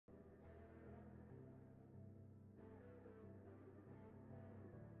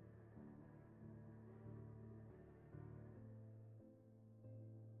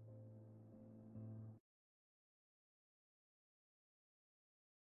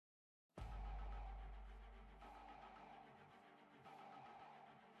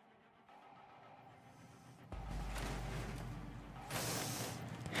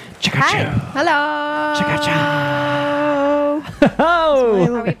Hi. Hello.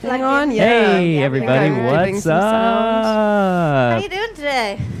 Oh. Are we Hang on? Yeah. Hey, Yeah, everybody, we are doing what's some sounds. How up? you doing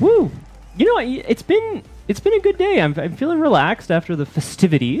today? Woo! You know what? It's been a good day. I'm feeling relaxed after the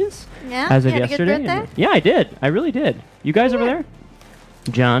festivities Yeah. as of you had yesterday. A good birthday? Yeah, I did. I really did. You guys over there?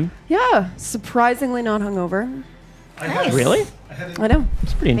 John, Yeah, surprisingly not hungover. Nice. really? I know.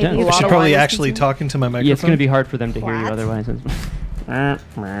 It's pretty Maybe intense. you I lot should of probably wine is actually consumed. talk into my microphone. Yeah, it's going to be hard for them to hear you What? otherwise. No,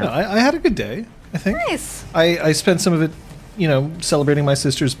 I had a good day, I think. Nice. I spent some of it, celebrating my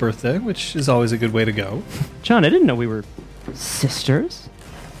sister's birthday, which is always a good way to go. John, I didn't know we were sisters.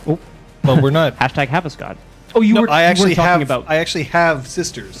 Oh, Well, we're not. hashtag Haviscod. Oh, you No, were. I actually talking have. about. I actually have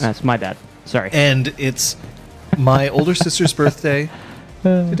sisters, That's my bad. Sorry. and it's my older sister's birthday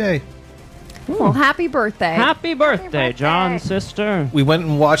today. Well, happy birthday. Happy birthday, birthday. John's sister. We went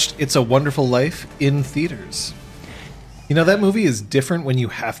and watched "It's a Wonderful Life" in theaters. You know, that movie is different when you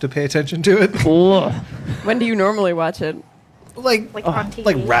have to pay attention to it. Ugh. When do you normally watch it? like on TV.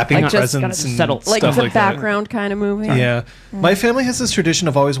 like wrapping Like, just presents gotta and settle. Like stuff the like that. background kind of movie? Yeah. My family has this tradition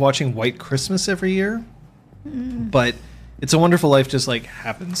of always watching White Christmas every year. But It's a Wonderful Life just like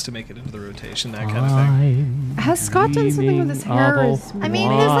happens to make it into the rotation, that kind of thing. Has Scott done something with his hair? I mean,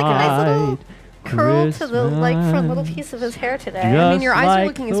 there's like a nice little curl to the front little piece of his hair today. I mean, your eyes are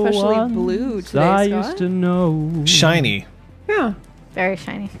looking especially blue today, I Scott. used to know. Shiny. Yeah. Very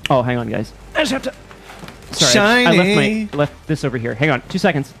shiny. Oh, hang on, guys. I just have to. Sorry, I Shiny. left this over here. Hang on, 2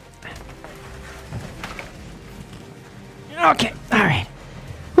 seconds. Okay, all right.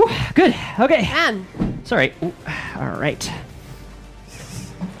 Whew, good. Okay. And Sorry. Ooh, all right.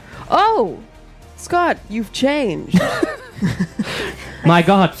 oh, Scott, you've changed. My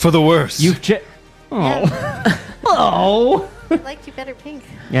God, For the worse. you've Yeah. Oh. I liked you better pink.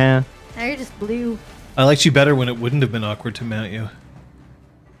 Yeah. Now you're just blue. I liked you better when it wouldn't have been awkward to mount you.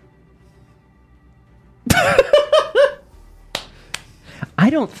 I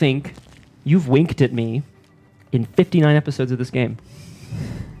don't think you've winked at me in 59 episodes of this game.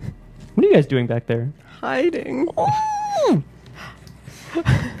 What are you guys doing back there? Hiding.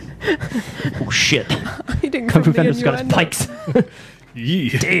 Oh shit! Hiding Kung Fu from the Fender's got his innuendo. pikes.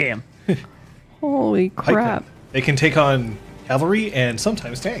 Yeah. Damn. Holy crap. They can take on cavalry and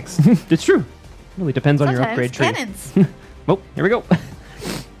sometimes tanks. It's true. Really depends on your Sometimes upgrade tree. cannons. Oh, here we go.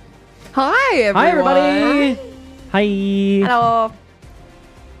 Hi, everyone. Hi, everybody. Hi. Hello.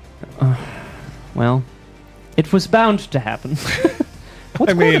 Well, it was bound to happen.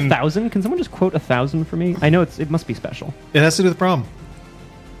 What's I quote mean- 1,000? Can someone just quote 1,000 for me? I know it must be special. It has to do with prom.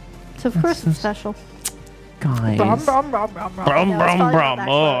 So of course it's special. Guys. Brum, brum, brum, brum, brum. Brum, Yeah, it's brum, probably brum. not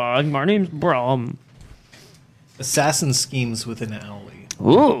that Oh, my name's Brum. Assassin schemes with an owlie.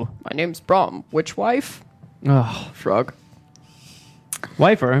 Ooh. My name's Brom. Which wife? Oh, Shrug.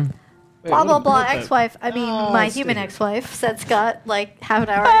 wifer. Blah, blah, blah, ex-wife. I mean, Oh, my stay human here. ex-wife, said Scott, like, half an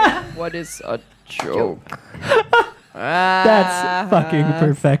hour ago. What is a joke? That's fucking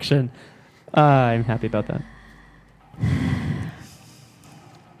perfection. I'm happy about that.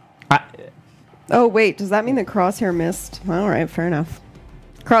 Oh, wait. Does that mean that Crosshair missed? All right, fair enough.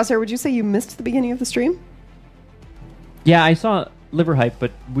 Crosshair, would you say you missed the beginning of the stream? Yeah, I saw liver hype,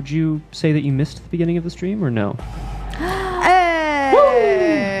 but would you say that you missed the beginning of the stream or no?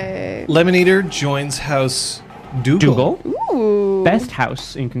 Hey! Lemon Eater joins House Dougal. Dougal? Ooh. Best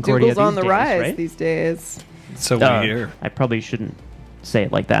house in Concordia Dougal's on the these days, rise right? these days. So we hear. I probably shouldn't say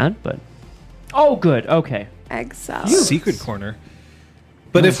it like that, but... Oh, good. Okay. Exile. Secret corner.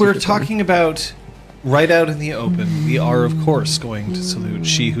 But if we're talking about right out in the open, we are, of course, going to salute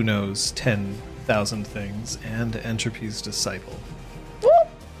she who knows 10,000 things and Entropy's disciple.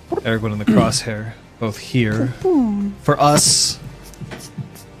 Everyone in the crosshair, both here. For us,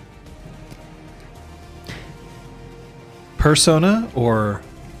 persona or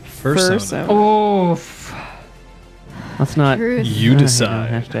fursona? Fursona. Oh, let's not... Truth. You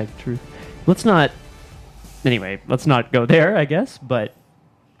decide. Hashtag truth. Let's not... Anyway, let's not go there, I guess, but...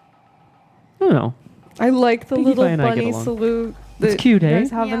 I don't know. I like the Pinkie little Pie and I get bunny along. salute It's that cute, you eh? guys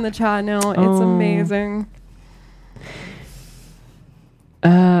have in Yeah. the chat now. It's Oh. amazing.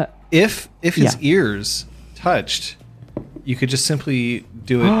 If his Yeah. ears touched, you could just simply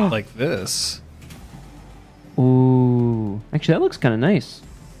do it like this. Ooh. Actually, that looks kind of nice.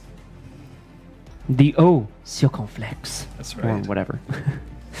 The O circonflex. That's Or right. whatever.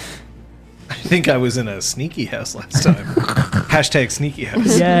 I think I was in a sneaky house last time. Hashtag sneaky house.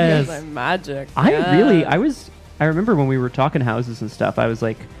 You Yes. guys are magic. I Yeah. remember when we were talking houses and stuff, I was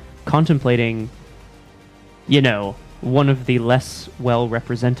like contemplating, one of the less well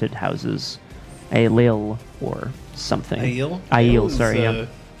represented houses, a Lille or something. Aiel? Aiel, is, sorry. Yeah.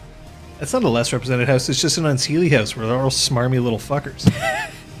 That's not a less represented house. It's just an unseelie house where they're all smarmy little fuckers.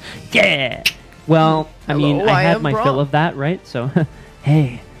 Yeah. Well, I mean, Hello, I I had am my Brum. fill of that, right? So,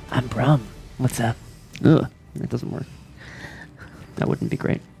 hey, I'm Brum. What's up? Ugh, that doesn't work. That wouldn't be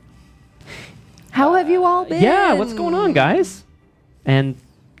great. How have you all been? Yeah, what's going on, guys? And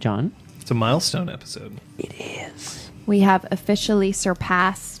John? It's a milestone episode. It is. We have officially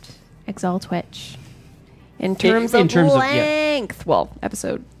surpassed Exaltwitch. In terms in of terms of- yeah. length. Well,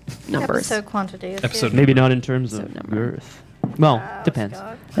 episode numbers. Episode quantity. Episode Maybe not in terms So of number. girth. Well, Oh, depends.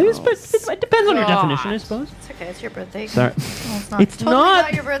 God. It depends on your definition, I God. suppose. It's okay. It's your birthday. Sorry. Well, it's not. It's totally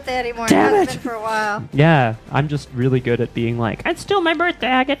not. your birthday anymore. Damn it hasn't it. been for a while. Yeah, I'm just really good at being like, it's still my birthday.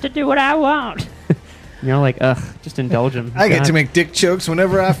 I get to do what I want. Like, ugh, just indulge him. I get God. to make dick jokes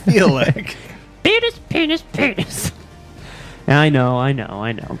whenever I feel like. penis, penis, penis. I know,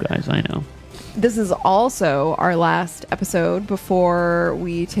 guys. I know. This is also our last episode before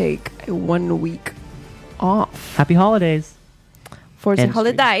we take a 1 week off Happy holidays. for the End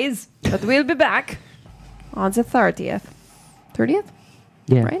stream. holidays. But we'll be back on the 30th. 30th?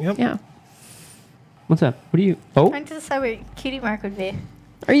 Yeah. Right? Yep. Yeah. What's up? What do you? Oh, Trying to decide what Cutie Mark would be.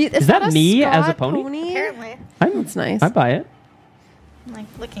 Are you? Is that a me as a Scott pony? Apparently. That's nice. I buy it. I'm like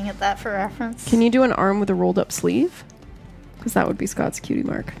looking at that for reference. Can you do an arm with a rolled up sleeve? Because that would be Scott's cutie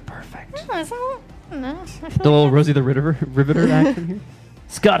mark. Perfect. No, isn't it? No. I feel The little like Rosie the Riveter action here.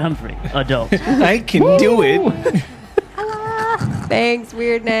 Scott Humphrey, adult. I can do it. Thanks,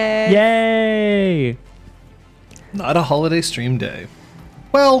 weirdness. Yay! Not a holiday stream day.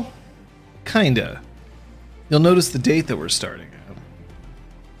 Well, kinda. You'll notice the date that we're starting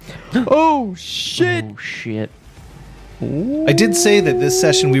at. Oh shit! Oh shit. I did say that this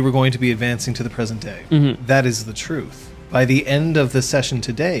session we were going to be advancing to the present day. Mhm. That is the truth. By the end of the session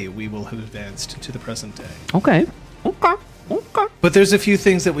today, we will have advanced to the present day. Okay. Okay. Okay. But there's a few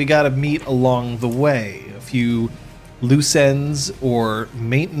things that we got to meet along the way. A few loose ends or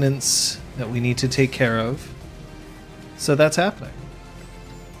maintenance that we need to take care of. So that's happening.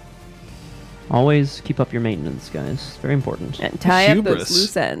 Always keep up your maintenance, guys. It's very important. And tie up Hubris. those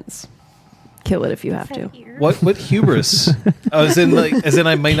loose ends. Kill it if you have to. What hubris? As in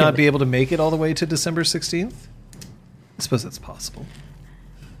I might not be able to make it all the way to December 16th? I suppose that's possible.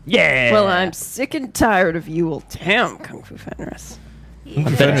 Yeah. Well, I'm sick and tired of you will damn Kung Fu Fenris.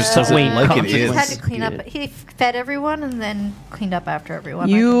 Fenris does it Wayne like it Consequence. He is. had to clean up. Good. He fed everyone and then cleaned up after everyone.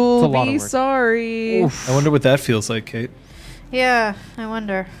 I You'll It's a lot of be work. sorry. I wonder what that feels like, Kate. think. Yeah, I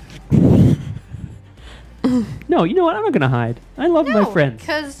wonder. No, you know what? I'm not gonna hide. I love my friends.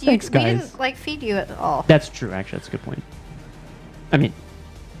 because Thanks, we guys. didn't like feed you at all. That's true. Actually, that's a good point. I mean,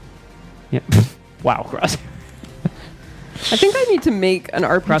 yeah. Wow, Cross. I think I need to make an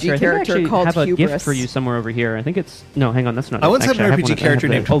RPG Crosshair, I think I character actually called have a Hubris. gift for you somewhere over here. I think it's no. Hang on, that's not. I it. once had an Actually, I have RPG one character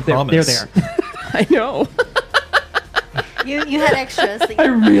I have named there. Oh, there Promise. they are. I know. You had extras. That I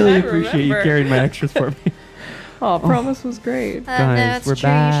you really I appreciate you remember. carrying my extras for me. Oh, Promise was great. no, Guys, it's we're true.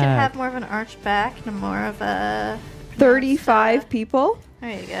 You should back. have more of an arched back and more of a. 35 people?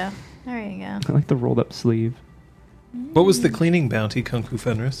 There you go. There you go. I like the rolled up sleeve. What was the cleaning bounty, Kung Fu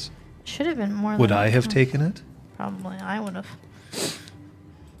Fenris? Should have been more. Would than I have that. taken it? Probably, I would have.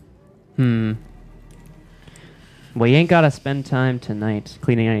 Well, you ain't gotta spend time tonight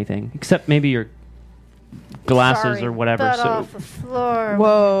cleaning anything, except maybe your glasses Sorry, or whatever. butt So off the floor.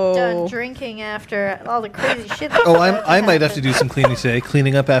 Whoa. Done drinking after all the crazy shit. Oh, I might have to do some cleaning today,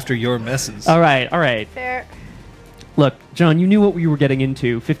 cleaning up after your messes. all right. Fair. Look, John, you knew what we were getting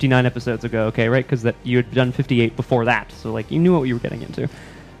into 59 episodes ago, okay? Right? Because that you had done 58 before that, so like you knew what you were getting into.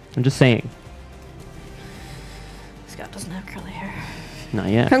 I'm just saying, Scott doesn't have curly hair. not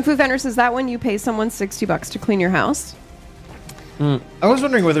yet. Kung Fu Fenris, is that when you pay someone $60 to clean your house? I was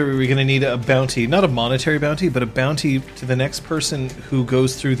wondering whether we were going to need a bounty, not a monetary bounty, but a bounty to the next person who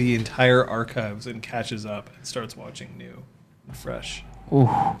goes through the entire archives and catches up and starts watching new and fresh. Ooh,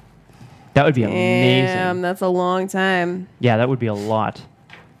 that would be amazing. Damn, that's a long time. Yeah, that would be a lot.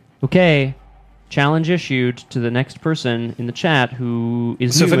 Okay, challenge issued to the next person in the chat who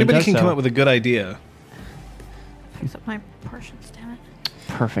is So new if and anybody does can come so. up with a good idea, Fix up my portions, damn it.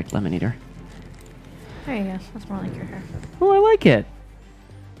 Perfect lemon eater. There you go. That's more like your hair. Oh, I like it.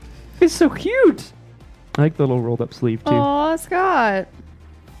 It's so cute. I like the little rolled up sleeve too. Aw, Scott.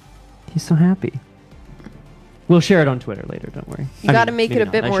 He's so happy. We'll share it on Twitter later. Don't worry. You got to make it maybe a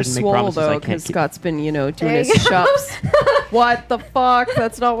not. bit I more shouldn't make swole, promises I though, can't because keep. Scott's been, doing There his you go. shops. What the fuck?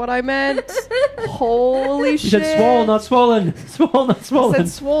 That's not what I meant. Holy You shit. said swole, not swollen. Swole, not I swollen. said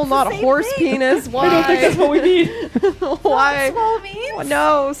swole, not same horse thing. penis. Why? I don't think that's what we need. Why? Swole means?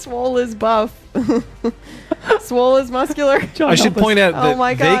 No, swole is buff. Swole is muscular. I should point out Oh that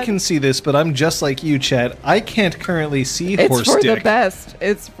my they God. can see this, but I'm just like you, Chad. I can't currently see It's horse for dick. the best.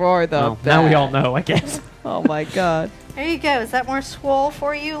 It's for the Well, best. now we all know, I guess. Oh my God. There you go. Is that more swole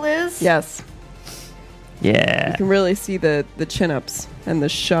for you, Liz? Yes. Yeah. You can really see the chin-ups and the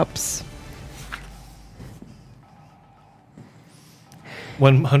shups.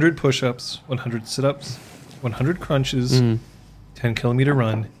 100 push-ups, 100 sit-ups, 100 crunches, 10-kilometer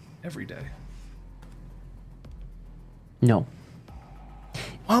run every day. No.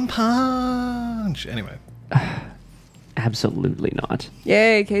 One punch. Anyway, Absolutely not.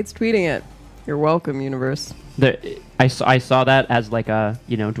 Yay, Kate's tweeting it. You're welcome, universe. I saw that as like a,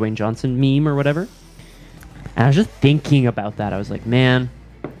 Dwayne Johnson meme or whatever. And I was just thinking about that. I was like, man,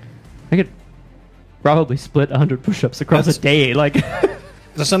 I could probably split 100 push-ups across That's- a day. Like,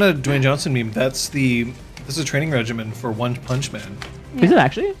 that's not a Dwayne Johnson meme. This is a training regimen for One Punch Man. is it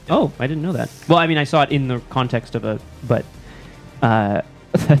actually? Oh, I didn't know that. Well, I mean, I saw it in the context of but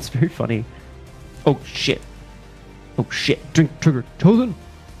that's very funny. Oh shit. Drink trigger chosen.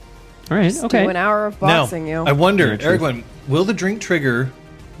 All right. Just Okay. do an hour of boxing, now, you. I wonder, Yeah, true. Erwin, will the drink trigger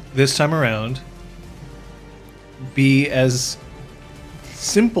this time around be as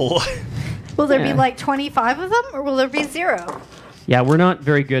simple? Will there be Yeah. like 25 of them, or will there be 0? Yeah, we're not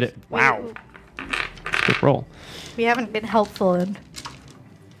very good at. Wow. Good roll. We haven't been helpful in.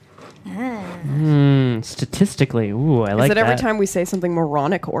 Statistically, ooh, I Is like it every that. time we say something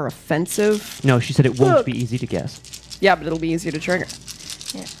moronic or offensive? No, she said it won't be easy to guess. Yeah, but it'll be easy to trigger.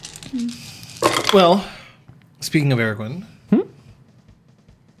 Yeah. Well, speaking of Erwin,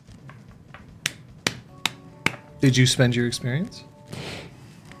 did you spend your experience?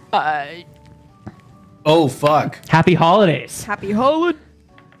 Oh, fuck. Happy holays. Happy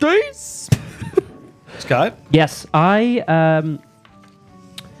holidays! Scott? Yes, I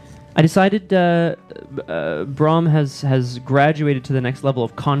decided Brahm has graduated to the next level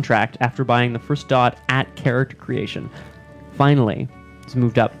of contract after buying the first dot at character creation. Finally, it's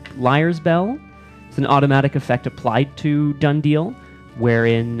moved up. Liar's Bell. It's an automatic effect applied to Done Deal,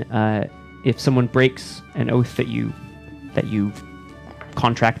 wherein if someone breaks an oath that you've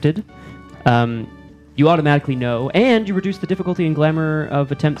contracted, you automatically know, and you reduce the difficulty and glamour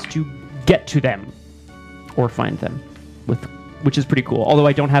of attempts to get to them or find them, which is pretty cool. Although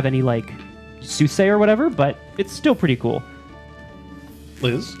I don't have any like soothsayer or whatever, but it's still pretty cool.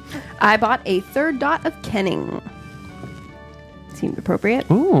 Liz? I bought a third dot of kenning. Seemed appropriate.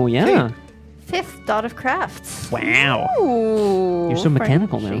 Oh yeah! 5th dot of crafts. Wow, Ooh, you're so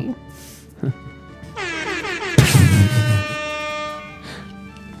mechanical Frenchie. now.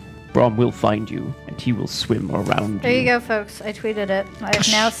 Brahm will find you, and he will swim around There you go, folks. I tweeted it.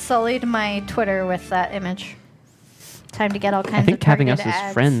 I've now sullied my Twitter with that image. Time to get all kinds I think of having us targeted as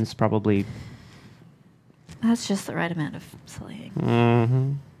ads. friends probably. That's just the right amount of sullying.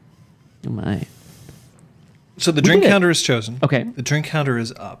 Mm-hmm. Oh my. So the drink did it. counter is chosen. Okay. The drink counter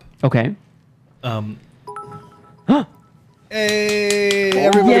is up. Okay. Hey,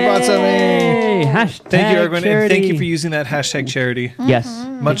 everybody bought something. Yay! Hashtag Thank you, Erwin, charity. and thank you for using that hashtag charity. Yes.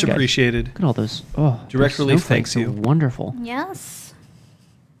 Much Thank you guys. appreciated. Look at all those. Oh, Direct those relief snowflakes thanks you. are Wonderful. Yes.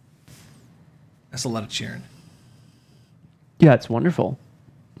 That's a lot of cheering. Yeah, it's wonderful.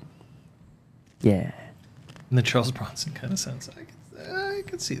 Yeah. In the Charles Bronson kind of sense. I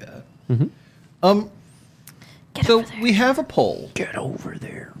could see that. Mm-hmm. Get So over there. we have a poll. Get over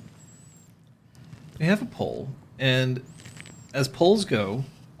there. We have a poll, and as polls go,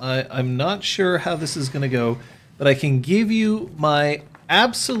 I'm not sure how this is going to go, but I can give you my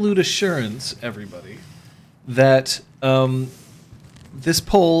absolute assurance, everybody, that this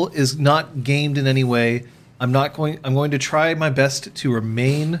poll is not gamed in any way. I'm going to try my best to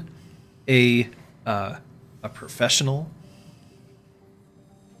remain a professional.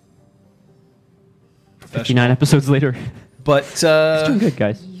 59 episodes later. But Doing good,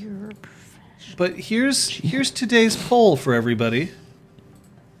 guys. But here's today's poll for everybody.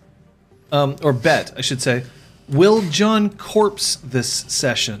 Or bet, I should say. Will John corpse this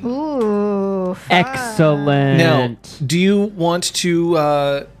session? Ooh. Excellent. Now, do you want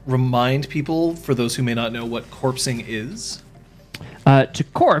to remind people, for those who may not know, what corpsing is? To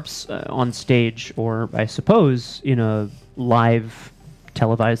corpse on stage, or I suppose in a live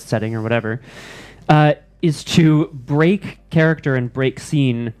televised setting or whatever, is to break character and break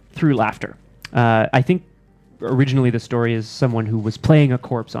scene through laughter. I think originally the story is someone who was playing a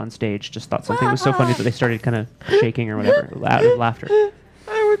corpse on stage just thought something was so funny that they started kind of shaking or whatever out of laughter.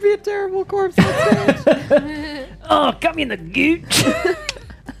 I would be a terrible corpse on stage. Oh, got me in the gooch.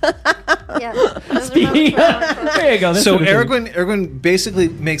 Yeah. Those are Speaking both of- there you go. that's So what it is. Erwin basically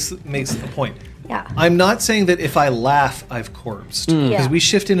makes a point. Yeah. I'm not saying that if I laugh, I've corpsed. Because Yeah. we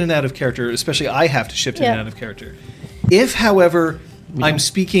shift in and out of character, especially I have to shift in Yeah. and out of character. If, however, I'm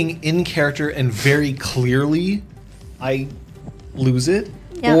speaking in character and very clearly, I lose it.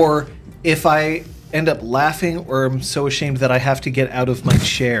 Yeah. Or if I end up laughing or I'm so ashamed that I have to get out of my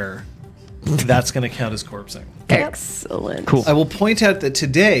chair, that's going to count as corpsing. Excellent. Cool. I will point out that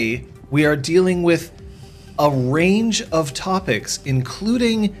today we are dealing with a range of topics,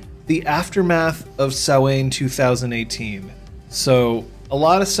 including the aftermath of Samhain 2018. So a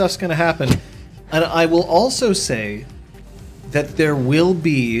lot of stuff's going to happen. And I will also say that there will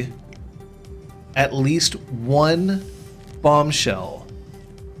be at least one bombshell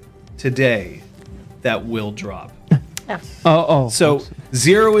today that will drop. Oh. So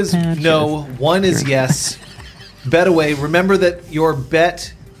 0 is no, 1 is yes. Bet away. Remember that your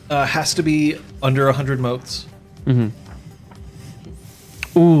bet has to be under 100 motes.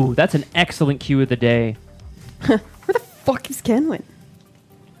 Ooh, that's an excellent cue of the day. Where the fuck is Kenwin?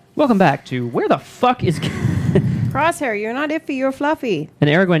 Welcome back to Where the Fuck is... Crosshair, you're not iffy, you're fluffy. And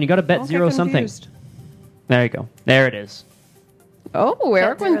Aragorn, you got to bet Don't 0 get something. confused. There you go. There it is. Oh,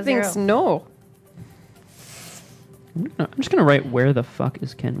 Bet Aragorn 0, thinks 0. no. I'm just going to write Where the Fuck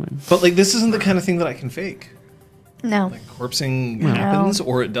is Kenwin. But like this isn't the kind of thing that I can fake. No. Like corpsing happens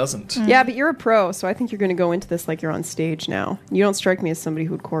or it doesn't. Yeah, but you're a pro, so I think you're going to go into this like you're on stage now. You don't strike me as somebody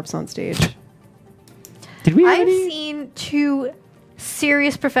who would corpse on stage. Did we I've already... seen 2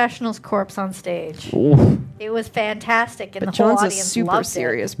 serious professionals corpse on stage. Ooh. It was fantastic, and But the whole John's a audience super loved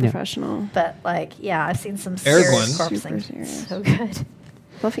serious it. professional. But like, yeah, I've seen some Aragorn. serious corpsing. Super serious. So good.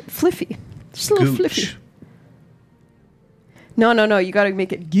 Fluffy. Fliffy. Just a little fliffy. Gooch. No. You got to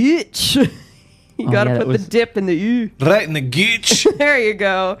make it gitch. You Oh, got to yeah, that put was- the dip in the ew. Right in the gooch. There you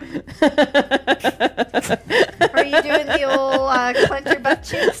go. Are you doing the old clench your butt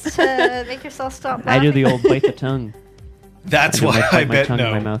cheeks to make yourself stop laughing? I do the old bite the tongue. That's do, why like, I bite my bet tongue in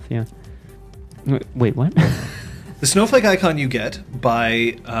my no. mouth, yeah. Wait, what? The snowflake icon you get by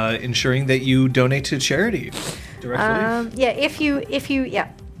ensuring that you donate to charity directly. Yeah, if you, yeah.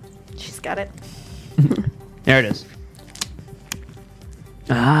 She's got it. There it is.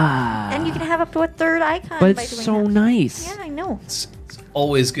 Ah. And you can have up to a third icon But by it's doing so that. nice. Yeah, I know. It's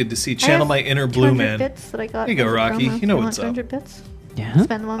always good to see. I Channel have my inner blue 200 man. bits that I got. Here you go, from Rocky. promo. You know want what's up. 200 bits? Yeah?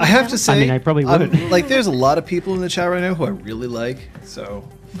 Spend them on I my have channel? to say, I mean, I probably would. like, there's a lot of people in the chat right now who I really like, so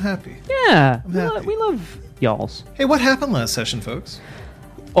I'm happy. Yeah. happy. We love y'alls. Hey, what happened last session, folks?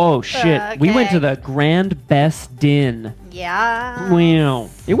 Oh, shit. We went to Okay. the Grand Best Din. Yeah. Wow.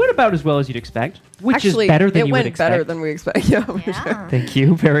 It went about as well as you'd expect, which Actually, is better than it you would went expect. better than we expect. Yeah. for sure. Yeah. Thank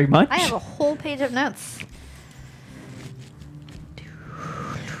you very much. I have a whole page of notes.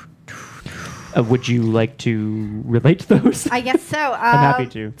 Would you like to relate to those? I guess so. I'm happy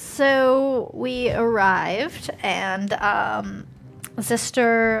to. So we arrived, and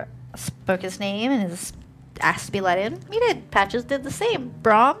Zister spoke his name and is asked to be let in. We did. Patches did the same.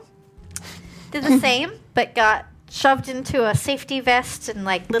 Brom did the same, but got shoved into a safety vest and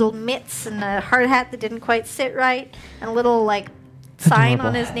like little mitts and a hard hat that didn't quite sit right, and a little like sign on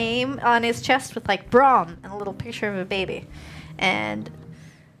Adorable. his name on his chest with like Brom and a little picture of a baby, and.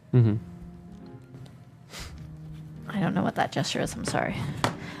 Mm-hmm. I don't know what that gesture is. I'm sorry.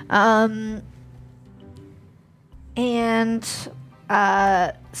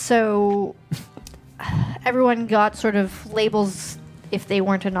 So everyone got sort of labels if they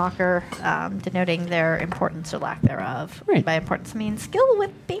weren't a knocker, denoting their importance or lack thereof. Right. By importance, I mean skill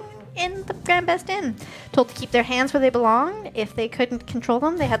with being in the Grand Best Inn. Told to keep their hands where they belong. If they couldn't control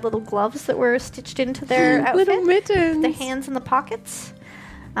them, they had little gloves that were stitched into their outfit. Little mittens. The hands in the pockets.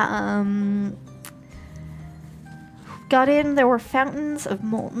 Got in, there were fountains of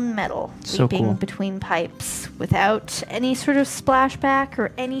molten metal So leaping cool. between pipes without any sort of splashback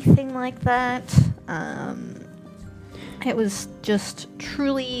or anything like that. It was just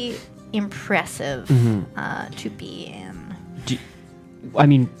truly impressive to be in. I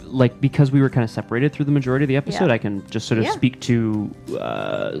mean, like, because we were kind of separated through the majority of the episode, Yeah. I can just sort of Yeah. speak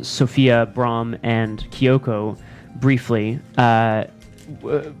to Sophia, Brom, and Kyoko briefly. Kind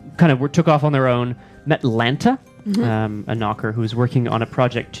of took off on their own, met Lanta, a knocker who's working on a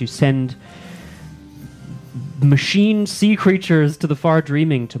project to send machine sea creatures to the far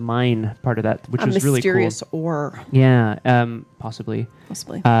dreaming to mine part of that, which A was really cool. mysterious ore, Yeah, possibly.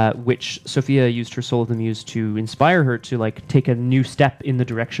 possibly. Which Sophia used her Soul of the Muse to inspire her to like take a new step in the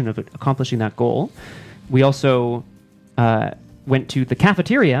direction of accomplishing that goal. We also went to the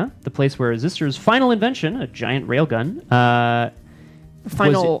cafeteria, the place where Zister's final invention, a giant railgun,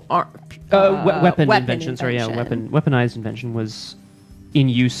 Final weapon invention. Sorry, yeah, weaponized invention was in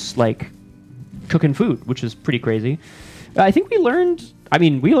use like cooking food, which is pretty crazy. I think we learned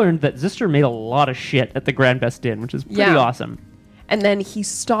that Zister made a lot of shit at the Grand Best Inn, which is pretty awesome. And then he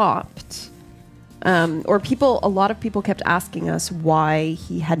stopped. A lot of people kept asking us why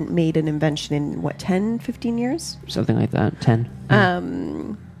he hadn't made an invention in, 10, 15 years? Something like that.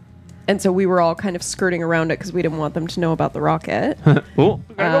 10. And so we were all kind of skirting around it because we didn't want them to know about the rocket. Oh.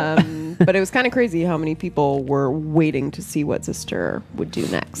 But it was kind of crazy how many people were waiting to see what Zister would do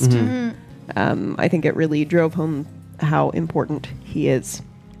next. I think it really drove home how important he is,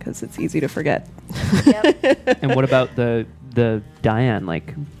 because it's easy to forget. Yep. And what about the Diane?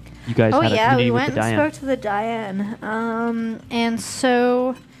 Like, you guys had a community we with went the and Diane. spoke to the Diane. And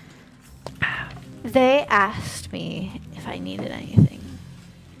so they asked me if I needed anything.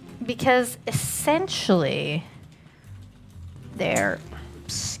 Because essentially, they're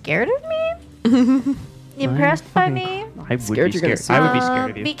scared of me? Impressed by me? I would Scared be you're gonna scared. I would be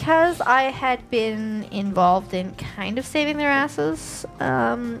scared of you. Because I had been involved in kind of saving their asses,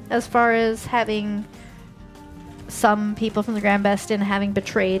 as far as having some people from the Grand Best Inn having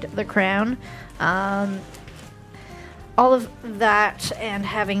betrayed the crown. All of that, and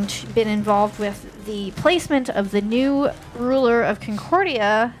having been involved with the placement of the new ruler of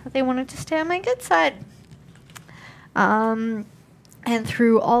Concordia, they wanted to stay on my good side. And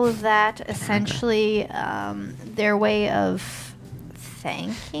through all of that, essentially, their way of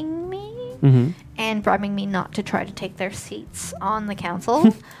thanking me and bribing me not to try to take their seats on the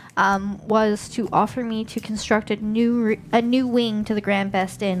council was to offer me to construct a new wing to the Grand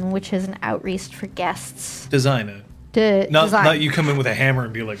Best Inn, which is an outreach for guests. Design it. Not you come in with a hammer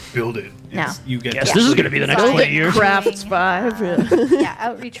and be like, build it. No. You get Yes, this is going to be the next 20 years. Crafts 5. Yeah,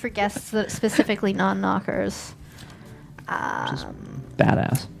 outreach for guests, specifically non-knockers.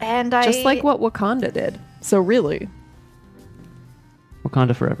 Badass. And Just like what Wakanda did. So really.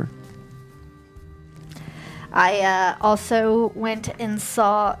 Wakanda forever. I also went and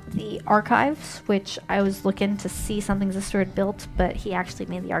saw the archives, which I was looking to see something Zister had built, but he actually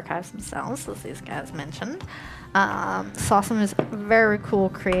made the archives themselves, as these guys mentioned. Saw some of his very cool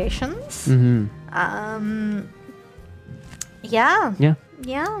creations. Yeah.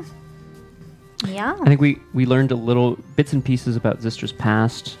 I think we learned a little bits and pieces about Zister's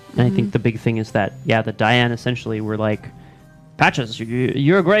past, and I think the big thing is that the Diane essentially were like, Patches,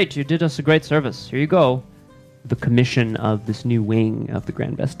 you're great. You did us a great service. Here you go. The commission of this new wing of the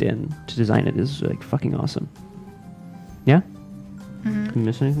Grand Best Inn to design it is like fucking awesome. Yeah. Did we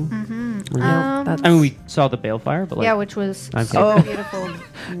miss anything? That's, I mean, we saw the balefire, but like, which was I'm super kidding. beautiful.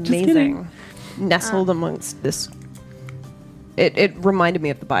 amazing. Nestled amongst this. It reminded me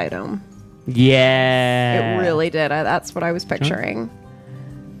of the biodome. yeah, It really did. That's what I was picturing.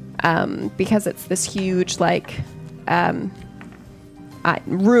 Because it's this huge,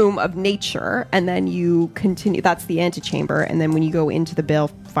 room of nature, and then you continue. That's the antechamber, and then when you go into the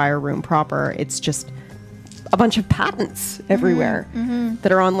balefire room proper, it's just a bunch of patents everywhere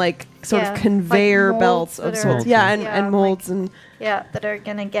that are on sort of conveyor belts of sorts. Yeah, and molds and that are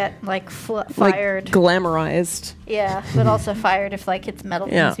gonna get fired. glamorized. Yeah, but also fired if it's metal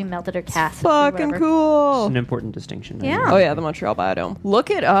needs to be melted or cast. Fucking it's cool. an important distinction. Yeah. Oh yeah, the Montreal Biodome. Look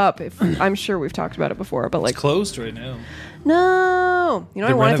it up. I'm sure we've talked about it before, but It's closed right now. no, I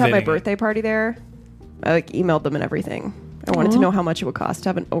They're wanted to have my renovating it. birthday party there. I emailed them and everything. I wanted to know how much it would cost to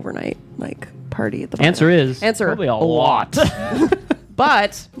have an overnight party at the Answer Biodome. is Answer probably a lot.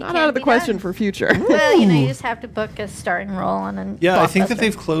 But not Can out of the be question done. for future. Well, you just have to book a starring role and then. Yeah, I think that blockbuster.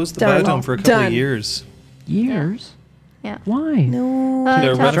 they've closed the Done. biodome for a couple Done. of years. Years? Yeah. Why? No.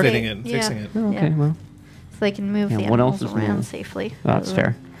 They're tough renovating date. it and Yeah. fixing it. Oh, okay, Yeah. well, So they can move Yeah, the what animals else is around new? safely. that's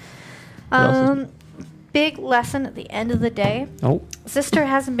fair. What else is Big lesson at the end of the day. Oh, Zister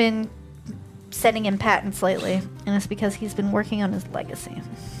hasn't been sending in patents lately, and it's because he's been working on his legacy.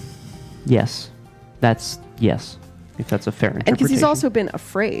 yes. Yes. If that's a fair interpretation. And because he's also been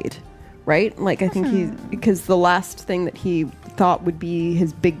afraid, right? I think because the last thing that he thought would be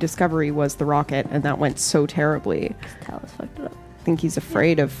his big discovery was the rocket, and that went so terribly. Talos fucked it up. I think he's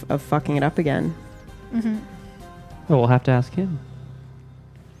afraid of fucking it up again. Well, we'll have to ask him.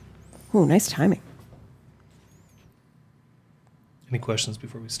 Oh, nice timing. Any questions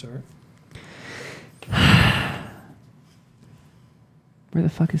before we start? Where the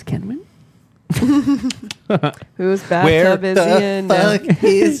fuck is Kenwin? Whose bathtub is he in?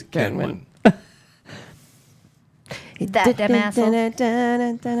 is Kenwin? That damn asshole.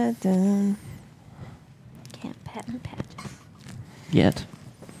 Can't patent patches. Yet.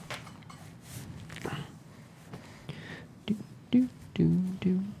 Do, do, do,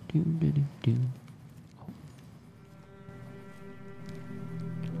 do, do, do, do, do.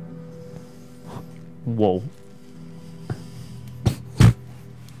 Whoa.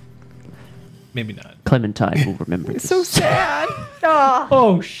 Maybe not. Clementine will remember It's this. so sad. Oh,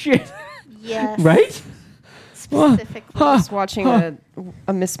 Oh, shit. yes. Right? Specifically. I was watching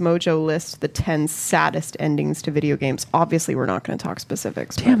a Miss Mojo list, the 10 saddest endings to video games. Obviously, we're not going to talk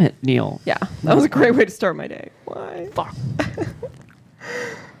specifics. but- Damn it, Neil. Yeah, that was a great way to start my day. Why? Fuck.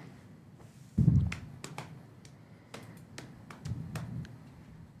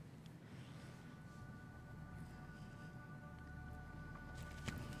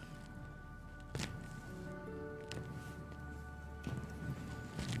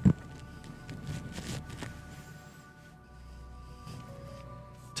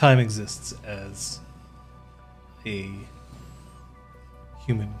 Time exists as a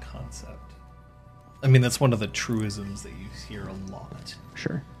human concept. I mean, that's one of the truisms that you hear a lot,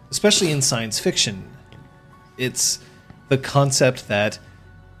 Sure. especially in science fiction. It's the concept that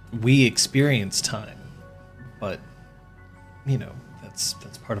we experience time, but that's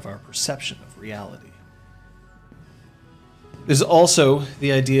part of our perception of reality. There's also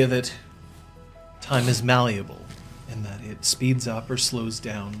the idea that time is malleable and that it speeds up or slows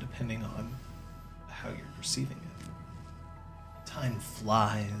down depending on how you're perceiving it. Time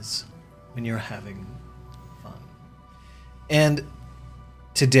flies when you're having fun. And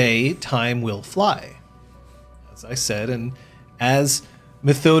today, time will fly, as I said, and as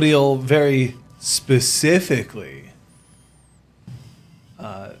Methodiel very specifically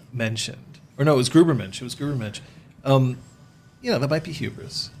mentioned. Or no, it was Grubermensch. That might be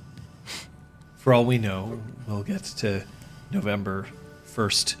hubris. For all we know, we'll get to November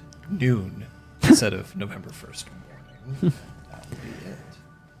 1st noon instead of November 1st morning. That will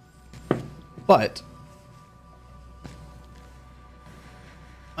be it. But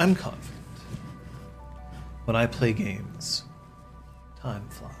I'm confident. When I play games, time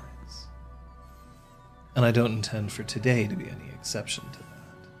flies. And I don't intend for today to be any exception to that.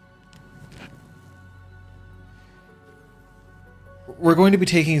 We're going to be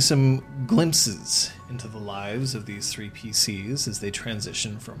taking some glimpses into the lives of these three PCs as they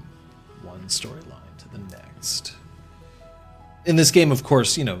transition from one storyline to the next. In this game, of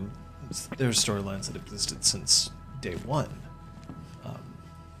course, there's storylines that existed since day one.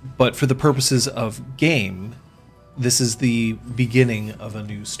 But for the purposes of game, this is the beginning of a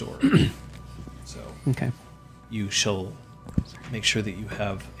new story. So Okay. you shall make sure that you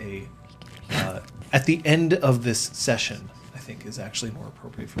have a... at the end of this session, I think is actually more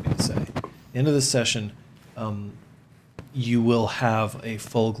appropriate for me to say. At the end of this session, you will have a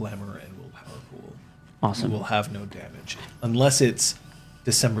full glamour and willpower pool. Awesome. You will have no damage. Unless it's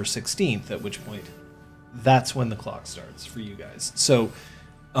December 16th, at which point that's when the clock starts for you guys. So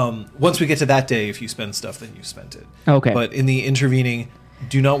once we get to that day, if you spend stuff, then you spent it. Okay. But in the intervening,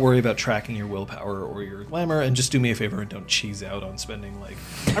 do not worry about tracking your willpower or your glamour, and just do me a favor and don't cheese out on spending,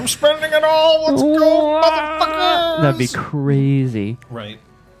 I'm spending it all, let's go, motherfuckers! That'd be crazy. Right.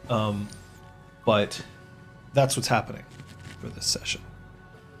 But that's what's happening for this session.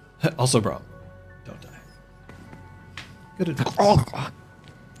 Also, Brom, don't die. Good advice.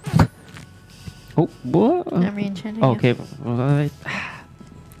 Oh, what? I'm re-enchanting Okay. you.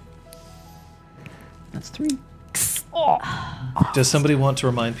 That's 3. Does somebody want to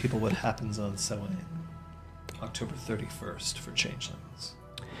remind people what happens on Samhain? October 31st for Changelings.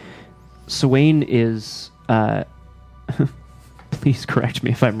 Swain is, please correct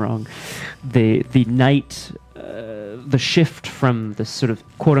me if I'm wrong, the night, the shift from the sort of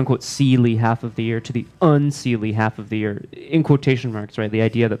quote-unquote seelie half of the year to the unseelie half of the year, in quotation marks, right? The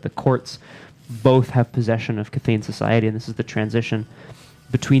idea that the courts both have possession of Cathane society, and this is the transition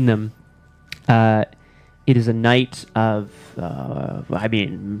between them. It is a night of,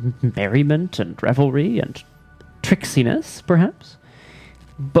 merriment and revelry and tricksiness, perhaps.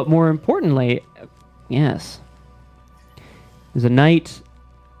 But more importantly, yes, there's a night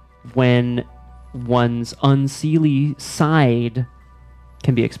when one's unseelie side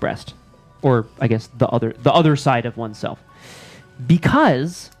can be expressed, or I guess the other side of oneself,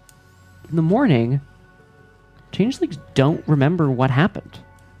 because in the morning, changelings don't remember what happened.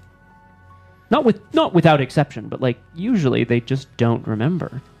 Not without exception, but usually they just don't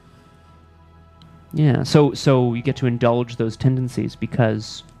remember. Yeah, so you get to indulge those tendencies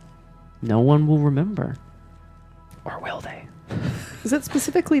because no one will remember. Or will they? Is it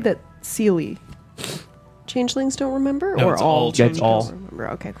specifically that Seelie changelings don't remember, No, or it's all all changelings all. don't remember?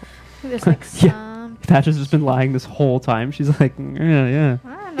 Okay, cool. There's like Yeah. some. Patch has just been lying this whole time. She's like, yeah.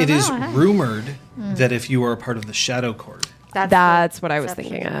 I don't It is know, huh? rumored that if you are a part of the Shadow Court, That's what I was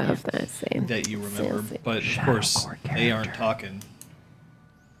perception, thinking of. yeah. The same. that you remember. Silly. But of Shadow course, Court they aren't character. talking.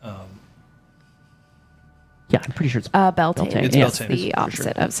 Yeah, I'm pretty sure it's Beltane. Beltane. It's It's Beltane, the for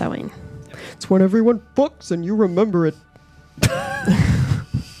opposite sure. of sewing. It's when everyone fucks and you remember it.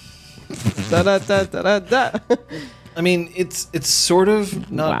 Da, da, da, da, da, da. I mean, it's sort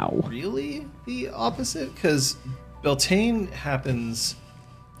of not Wow. really the opposite because Beltane happens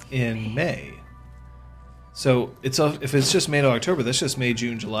in May. So if it's just May to October, that's just May,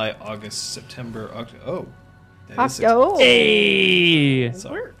 June, July, August, September, October. Oh, that is Oh. Hey!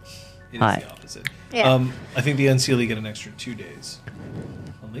 Sorry. It is Hi. the opposite. Yeah. I think the NCLE get an extra 2 days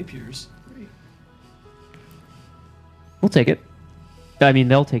on leap years. We'll take it. I mean,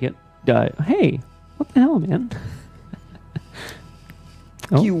 they'll take it. Hey, what the hell, man?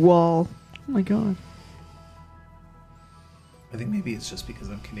 Oh. You wall. Oh my god. I think maybe it's just because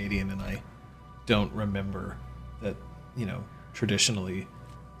I'm Canadian and I don't remember that, traditionally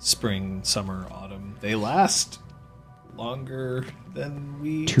spring, summer, autumn, they last longer than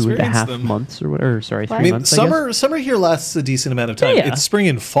we 2.5 experience them. months or whatever. Sorry, 3 What? I mean, months. I guess. summer here lasts a decent amount of time. Yeah. It's spring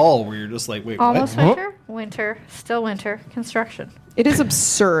and fall where you're just like, wait, Almost what? winter? Winter. Still winter. Construction. It is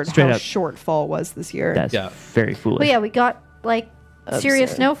absurd Straight how up. short fall was this year. That's Yeah. very foolish. Well, yeah, we got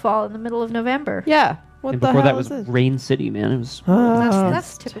serious Absurd. snowfall in the middle of November. Yeah. What and the before hell that is was this? Rain City, man. It was.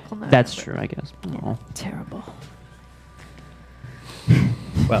 That's typical November. That's true, I guess. Oh. Terrible.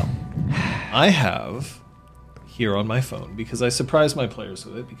 Well, I have here on my phone because I surprise my players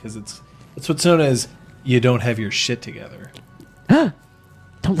with it because it's what's known as you don't have your shit together.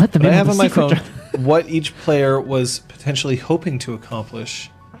 Don't let them But in I have the on my secret phone what each player was potentially hoping to accomplish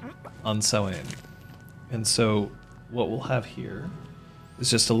on Samhain. And so what we'll have here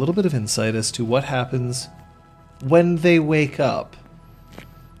is just a little bit of insight as to what happens when they wake up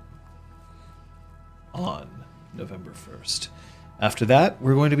on November 1st. After that,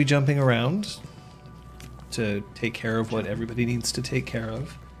 we're going to be jumping around to take care of what everybody needs to take care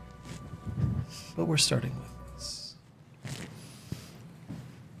of. But we're starting with this.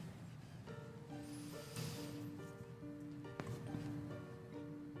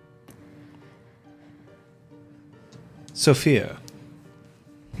 Sophia.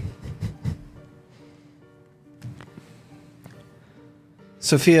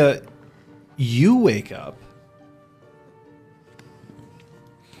 Sophia, you wake up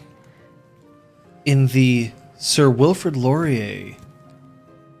in the Sir Wilfrid Laurier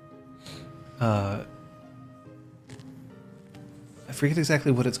I forget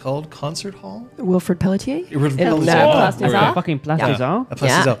exactly what it's called. Concert hall? Wilfrid Pelletier? Wilfrid In Pelletier. La Oh, Place there we des go. Arts? Fucking Place Yeah. des Arts. A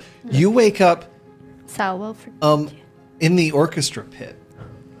Place Yeah. des Arts. You wake up Sal Wilfrid. in the orchestra pit.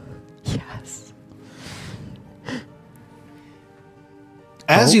 Yes.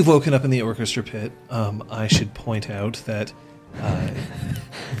 As you've woken up in the orchestra pit, I should point out that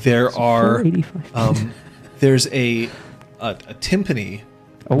there are 485. there's a timpani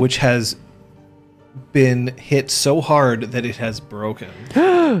which has been hit so hard that it has broken.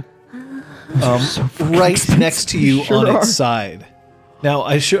 Right next to you Sure on are. its side. Now,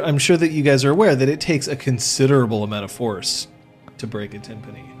 I'm sure that you guys are aware that it takes a considerable amount of force to break a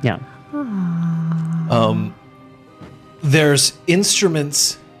timpani. Yeah. There's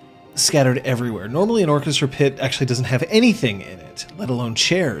instruments scattered everywhere. Normally, an orchestra pit actually doesn't have anything in it, let alone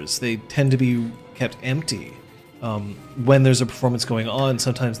chairs. They tend to be kept empty. When there's a performance going on,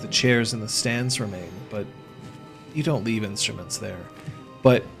 sometimes the chairs and the stands remain, but you don't leave instruments there.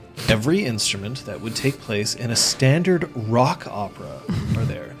 But every instrument that would take place in a standard rock opera are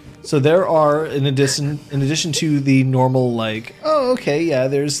there. So there are, in addition to the normal,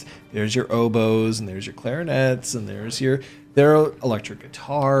 there's your oboes and there's your clarinets and there are electric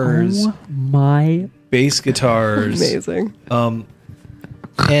guitars, Oh my. bass guitars. Amazing.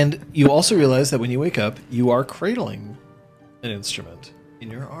 And you also realize that when you wake up, you are cradling an instrument in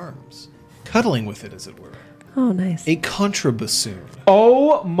your arms, cuddling with it, as it were. Oh, nice. A contrabassoon.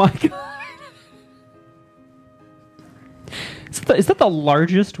 Oh my god. Is that the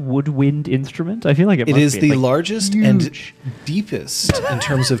largest woodwind instrument? I feel like it It must is be. the It's like largest huge. and deepest in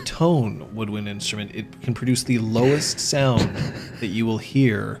terms of tone woodwind instrument. It can produce the lowest sound that you will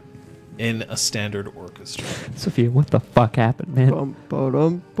hear in a standard orchestra. Sophia, what the fuck happened, man? Bum,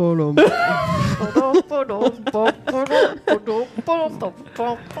 ba-dum, ba-dum.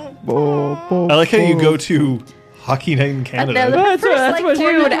 I like how you go to Hockey Night in Canada. Another- That's First, that's like, what,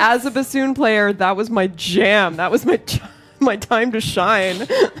 4 dude. minutes. As a bassoon player, that was my jam. That was my time to shine.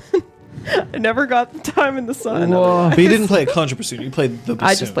 I never got the time in the sun. But you didn't play a contrabassoon. You played the bassoon.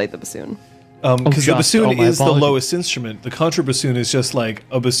 I just played the bassoon. Because the just- bassoon oh, my is the apologies. lowest instrument. The contrabassoon is just like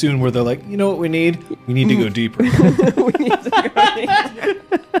a bassoon where they're like, you know what we need? We need to go deeper. We need to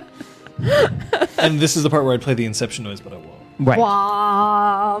go- And this is the part where I'd play the Inception noise, but I won't. Right.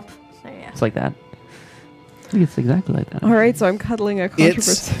 Womp. So, yeah. It's like that. think it's exactly like that. All right, so I'm cuddling a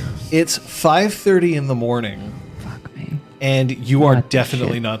controversy. It's 5:30 in the morning, Fuck me. and you are What the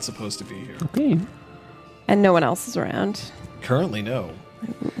definitely shit? not supposed to be here. Okay. And no one else is around. Currently, no.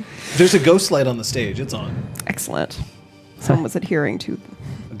 There's a ghost light on the stage. It's on. Excellent. Someone was adhering to.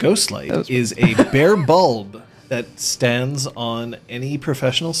 A ghost light Those- is a bare bulb that stands on any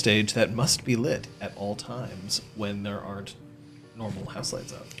professional stage that must be lit at all times when there aren't normal house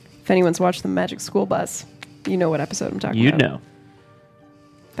lights out. If anyone's watched the Magic School Bus, you know what episode I'm talking You'd about. know.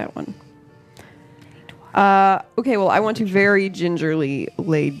 That one. Okay, well, I want to very gingerly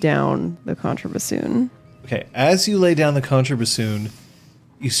lay down the contrabassoon. Okay, as you lay down the contrabassoon,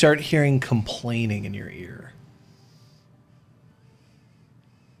 you start hearing complaining in your ear.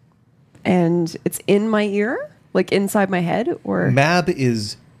 And it's in my ear? Like inside my head? Or. Mab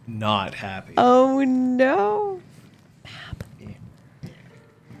is not happy. Oh no. Mab.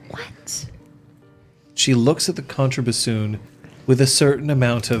 What? She looks at the contrabassoon with a certain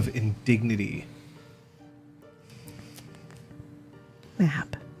amount of indignity.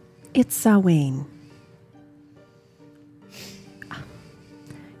 Mab. It's Sawane.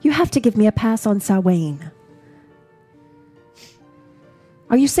 You have to give me a pass on Sawane.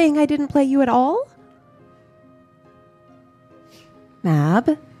 Are you saying I didn't play you at all?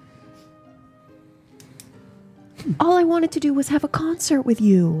 Mab? All I wanted to do was have a concert with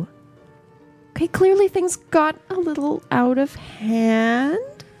you. Okay, clearly things got a little out of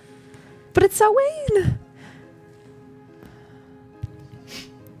hand. But it's Sawane.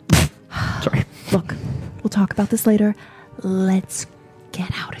 Sorry. Look, we'll talk about this later. Let's get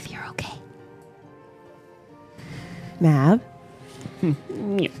out of here, okay? Mab?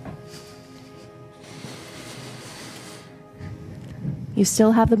 You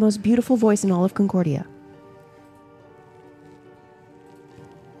still have the most beautiful voice in all of Concordia.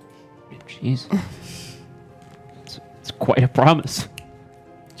 Jeez. It's quite a promise.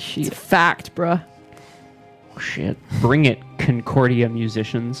 It's a fact, bruh. Oh, shit. Bring it, Concordia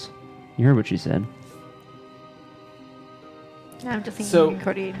musicians. You heard what she said. Now I'm just thinking So-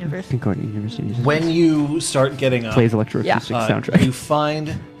 Concordia University. Concordia University musicians. When you start getting up, plays electroacoustic soundtrack. you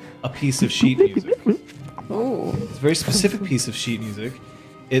find a piece of sheet music. Oh. It's a very specific piece of sheet music.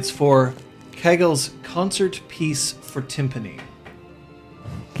 It's for Kegel's concert piece for timpani.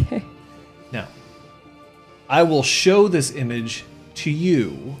 Okay. Now, I will show this image to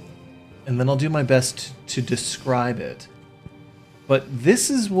you, and then I'll do my best to describe it. But this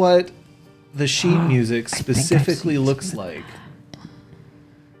is what the sheet music think I've specifically seen looks like.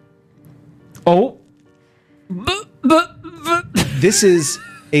 Oh. This is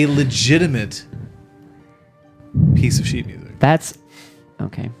a legitimate piece of sheet music. That's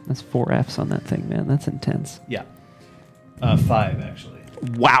okay. That's 4 Fs on that thing, man. That's intense. Yeah. 5, actually.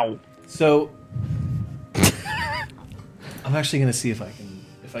 Wow. So, I'm actually going to see if I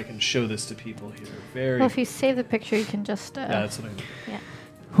can show this to people here. Very. Well, if you save the picture, you can just. Yeah, that's what I'm doing. Yeah.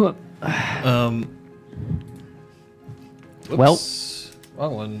 Well. Whoops.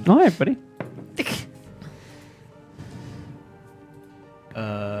 Wrong one. All right, buddy.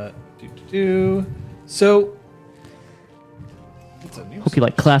 So, what's that news? Hope you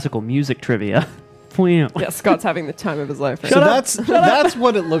like classical music trivia. Wow. Yeah, Scott's having the time of his life right So now. that's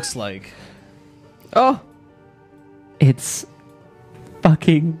what it looks like. Oh. It's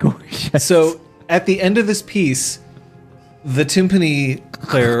fucking gorgeous. So at the end of this piece, the timpani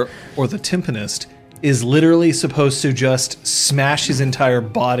player or the timpanist is literally supposed to just smash his entire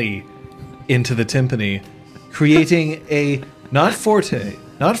body into the timpani, creating a not forte,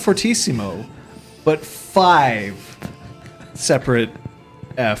 not fortissimo, but 5 separate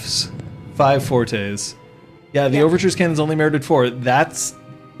Fs, 5 fortes. Yeah, the overture's canon's only merited 4. That's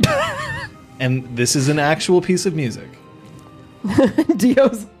and this is an actual piece of music.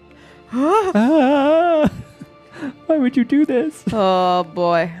 Dio's. Ah, why would you do this? Oh,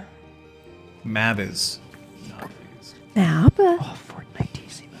 boy. Mab is not pleased. Mab? Oh,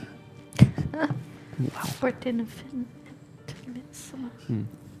 Fortnitissima. Wow.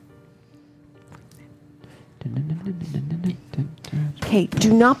 Okay,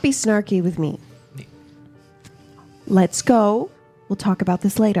 do not be snarky with me. Let's go. We'll talk about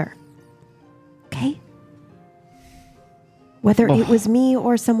this later. Okay? Whether it was me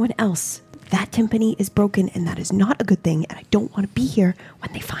or someone else, that timpani is broken and that is not a good thing, and I don't want to be here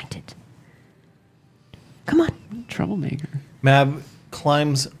when they find it. Come on. Troublemaker. Mab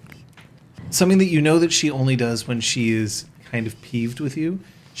climbs something that you know that she only does when she is kind of peeved with you.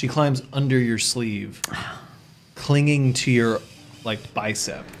 She climbs under your sleeve, clinging to your like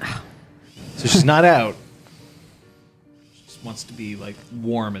bicep. So she's not out. She just wants to be like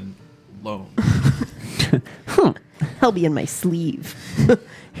warm and alone. I'll be in my sleeve.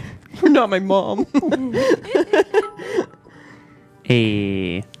 You're not my mom.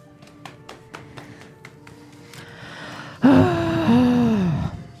 A.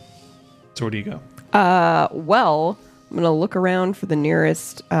 So where do you go? Well, I'm going to look around for the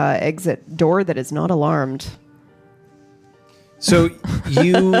nearest exit door that is not alarmed. So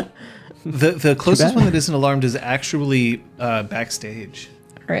you, the closest bad. one that isn't alarmed is actually backstage.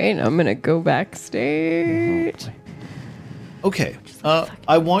 All right, I'm going to go backstage. Okay,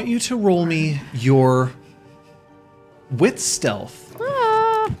 I want you to roll me your wit stealth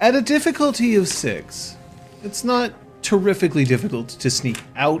at a difficulty of 6. It's not terrifically difficult to sneak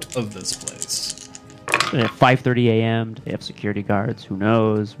out of this place. At 5:30 a.m. Do they have security guards? Who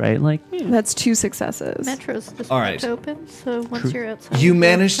knows, right? Like, That's 2 successes. Metro's just All right. open, so once you're outside, You the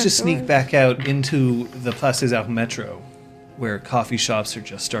managed to front sneak doors. back out into the Place des Arts Metro, where coffee shops are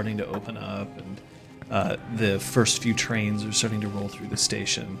just starting to open up, and the first few trains are starting to roll through the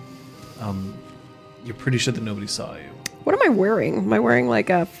station. You're pretty sure that nobody saw you. What am I wearing? Am I wearing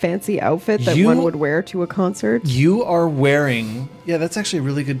like a fancy outfit that You- one would wear to a concert? You are wearing... Yeah, that's actually a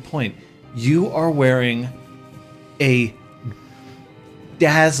really good point. You are wearing a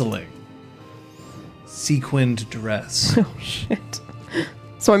dazzling sequined dress. Oh, shit.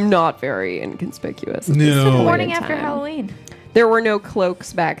 So I'm not very inconspicuous. at this No. point in Morning after time. Halloween. There were no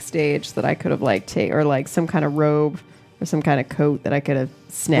cloaks backstage that I could have like take, or like some kind of robe or some kind of coat that I could have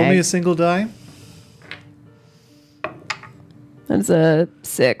Roll me a snagged. single die. That's a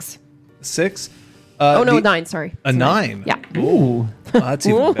 6. 6. Oh no, the- 9. Sorry, A It's 9. Yeah. ooh. That's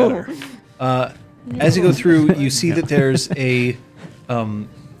even better. As you go through, you see that there's a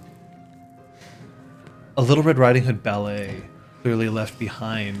Little Red Riding Hood ballet clearly left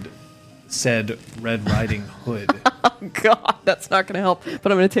behind said Red Riding Hood. God, that's not going to help,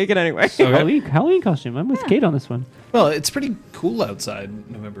 but I'm going to take it anyway. Halloween costume. I'm with Kate on this one. Well, it's pretty cool outside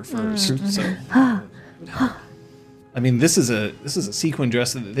November 1st, so I mean, this is a sequin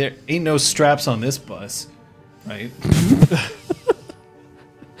dress. There ain't no straps on this bus, right?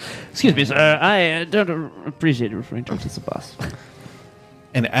 Excuse me, sir. I don't appreciate you referring to it as a bus.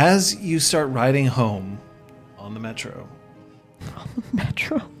 And as you start riding home on the metro,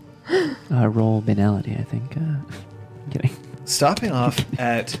 Metro. Roll banality, I think. Kidding. stopping off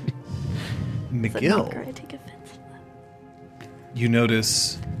at But not McGill, going to take offense to that. you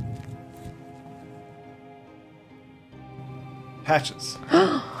notice Patches.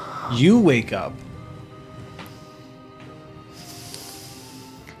 You wake up.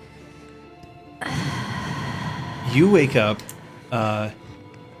 You wake up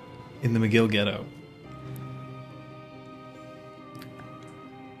in the McGill ghetto.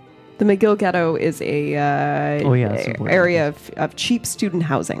 The McGill Ghetto is a that's important. area of cheap student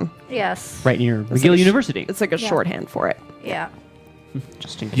housing. Yes. Right near It's McGill like a University. It's like a Yeah. shorthand for it. Yeah.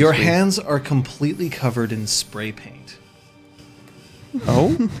 Just in case Your we- hands are completely covered in spray paint.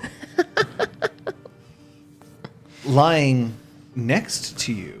 Oh? Lying next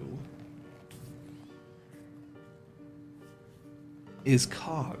to you is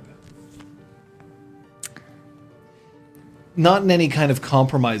Cog. Not in any kind of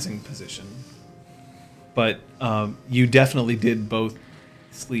compromising position, but you definitely did both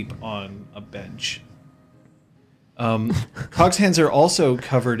sleep on a bench. Cog's hands are also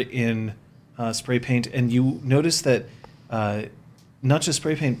covered in spray paint, and you notice that not just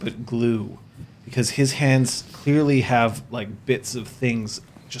spray paint, but glue, because his hands clearly have like bits of things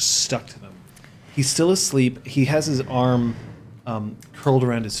just stuck to them. He's still asleep. He has his arm curled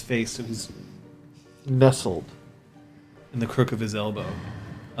around his face, so he's nestled in the crook of his elbow.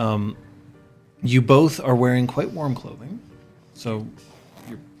 You both are wearing quite warm clothing, so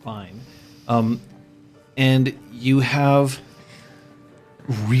you're fine. And you have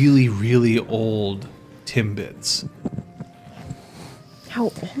really, really old Timbits How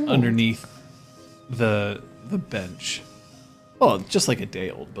old? underneath the bench. Well, just like a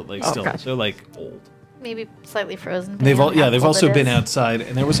day old, but like Oh, still, gotcha. they're like old. Maybe slightly frozen. They've depending on how they've cold also it been is. outside,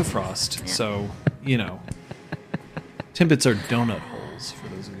 and there was a frost, so you know. Timbits are donut holes for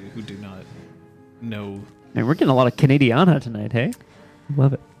those of you who do not know. Man, we're getting a lot of Canadiana tonight, hey?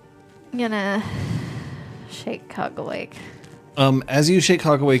 Love it. I'm gonna shake Cog awake. As you shake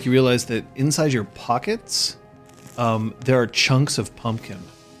Hog awake, you realize that inside your pockets, there are chunks of pumpkin.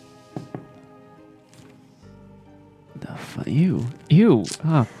 You.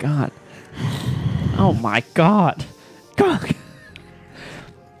 Oh, God. Oh, my God. God.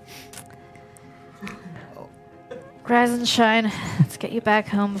 Rise and shine. Let's get you back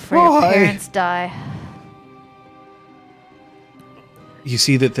home before Why? your parents die. you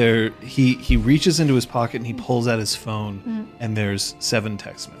see that he reaches into his pocket and he pulls out his phone, and there's 7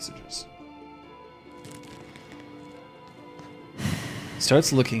 text messages.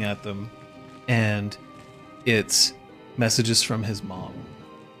 Starts looking at them, and it's messages from his mom.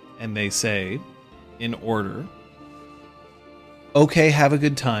 And they say, in order, okay, have a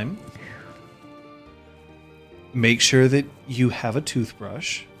good time. Make sure that you have a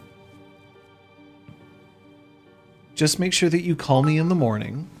toothbrush. Just make sure that you call me in the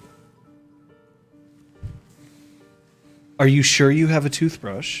morning. Are you sure you have a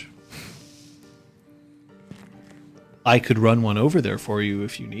toothbrush? I could run one over there for you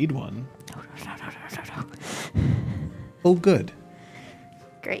if you need one. Oh, good.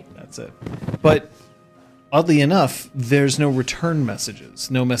 Great. That's it. But oddly enough, there's no return messages.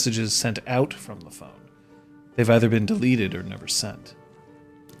 No messages sent out from the phone. They've either been deleted or never sent.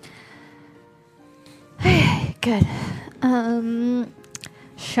 Good.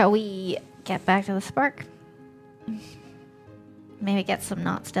 Shall we get back to the spark? Maybe get some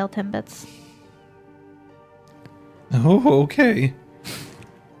not stale Timbits. Oh, okay.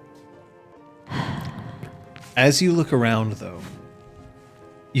 As you look around, though,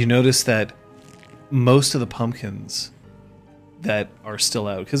 you notice that most of the pumpkins that are still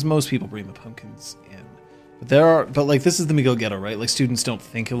out, because most people bring the pumpkins in, but like this is the McGill Ghetto, right? Like students don't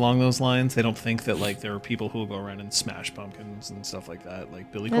think along those lines. They don't think that like there are people who will go around and smash pumpkins and stuff like that,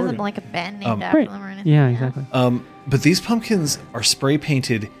 like Billy There's Corgan. like a band named after Right. them or anything. Yeah, exactly. But these pumpkins are spray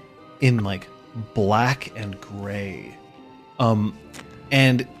painted in like black and gray.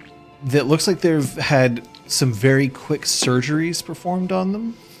 And that looks like they've had some very quick surgeries performed on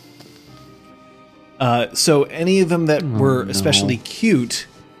them. So any of them that were especially cute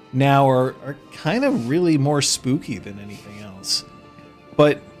now are kind of really more spooky than anything else.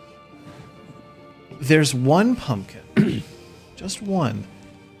 But there's one pumpkin, just one,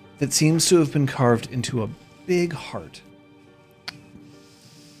 that seems to have been carved into a big heart.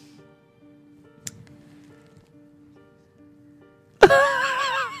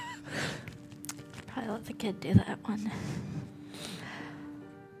 Probably let the kid do that one.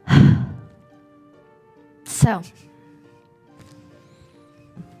 So,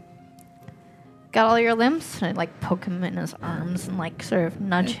 got all your limbs? And I like poke him in his arms and like sort of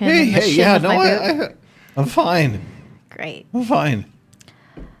nudge him. in the shin with my boot. I'm fine. Great. I'm fine.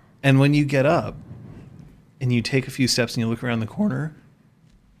 And when you get up and you take a few steps and you look around the corner,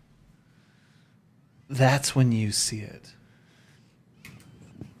 that's when you see it.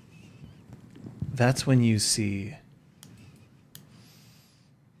 That's when you see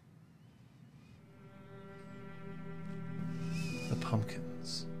the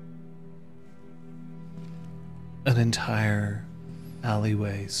pumpkins. An entire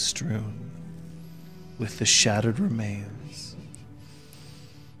alleyway strewn with the shattered remains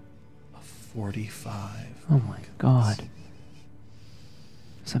of 45. Oh my god.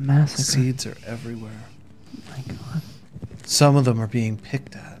 It's a massacre. Seeds are everywhere. Oh my god. Some of them are being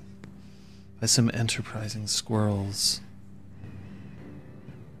picked at by some enterprising squirrels.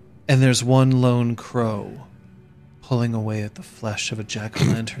 And there's one lone crow pulling away at the flesh of a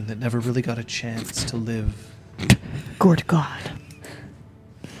jack-o'-lantern that never really got a chance to live. Good God.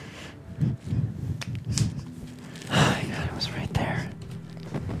 Oh my god, it was right there.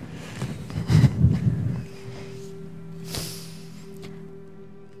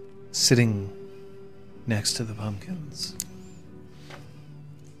 Sitting next to the pumpkins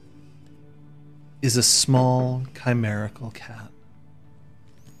is a small chimerical cat.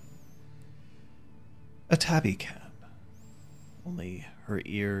 A tabby cat. Only her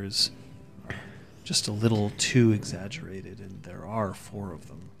ears are just a little too exaggerated, and there are 4 of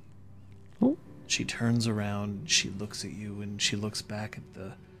them. Oh. She turns around, she looks at you, and she looks back at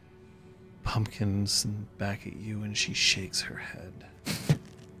the pumpkins and back at you, and she shakes her head.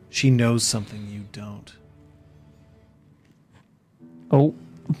 She knows something you don't. Oh.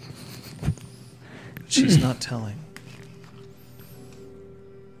 She's not telling.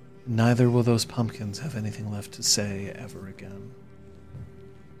 Neither will those pumpkins have anything left to say ever again.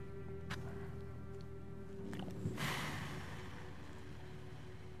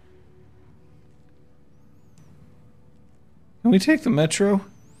 Can we take the metro?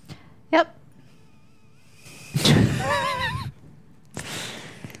 Yep.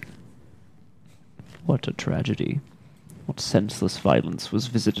 What a tragedy. What senseless violence was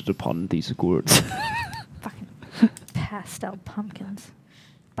visited upon these gourds. Fucking pastel pumpkins.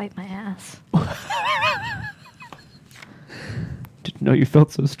 Bite my ass. Didn't know you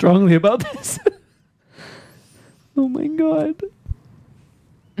felt so strongly about this. Oh my god.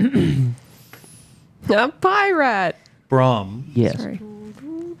 A pirate. Brahm, Yes. Sorry.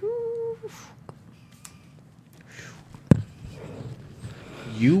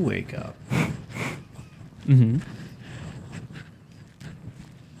 you wake up Mm-hmm.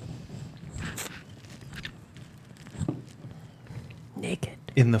 Naked.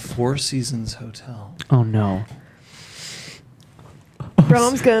 in the Four Seasons Hotel. Oh no.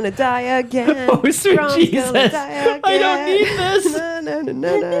 Brom's gonna die again. Oh, sweet Brom's Jesus. gonna die again. I don't need this. No, no,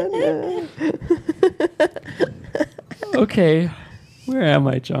 no, no, no. Okay. Where am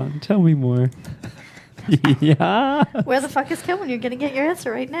I, John? Tell me more. Yeah. Where the fuck is Kilman? You're gonna get your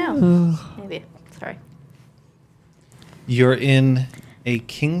answer right now. Maybe. Sorry. You're in a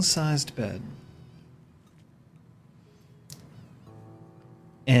king-sized bed.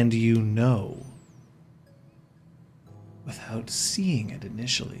 And you know, without seeing it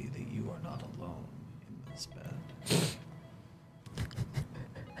initially, that you are not alone in this bed.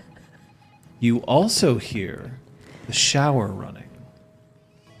 You also hear the shower running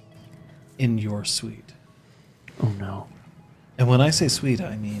in your suite. Oh no. And when I say suite,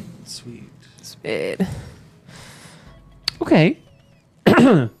 I mean suite. Spade. Okay.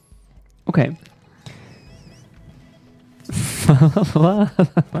 Okay. La,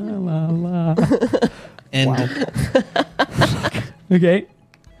 la, la, la. And Okay.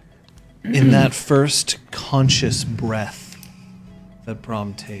 in that first conscious breath that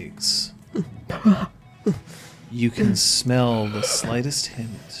Brom takes, you can smell the slightest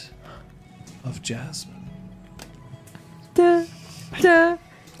hint of jasmine. Da, da,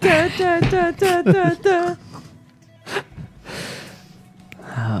 da, da, da, da, da, da.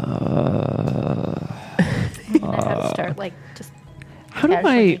 I have to start like just How do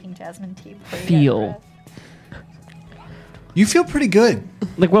casually I making jasmine tea before you get feel? breath. You feel pretty good.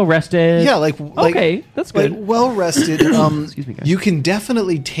 Like well rested? Yeah, like Okay, that's like good. well rested. Excuse me, guys. You can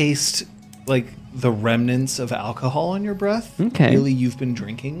definitely taste like the remnants of alcohol in your breath. Okay. Really, you've been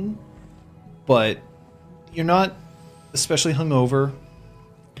drinking, but you're not especially hungover.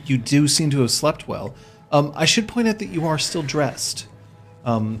 You do seem to have slept well. I should point out that you are still dressed.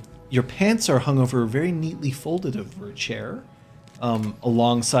 Your pants are hung over very neatly folded over a chair,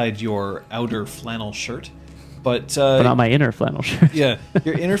 alongside your outer flannel shirt. But not my inner flannel shirt. yeah,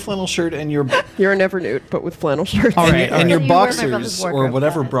 your inner flannel shirt and your You're a never nude, but with flannel shirts. All and, right, your, and all your right. You wear my boxers brother's or wardrobe,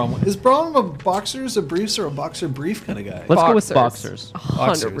 whatever got it. Brom is. Brom a boxers, a briefs, or a boxer brief kind of guy? Let's go with boxers.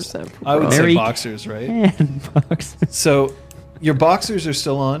 100%. I would Mary- say boxers, right? And boxers. So your boxers are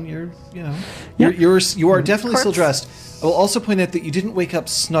still on. You Yep. are definitely still Corpse. dressed. I will also point out that you didn't wake up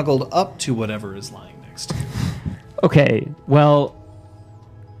snuggled up to whatever is lying next to you. Okay, well,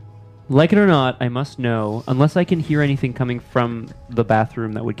 like it or not, I must know, unless I can hear anything coming from the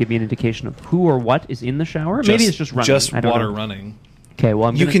bathroom that would give me an indication of who or what is in the shower. Maybe it's just running. Just I don't water know. running. Okay,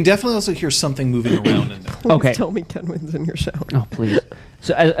 well, You can definitely also hear something moving around in there. Please Okay. tell me Kenwin's in your shower. Oh, please.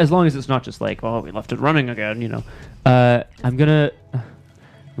 So as long as it's not just like, oh, we left it running again, you know. I'm gonna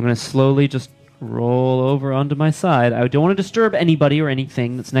slowly just roll over onto my side. I don't want to disturb anybody or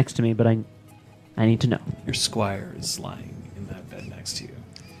anything that's next to me, but I need to know. Your squire is lying in that bed next to you.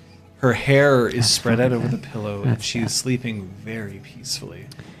 Her hair is spread out over the pillow, and That's she's bad. sleeping very peacefully.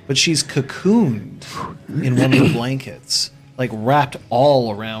 But she's cocooned in one of the blankets, like wrapped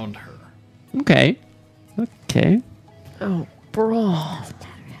all around her. Okay. Okay. Oh, bro.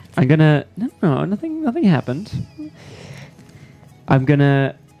 I'm gonna no, nothing happened. I'm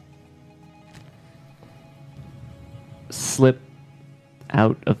gonna slip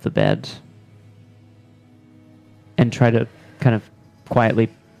out of the bed and try to kind of quietly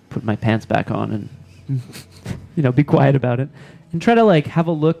put my pants back on and be quiet about it and try to like have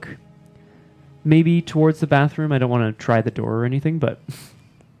a look maybe towards the bathroom. I don't want to try the door or anything, but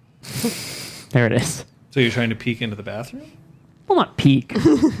there it is. So you're trying to peek into the bathroom? Well, not peek.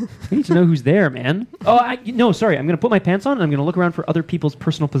 I need to know who's there, man. Oh, no, sorry. I'm going to put my pants on and I'm going to look around for other people's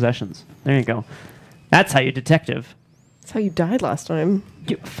personal possessions. There you go. That's how you detective. That's how you died last time.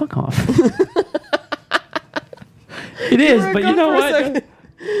 Fuck off. It is, were but you gone know for a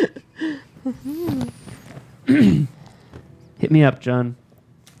what? Hit me up, John.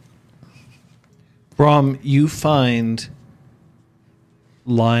 Brom, you find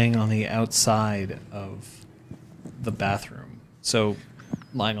lying on the outside of the bathroom, so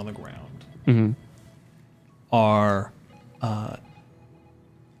lying on the ground, Mm-hmm. are a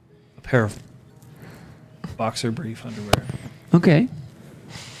pair of boxer brief underwear, Okay.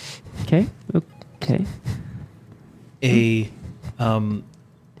 Okay. Okay. a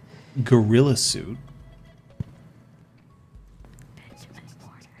gorilla suit,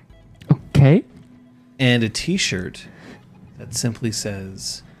 Okay. and a T-shirt that simply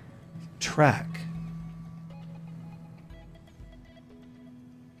says "Track."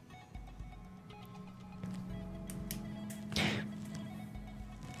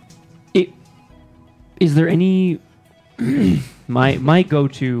 Is there any... my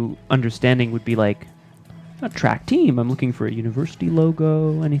go-to understanding would be like, a track team. I'm looking for a university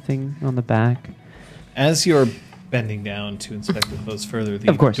logo, anything on the back. As you're bending down to inspect the post further, the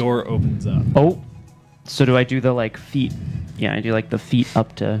Of course. door opens up. Oh, so do I do the like feet? Yeah, I do like the feet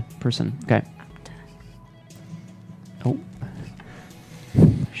up to person. Okay. Oh.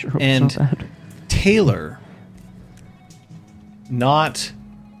 Sure hope And it's not that. Taylor, not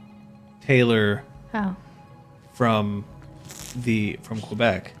Taylor Oh. from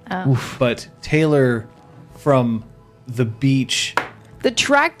Quebec, Oof. but Taylor from the beach. The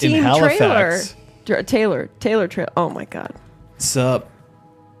track In team Halifax. Taylor trailer. Oh my god. What's up?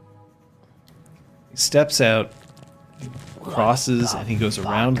 He steps out, crosses, and he goes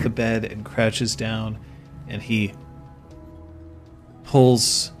around the bed and crouches down, and he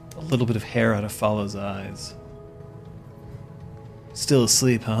pulls a little bit of hair out of Fala's eyes. Still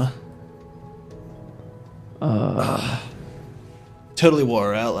asleep, huh? Totally wore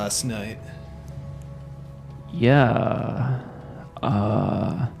her out last night. Yeah.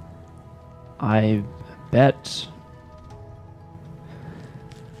 I bet.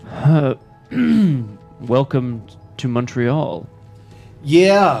 Welcome to Montreal.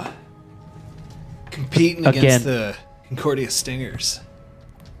 Yeah. Competing against Again. the Concordia Stingers.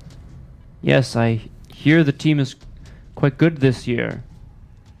 Yes, I hear the team is quite good this year.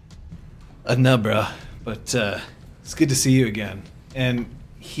 No, bruh. But it's good to see you again. And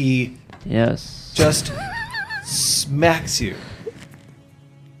he Yes. just smacks you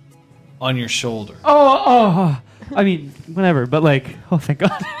on your shoulder. I mean, whatever, but like, oh, thank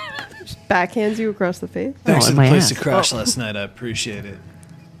God. Backhands you across the face. Thanks in for the my place ass. to crash last night. I appreciate it.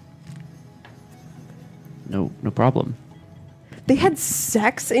 No problem. They had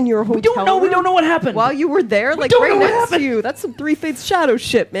sex in your hotel We room don't know what happened. while you were there, like don't right know what next to happened. you. That's some Three Fates Shadow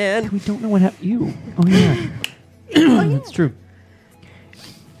shit, man. We don't know what happened. You. Oh, yeah. That's true.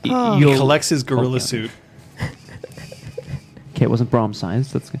 He You'll- collects his gorilla yeah. suit. Okay, it wasn't Brom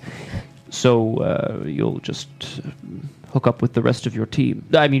sized. That's good. So you'll just hook up with the rest of your team.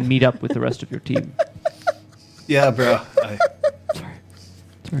 I mean, meet up with the rest of your team. Yeah, bro.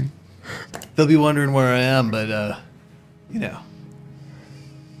 Sorry. They'll be wondering where I am, but, you know.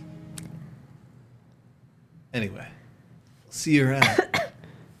 Anyway. See you around.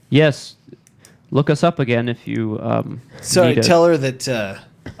 Yes. Look us up again if you. Sorry, need a- tell her that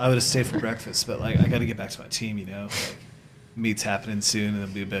I would have stayed for breakfast, but, like, I got to get back to my team, you know? Like, meet's happening soon,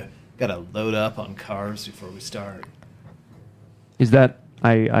 and then got to load up on carbs before we start. Is that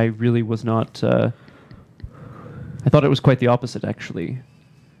I really was not. I thought it was quite the opposite, actually.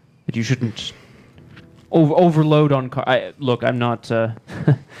 That you shouldn't overload on car. Look, I'm not.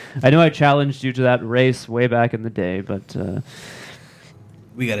 I know I challenged you to that race way back in the day, but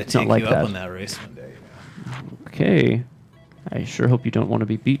We got to not take like you that. up on that race one day. okay. I sure hope you don't want to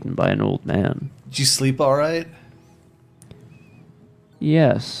be beaten by an old man. Did you sleep all right?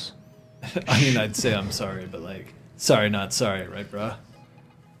 Yes. I mean, I'd say I'm sorry, but, like, sorry, not sorry, right, bruh?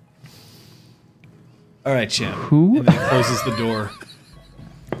 All right, champ. Who? And then he closes the door.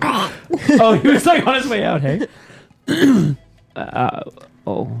 Oh, he was like on his way out. Hey.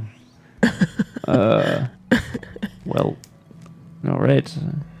 Oh. Well. All right.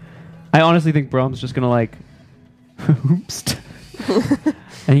 I honestly think Brom's just gonna like. Oops.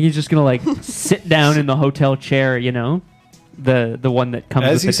 And he's just gonna like sit down in the hotel chair, you know, the one that comes.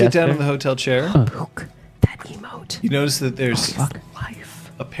 As with you the sit desk down in there. the hotel chair, Luke, that emote. you notice that there's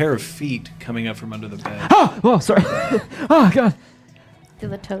Life. a pair of feet coming up from under the bed. Oh, sorry. Oh God. Do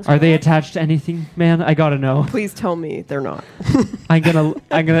the toes? Are they roll? attached to anything, man? I gotta know. Please tell me they're not. I'm gonna.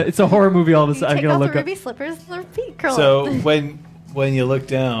 It's a horror movie. All of a You sudden, I'm take gonna off look the up. ruby slippers and their feet curl So up. when you look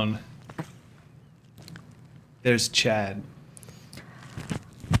down, there's Chad.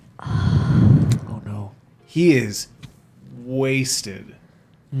 Oh no. He is wasted,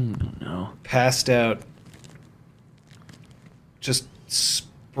 No. passed out, just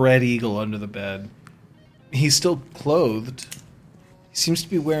spread eagle under the bed. He's still clothed. He seems to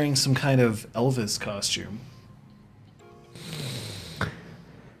be wearing some kind of Elvis costume.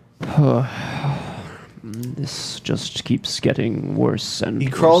 This just keeps getting worse and He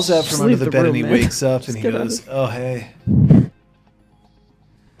crawls out Just from under leave the the bed and room, he man. wakes up and Just he get out goes, of "Oh hey,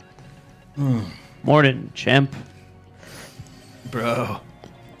 Morning, champ. bro.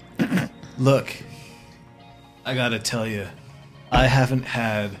 Look, I gotta tell you, I haven't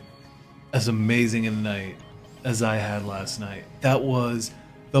had as amazing a night as I had last night. That was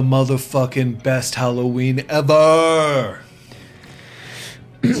the motherfucking best Halloween ever.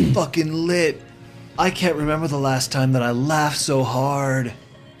 It's fucking lit. I can't remember the last time that I laughed so hard.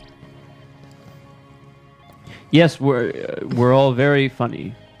 Yes, we're all very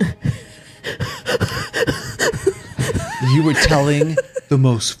funny. You were telling the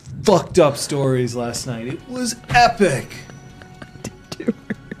most fucked up stories last night. It was epic.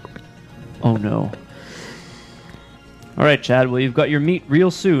 Oh no. All right, Chad. Well, you've got your meat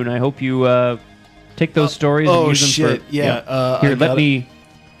real soon. I hope you take those stories and use them shit. for. Yeah. Here, let me.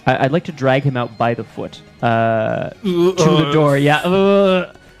 I'd like to drag him out by the foot to the door.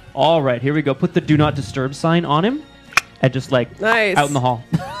 Yeah. All right, here we go. Put the do not disturb sign on him, and just like Nice. out in the hall.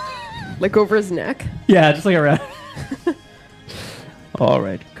 Like over his neck. Yeah, just like around. All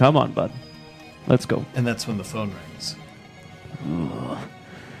right, come on, bud. Let's go. And that's when the phone rings.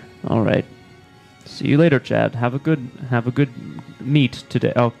 All right. See you later, Chad. Have a good meet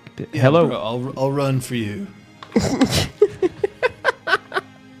today. Oh, Yeah, hello. bro, I'll run for you.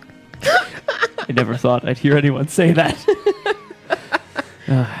 I never thought I'd hear anyone say that.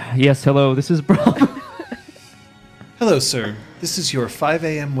 Yes, hello. This is Brom. Hello, sir. This is your 5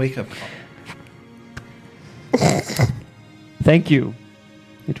 a.m. wake-up call. Thank you.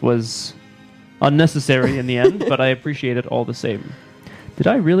 It was unnecessary in the end, but I appreciate it all the same. Did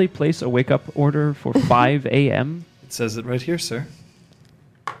I really place a wake-up order for 5 a.m.? It says it right here, sir.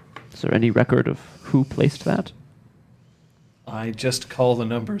 Is there any record of who placed that? I just call the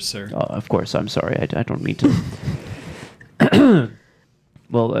number, sir. Of course, I'm sorry. I don't mean to.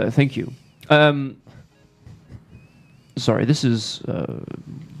 Well, thank you. Sorry, this is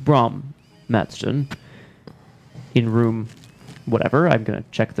Brom Madston in room whatever. I'm going to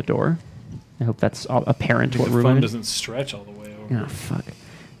check the door. I hope that's apparent what The room phone I'm in. doesn't stretch all the way over. Oh, fuck.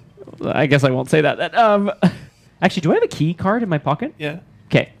 I guess I won't say that. Actually, do I have a key card in my pocket? Yeah.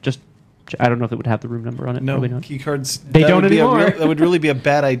 Okay, just... I don't know if it would have the room number on it. No, Probably not. key cards. They that don't would be anymore. that would really be a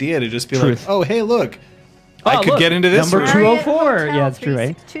bad idea to just be Truth. like, oh, hey, look. I Oh, could look, get into this number room. 204. Yeah, that's true,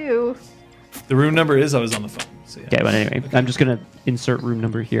 eh? 2. The room number is I was on the phone. So yeah. Okay, but anyway, I'm just going to insert room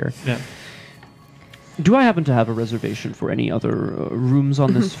number here. Yeah. Do I happen to have a reservation for any other rooms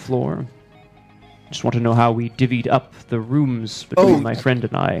on this floor? Just want to know how we divvied up the rooms between my friend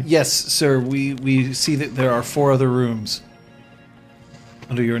and I. Yes, sir. We see that there are 4 other rooms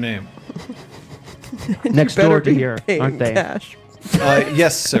under your name. Next Better door to be here, paying aren't they? Cash.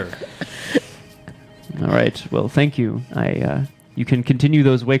 Yes, sir. All right. Well, thank you. You can continue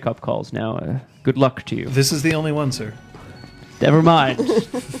those wake-up calls now. Good luck to you. This is the only one, sir. Never mind.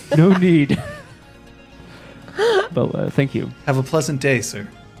 No need. Well, thank you. Have a pleasant day, sir.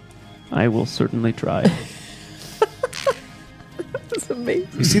 I will certainly try. That's amazing.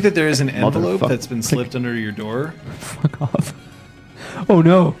 You see that there is an envelope Motherfucker. that's been slipped under your door? Fuck off. Oh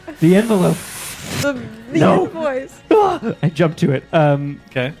no, the envelope. The No. invoice. I jumped to it.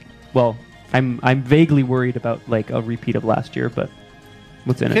 Okay. Well, I'm vaguely worried about like a repeat of last year, but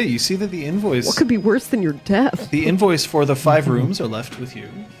what's in Okay, it? you see that the invoice What could be worse than your death? the invoice for the 5 rooms are left with you.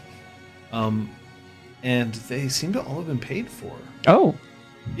 And they seem to all have been paid for. Oh,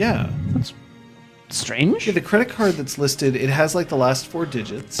 Yeah. that's strange. Okay, the credit card that's listed, it has like the last 4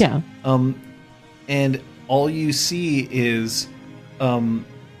 digits. Yeah. And all you see is the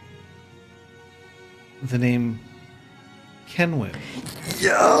name Kenwin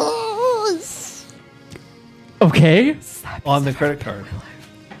Yes. Okay. on the credit card.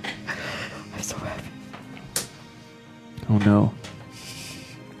 I'm so happy. Oh no.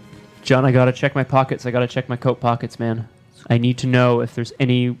 John, I gotta check my pockets. I gotta check my coat pockets, man. I need to know if there's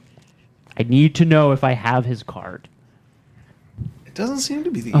any. I need to know if I have his card. It doesn't seem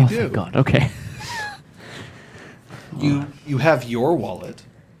to be that you Oh, do. thank God. Okay. You have your wallet.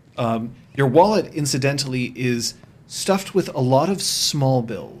 Your wallet, incidentally, is stuffed with a lot of small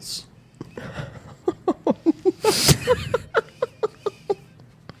bills.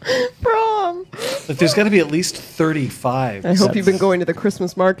 Prom. Like there's got to be at least 35. I hope you've been going to the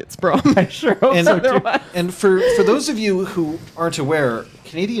Christmas markets, Prom. I sure hope And, so too. and for those of you who aren't aware,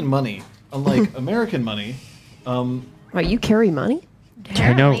 Canadian money, unlike American money, Wait, you carry money?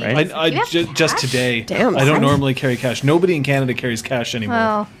 I know, right? I You have just cash? today, Damn, I don't son. normally carry cash. Nobody in Canada carries cash anymore.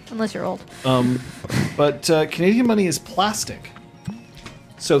 Well, unless you're old. But Canadian money is plastic.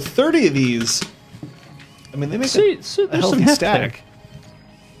 So 30 of these, I mean, they make See, a so there's some healthy heft stack.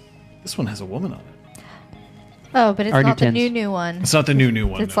 This one has a woman on it. Oh, but it's Our new not the tins. new one. It's not the new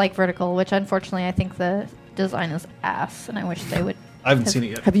one. It's no. like vertical, which unfortunately I think the design is ass, and I wish they would. I haven't seen it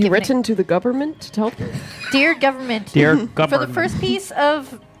yet. Have you Given it- written to the government to tell them? Dear government, Dear for government. the first piece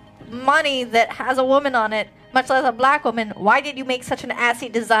of money that has a woman on it, much less a black woman, why did you make such an assy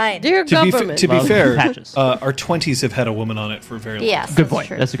design? Dear To be, government. to be Love fair, patches. our 20s have had a woman on it for a very long Yes, time. Good that's point.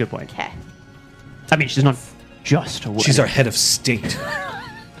 true. That's a good point. Okay. I mean, she's not just a woman. She's our head of state.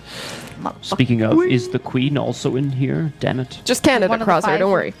 Speaking of, is the queen also in here? Damn it. Just Canada One of the Crosshair, five.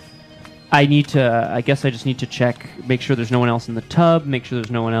 don't worry. I guess I just need to check, make sure there's no one else in the tub, make sure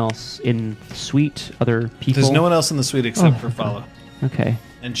there's no one else in the suite, other people. There's no one else in the suite except Oh, for okay. Fala, Okay.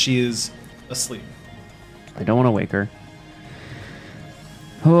 and she is asleep. I don't want to wake her.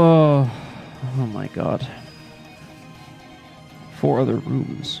 Oh my god. 4 other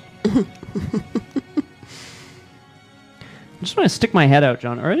rooms. I just want to stick my head out,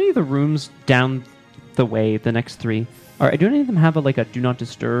 John. Are any of the rooms down the way, the next 3? Do any of them have a do not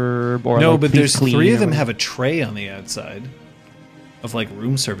disturb or No, like, but please there's clean 3 or of them whatever? have a tray on the outside of like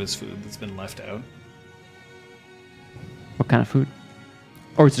room service food that's been left out. What kind of food?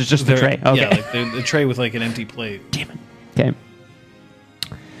 Or is it just the They're- tray? Okay. Yeah, like the tray with like an empty plate. Damn it. Okay.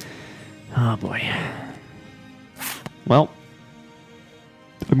 Oh boy. Well,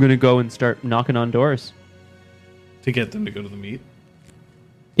 I'm gonna go and start knocking on doors. To get them to go to the meet.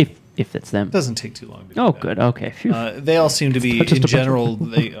 If it's them. Doesn't take too long to do Oh, that. good. Okay. Phew. They all seem to be, Just a in bunch of general,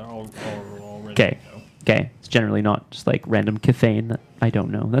 they are all ready Okay. to go. Okay. It's generally not just like random caffeine that I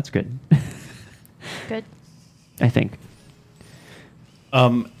don't know. That's good. Good. I think.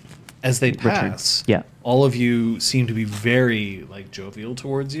 As they Return. pass, Yeah. all of you seem to be very like jovial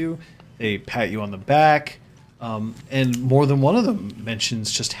towards you. They pat you on the back, and more than one of them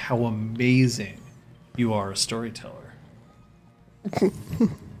mentions just how amazing you are a storyteller.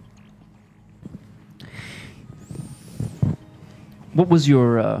 What was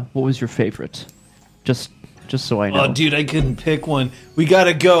your favorite? Just so I know. Oh, dude, I couldn't pick one. We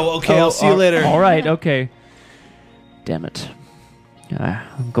gotta go. Okay, I'll see you later. All right. Okay. Damn it.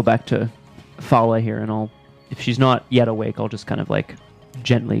 I'll go back to Fala here, and if she's not yet awake, I'll just kind of like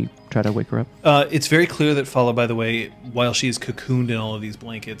gently try to wake her up. It's very clear that Fala, by the way, while she is cocooned in all of these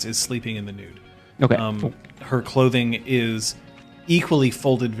blankets, is sleeping in the nude. Okay. Her clothing is equally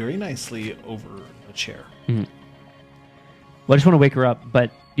folded very nicely over a chair. Well, I just want to wake her up, but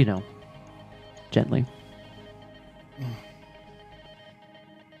gently.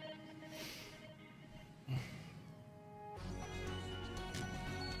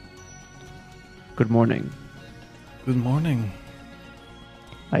 Good morning. Good morning.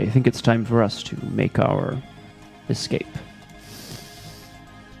 I think it's time for us to make our escape.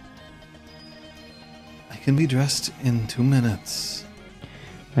 I can be dressed in 2 minutes.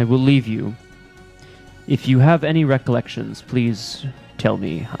 I will leave you. If you have any recollections, please tell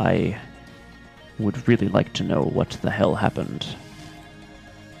me. I would really like to know what the hell happened.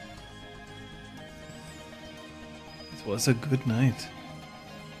 It was a good night.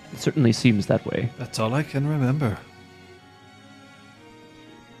 It certainly seems that way. That's all I can remember.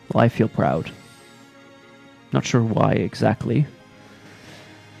 Well, I feel proud. Not sure why exactly.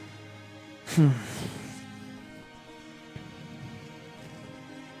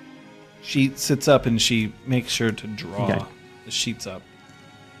 She sits up and she makes sure to draw Okay. the sheets up.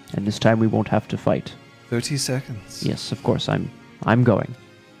 And this time we won't have to fight. 30 seconds. Yes, of course, I'm going.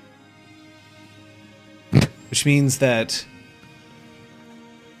 Which means that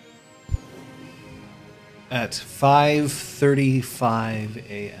at 5:35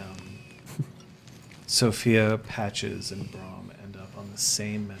 a.m., Sophia, Patches, and Brom end up on the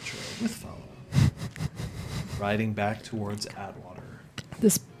same metro with Fala, riding back towards Atwater.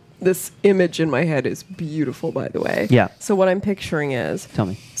 This image in my head is beautiful, by the way. Yeah. So what I'm picturing is Tell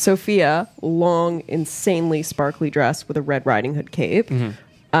me. Sophia, long, insanely sparkly dress with a Red Riding Hood cape.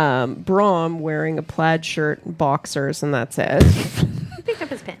 Mm-hmm. Brom wearing a plaid shirt and boxers, and that's it. He picked up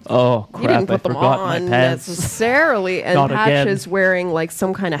his pants. Oh, You didn't crap, I put them forgot on my pants. necessarily. And Not again. Patches wearing like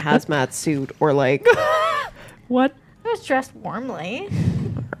some kind of hazmat suit or like, What? I was dressed warmly.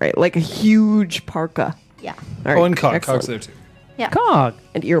 right, like a huge parka. Yeah. All right, Oh, and Cog. excellent. Cog's there too. Yeah. Cog!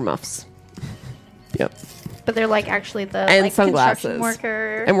 And earmuffs. Yep. But they're like actually the And like, sunglasses. construction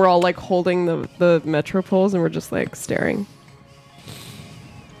worker. And we're all like holding the metro poles and we're just like staring.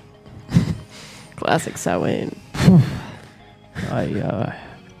 Classic Samhain.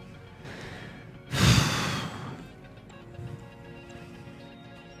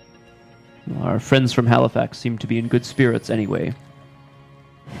 Our friends from Halifax seem to be in good spirits anyway.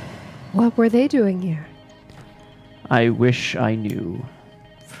 What were they doing here? I wish I knew.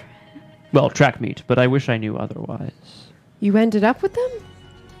 Well, track meet, but I wish I knew otherwise. You ended up with them?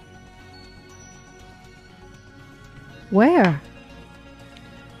 Where?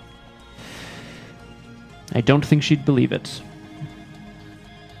 I don't think she'd believe it.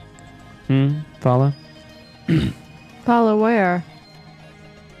 Fala? Paula, where?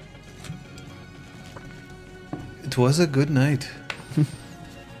 It was a good night.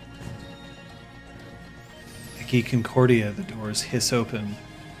 Eki Concordia, the doors hiss open,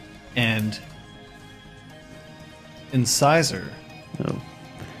 And Incisor Oh.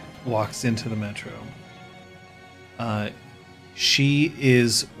 walks into the metro. She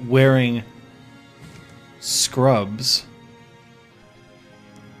is wearing scrubs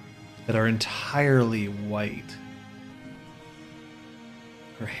that are entirely white.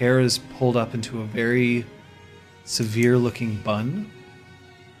 Her hair is pulled up into a very severe-looking bun.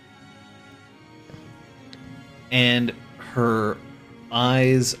 And her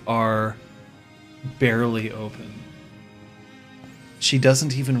eyes are barely open. She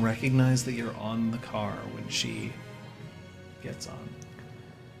doesn't even recognize that you're on the car when she gets on.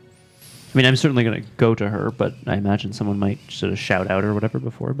 I mean, I'm certainly going to go to her, but I imagine someone might sort of shout out or whatever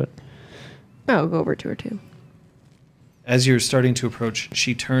before, but... I'll go over to her too. As you're starting to approach,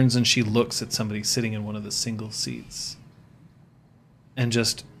 she turns and she looks at somebody sitting in one of the single seats and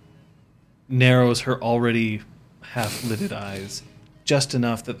just narrows her already half-lidded eyes just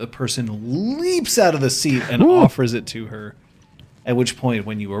enough that the person leaps out of the seat and offers it to her, at which point,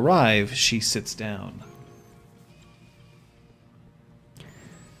 when you arrive, she sits down.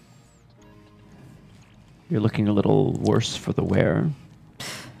 You're looking a little worse for the wear.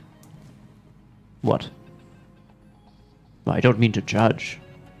 What? Well, I don't mean to judge.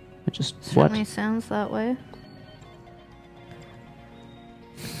 I just... Certainly What? sounds that way.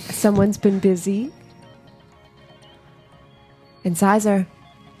 Someone's been busy. Incisor.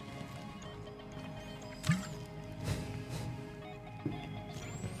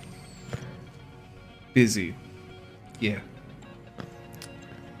 Busy. Yeah.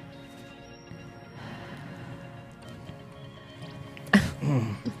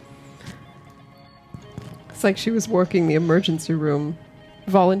 It's like she was working the emergency room.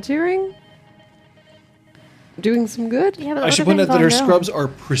 Volunteering? Doing some good? Yeah, but I should point out that her scrubs are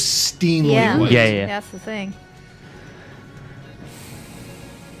pristinely Yeah. white. Yeah, yeah. That's the thing.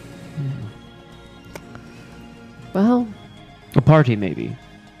 Well, A party, maybe.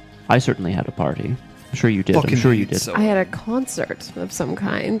 I certainly had a party. I'm sure you did. I'm Fucking sure you hate did. so- I had a concert of some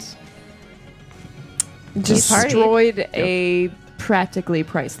kind. partied. Destroyed a practically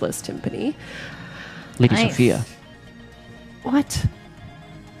priceless timpani. Lady Nice. Sophia. What?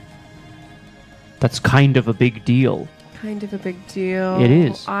 That's kind of a big deal. Kind of a big deal. It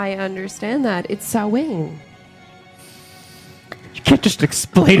is. I understand that. It's Samhain. You can't just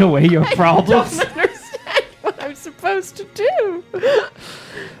explain away your problems. I don't understand what I'm supposed to do.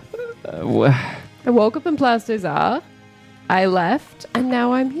 I woke up in Place des Arts. I left, and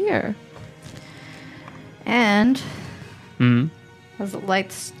now I'm here. And Hmm. as the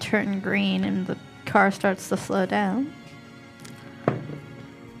lights turn green and the car starts to slow down,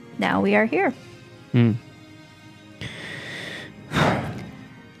 now we are here. Hmm.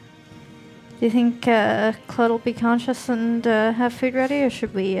 Do you think Claude will be conscious and have food ready, or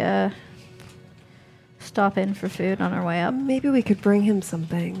should we stop in for food on our way up? Maybe we could bring him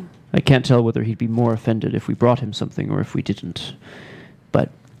something. I can't tell whether he'd be more offended if we brought him something or if we didn't. But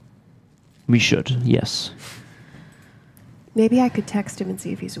we should, yes. Maybe I could text him and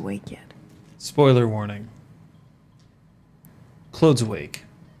see if he's awake yet. Spoiler warning. Claude's awake.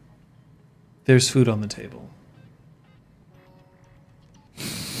 There's food on the table.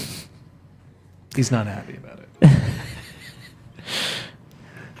 He's not happy about it.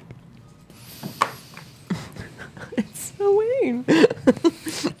 It's Samhain.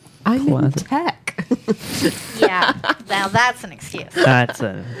 I'm in Classic. tech. Yeah, now that's an excuse. That's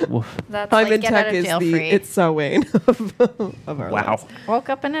a... Woof. That's I'm like in get out tech of is jail the free. it's Samhain of our Wow. lives. Woke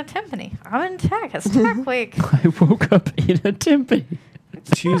up in a timpani. I'm in tech. It's tech week. I woke up in a timpani.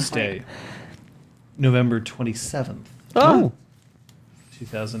 Tuesday, November 27th, Oh.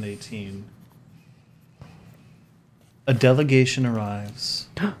 2018. A delegation arrives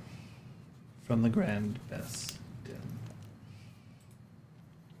from the Grand Bess Din.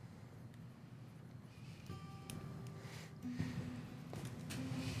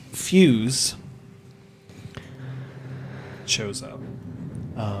 Fuse shows up.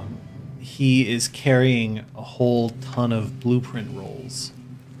 He is carrying a whole ton of blueprint rolls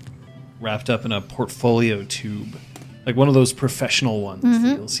wrapped up in a portfolio tube, like one of those professional ones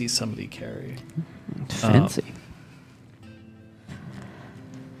that you'll see somebody carry. Fancy.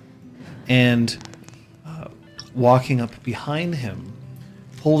 And walking up behind him,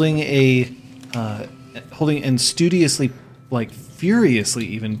 holding and studiously, like furiously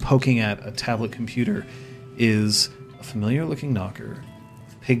even poking at a tablet computer, is a familiar-looking knocker,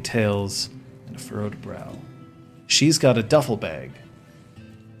 pigtails, and a furrowed brow. She's got a duffel bag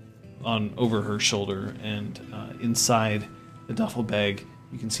on over her shoulder, and inside the duffel bag,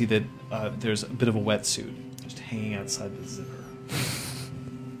 you can see that there's a bit of a wetsuit just hanging outside the zipper.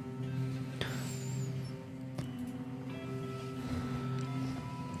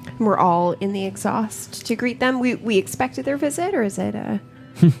 We're all in the exhaust to greet them. We expected their visit, or is it a...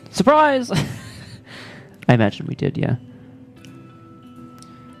 Surprise! I imagine we did, yeah.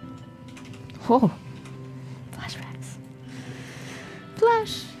 Oh, Flashbacks.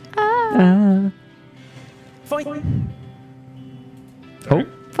 Flash. Ah. Fight. Oh,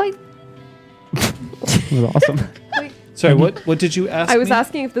 Fight. that was awesome. Sorry, what did you ask I was me?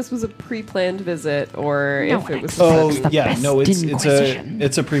 asking if this was a pre-planned visit or No if one it was... Oh, the yeah, best no, it's Inquisition.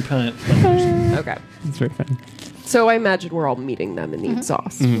 a pre-planned. Okay. It's very funny. So I imagine we're all meeting them in the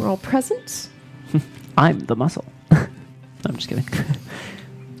exhaust. We're all present. I'm the muscle. I'm just kidding.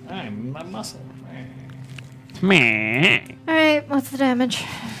 I'm a muscle. Meh. All right, what's the damage?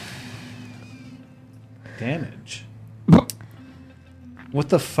 Damage. What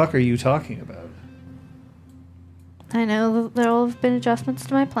the fuck are you talking about? I know that there will have been adjustments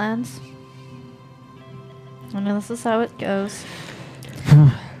to my plans. I know this is how it goes.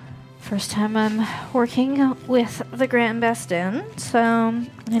 First time I'm working with the Grand Bastin, so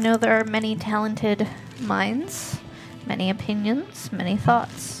I know there are many talented minds, many opinions, many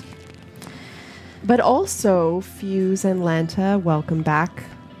thoughts. But also, Fuse and Lanta, welcome back.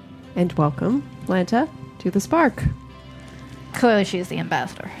 And welcome, Lanta, to the Spark. Clearly she's the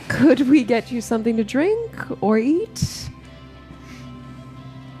ambassador. Could we get you something to drink or eat?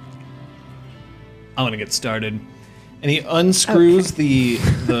 I want to get started. And he unscrews the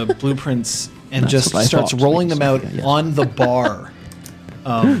blueprints and That's just what I starts thought. rolling them out Yeah. on the bar.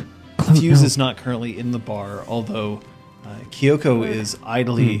 Fuse is not currently in the bar, although Kyoko is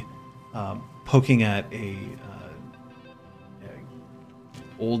idly poking at a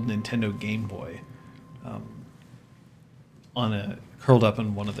old Nintendo Game Boy, curled up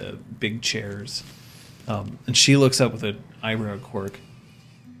on one of the big chairs, and she looks up with an eyebrow quirk.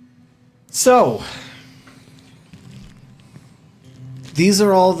 So, these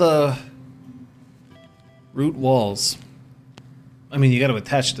are all the root walls. I mean, you got to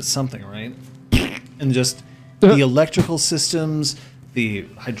attach it to something, right? And just the electrical systems, the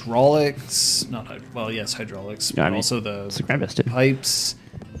hydraulics, hydraulics, Yeah, I but mean, also the it's the Grand Bastin. pipes,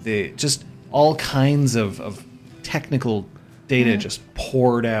 just all kinds of technical data just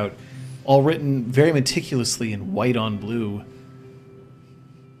poured out, all written very meticulously in white on blue.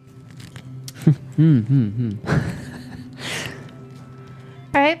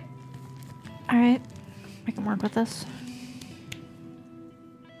 All right. All right. I can work with this.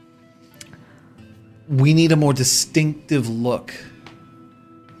 We need a more distinctive look.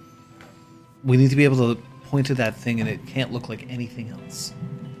 We need to be able to point to that thing and it can't look like anything else.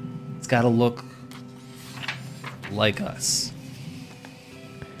 It's got to look like us.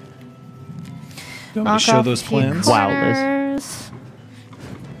 Do you want me to show Knock those off a few plans? Wow, Liz. corners.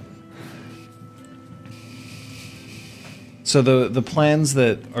 So the plans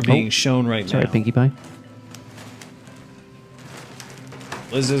that are being shown right Sorry, now. Pinkie Pie.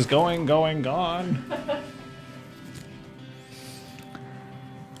 Liz is gone.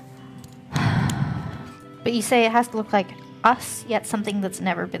 But you say it has to look like us, yet something that's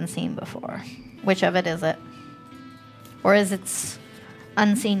never been seen before. Which of it is it? Or is its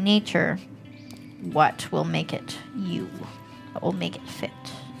unseen nature what will make it you? What will make it fit,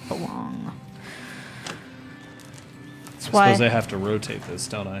 belong? That's I why. suppose I have to rotate this,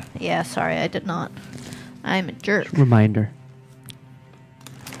 don't I? Yeah, sorry, I did not. I'm a jerk. Reminder.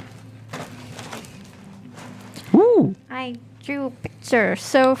 Woo! I drew a picture.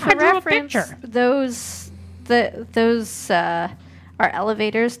 So for I drew a reference, picture. those are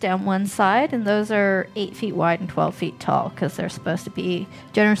elevators down one side, and those are 8 feet wide and 12 feet tall because they're supposed to be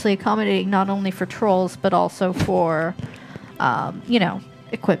generously accommodating not only for trolls but also for,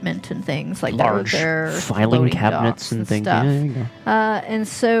 equipment and things like Large their filing loading cabinets docks and things. stuff. Yeah, there you go. And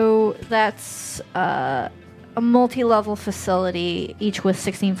so that's a multi-level facility, each with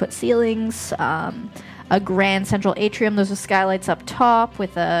 16-foot ceilings, a grand central atrium. Those are skylights up top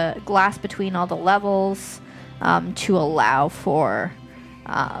with a glass between all the levels to allow for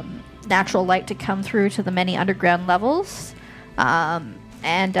natural light to come through to the many underground levels.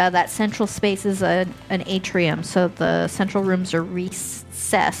 And that central space is an atrium, so the central rooms are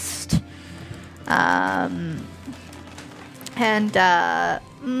recessed. And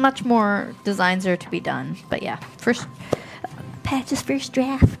much more designs are to be done. But yeah, first Patch's first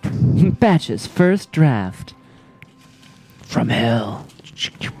draft. Batch's first draft. From hell.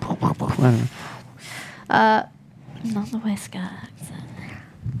 Not the way Scott.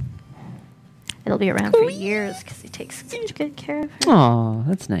 It'll be around for years because he takes such good care of her. Aw,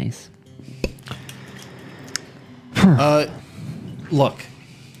 that's nice. Look,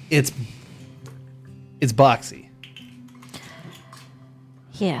 it's boxy.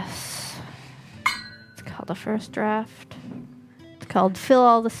 Yes. It's called a first draft. It's called fill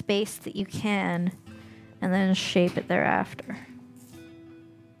all the space that you can and then shape it thereafter.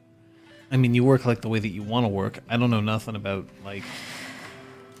 I mean, you work like the way that you want to work. I don't know nothing about, like...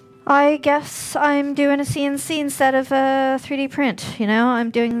 I guess I'm doing a CNC instead of a 3D print, you know?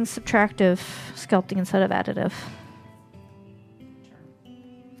 I'm doing subtractive sculpting instead of additive.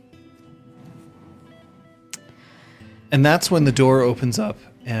 And that's when the door opens up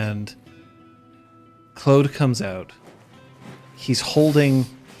and Claude comes out. He's holding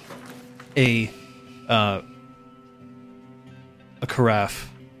a carafe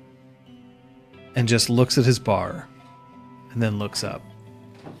and just looks at his bar and then looks up.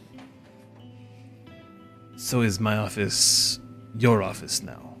 So is my office your office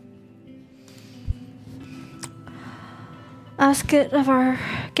now? Ask it of our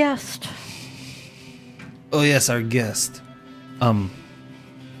guest. Oh yes, our guest.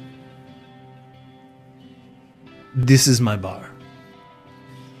 This is my bar.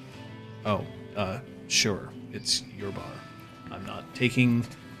 Oh, sure. It's your bar. I'm not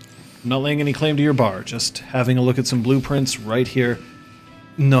laying any claim to your bar. Just having a look at some blueprints right here.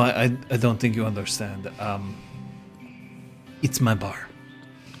 No, I don't think you understand. It's my bar.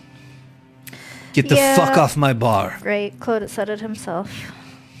 Get the fuck off my bar. Great, Claude said it himself.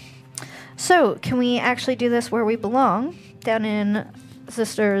 So, can we actually do this where we belong? Down in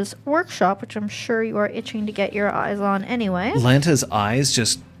Sister's workshop, which I'm sure you are itching to get your eyes on anyway. Lanta's eyes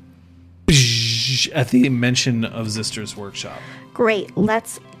just at the mention of Zister's workshop. Great,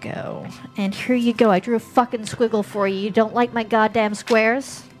 let's go. And here you go. I drew a fucking squiggle for you. You don't like my goddamn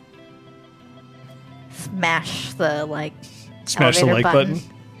squares? Smash the, Smash the like button.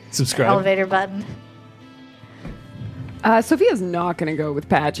 Subscribe. Elevator button. Sophia's not going to go with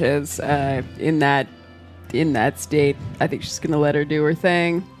Patches in that state. I think she's going to let her do her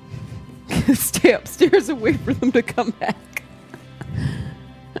thing. Stay upstairs and wait for them to come back.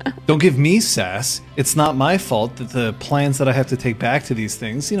 Don't give me sass. It's not my fault that the plans that I have to take back to these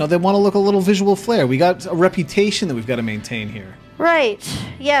things, they want to look a little visual flair. We got a reputation that we've got to maintain here. Right.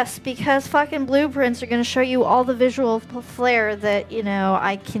 Yes, because fucking blueprints are going to show you all the visual flair that,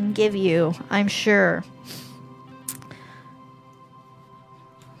 I can give you, I'm sure.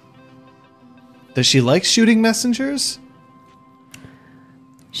 Does she like shooting messengers?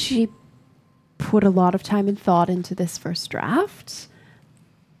 She put a lot of time and thought into this first draft.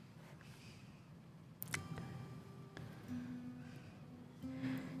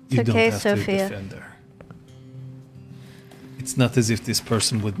 It's okay, Sophia. To defend her. It's not as if this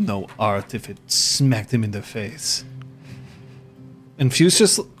person would know art if it smacked him in the face. And Fuse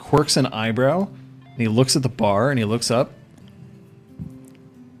just quirks an eyebrow, and he looks at the bar, and he looks up.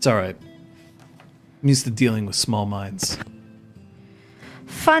 It's alright. I'm used to dealing with small minds.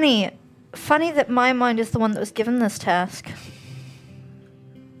 Funny that my mind is the one that was given this task.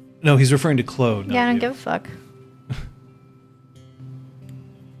 No, he's referring to Claude. Yeah, I don't give a fuck.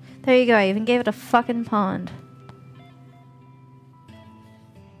 There you go, I even gave it a fucking pond.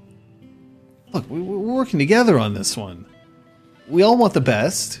 Look, we're working together on this one. We all want the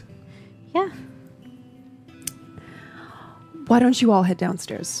best. Yeah. Why don't you all head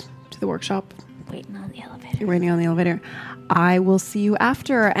downstairs to the workshop? Waiting on the elevator. You're waiting on the elevator. I will see you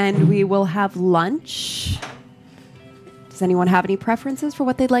after, and we will have lunch. Does anyone have any preferences for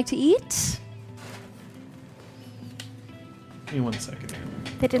what they'd like to eat? Give me 1 second here.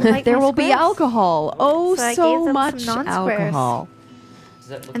 They didn't like there my will be squares. alcohol. Oh, So I gave so them much some non-squares. alcohol.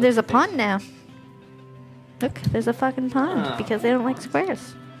 And there's a pond now. Look, there's a fucking pond because they don't like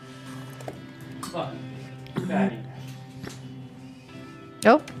squares. Oh,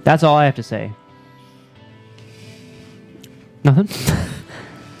 That's all I have to say. Nothing?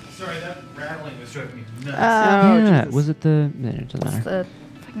 Sorry, that rattling was driving me nuts. yeah, Jesus. was it the... No, it doesn't it's matter.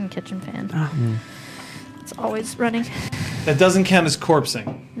 the fucking kitchen fan. It's always running. That doesn't count as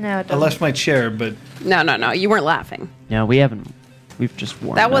corpsing. No, it I doesn't. left my chair, but No, you weren't laughing. No, we haven't... We've just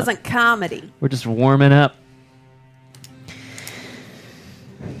warmed That up. wasn't comedy. We're just warming up.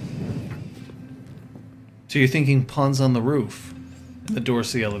 so you're thinking ponds on the roof. And the door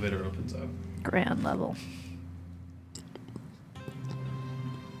to the elevator opens up. Ground level.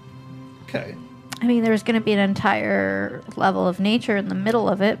 Okay. I mean, there's going to be an entire level of nature in the middle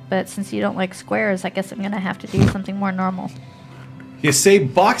of it, but since you don't like squares, I guess I'm going to have to do something more normal. You say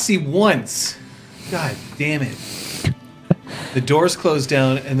boxy once. God damn it. The doors close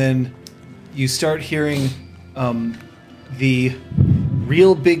down, and then you start hearing the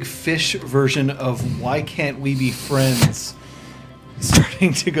real big fish version of Why Can't We Be Friends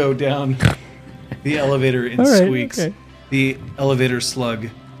starting to go down the elevator in squeaks. Okay. The elevator slug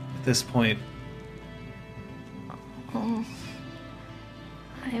at this point. Oh.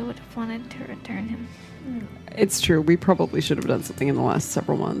 I would have wanted to return him. It's true. We probably should have done something in the last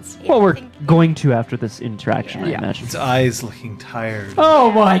several months. Yeah, Well, I we're think- going to after this interaction, I Yeah. imagine. Its eyes looking tired.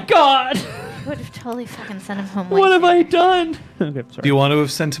 Oh my god! I would have totally fucking sent him home. What have I wasted. done? Okay, sorry. Do you want to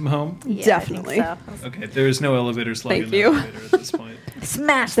have sent him home? Yeah, Definitely. I think so. Okay, there is no elevator slug Thank in the you. elevator at this point.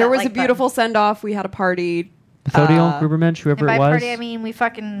 Smash There that was like a beautiful button. send off. We had a party. Methodiel, Grubermensch, whoever And by it was. party, I mean we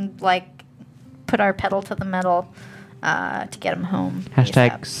fucking like put our pedal to the metal to get him home.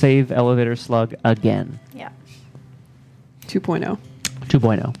 Hashtag ASAP. save elevator slug again. Yeah. 2.0.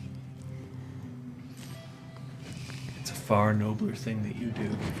 2.0. It's a far nobler thing that you do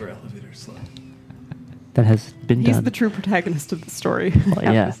for elevator slug. That has been He's done. the true protagonist of the story. Well,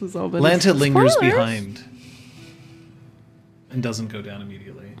 yeah. This is all been- Lanta lingers Spoilers. behind and doesn't go down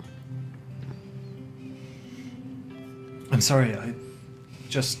immediately. I'm sorry, I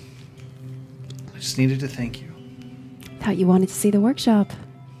just needed to thank you. Thought you wanted to see the workshop.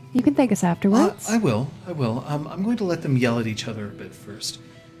 You can thank us afterwards. I will. I'm going to let them yell at each other a bit first.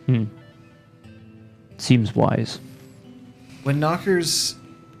 Seems wise. When knockers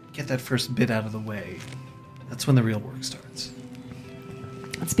get that first bit out of the way, that's when the real work starts.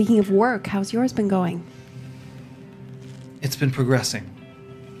 And speaking of work, how's yours been going? It's been progressing.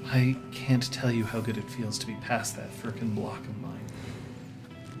 I can't tell you how good it feels to be past that frickin' block of mine.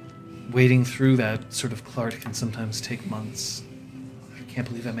 Wading through that sort of Clark can sometimes take months. I can't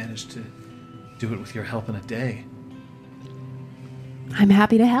believe I managed to do it with your help in a day. I'm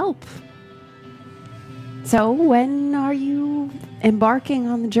happy to help. So, when are you embarking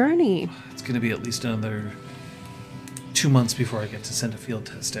on the journey? It's going to be at least another 2 months before I get to send a field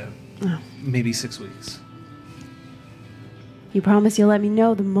test out. Oh. Maybe 6 weeks. You promise you'll let me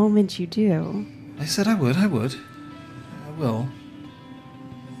know the moment you do. I said I would. I will.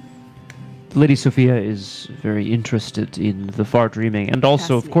 Lady Sophia is very interested in the far dreaming, and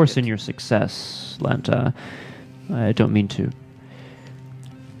also, of course, in Fascinated. your success, Lanta. I don't mean to.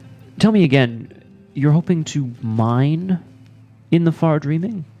 Tell me again, you're hoping to mine in the far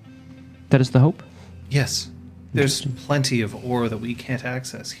dreaming? That is the hope? Yes. There's plenty of ore that we can't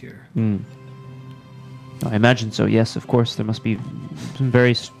access here. I imagine so, yes, of course. There must be some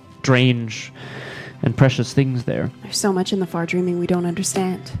very strange and precious things there. There's so much in the far dreaming we don't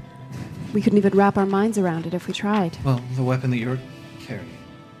understand. We couldn't even wrap our minds around it if we tried. Well, the weapon that you're carrying.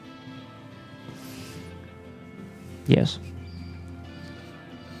 Yes.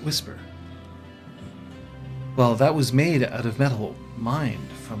 Whisper. Well, that was made out of metal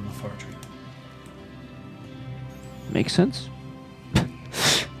mined from the far dream. Makes sense.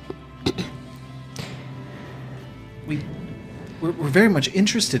 We're very much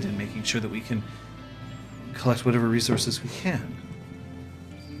interested in making sure that we can collect whatever resources we can.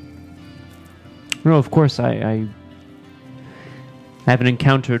 No, of course, I haven't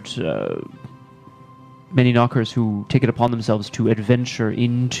encountered many knockers who take it upon themselves to adventure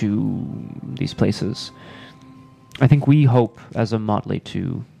into these places. I think we hope, as a motley,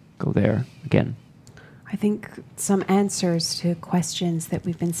 to go there again. I think some answers to questions that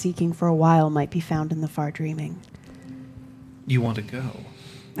we've been seeking for a while might be found in the far dreaming. You want to go?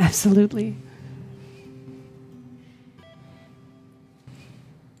 Absolutely.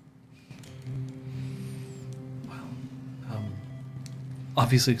 Well,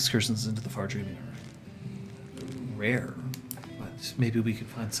 obviously excursions into the far dreaming are rare, but maybe we could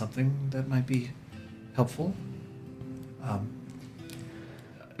find something that might be helpful.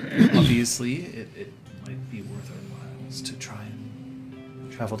 Obviously, it might be worth our whiles to try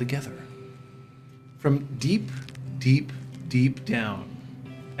and travel together. From deep, deep, deep down,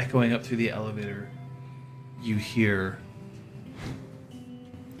 echoing up through the elevator, you hear...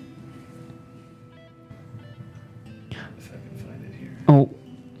 If I can find it here. Oh,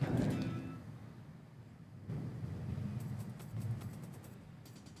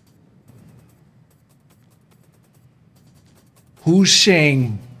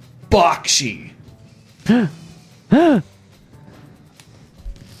 Husheng Bakshi.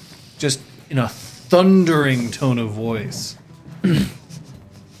 Just in a thundering tone of voice.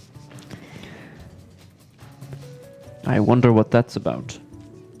 I wonder what that's about.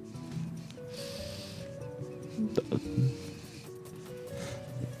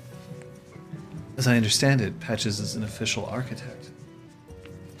 As I understand it, Patches is an official architect.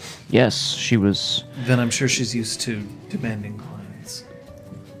 Yes, she was. Then I'm sure she's used to demanding clients.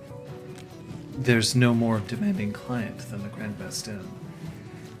 There's no more demanding client than the Grand Bastin.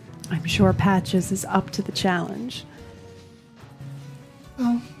 I'm sure Patches is up to the challenge.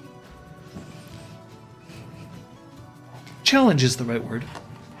 Well, challenge is the right word.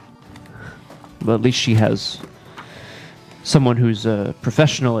 Well, at least she has someone who's a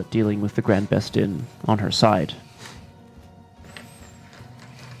professional at dealing with the Grand Best Inn on her side.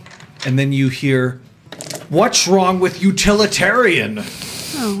 And then you hear, "What's wrong with utilitarian?"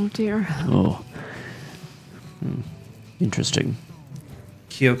 Oh, dear. Oh. Interesting.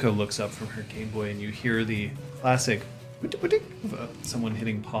 Kyoko looks up from her Game Boy and you hear the classic of someone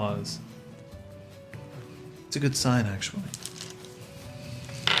hitting pause. It's a good sign, actually.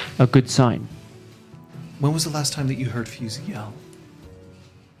 A good sign. When was the last time that you heard Fuse yell?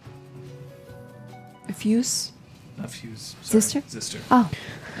 Fuse? Not Fuse. Sorry, Zister? Zister. Oh.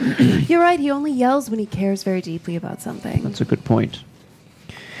 You're right, he only yells when he cares very deeply about something. That's a good point.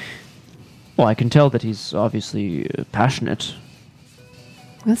 Well, I can tell that he's obviously passionate.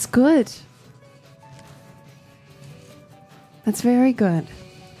 That's good. That's very good.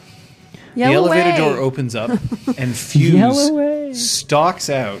 The Yell elevator away. door opens up and Yell away. Fuse stalks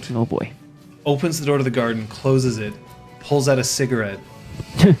out, Oh boy. opens the door to the garden, closes it, pulls out a cigarette.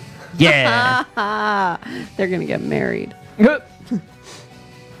 Yeah. They're gonna get married.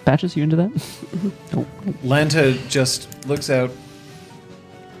 Patches, you into that? Oh. Lanta just looks out.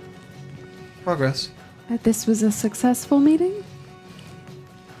 Progress. This was a successful meeting?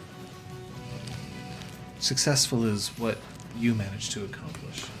 Successful is what you managed to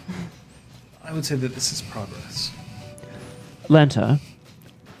accomplish. I would say that this is progress. Lanta,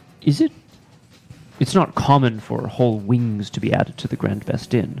 is it... It's not common for whole wings to be added to the Grand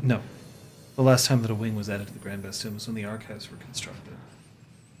Best Inn. No. The last time that a wing was added to the Grand Best Inn was when the archives were constructed.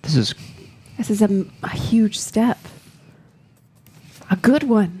 This is... This is a huge step. A good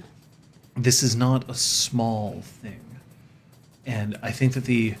one. This is not a small thing. And I think that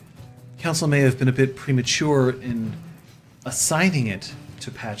the council may have been a bit premature in assigning it to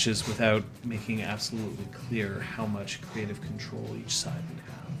Patches without making absolutely clear how much creative control each side would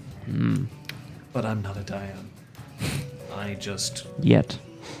have. But I'm not a Diane. I just... Yet.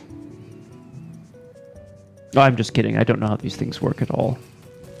 Oh, I'm just kidding. I don't know how these things work at all.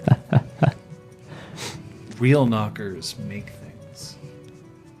 Real knockers make things.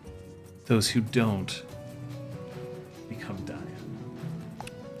 Those who don't become Diane.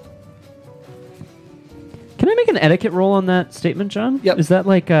 Can I make an etiquette roll on that statement, John? Yep. Is that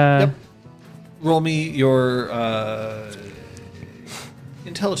like... Yep. Roll me your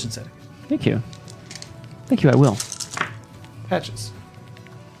intelligence etiquette. Thank you. Thank you, I will. Patches.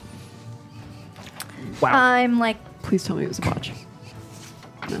 Wow. I'm like, Please tell me it was a botch.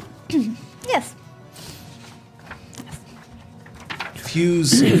 No. yes.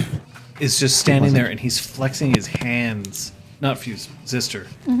 Fuse is just standing there and he's flexing his hands. Not Fuse, Zister.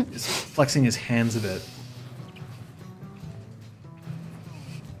 Is flexing his hands a bit.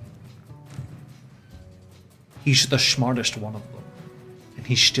 He's the smartest one of them. And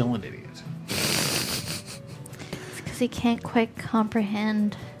he's still an idiot. It's because he can't quite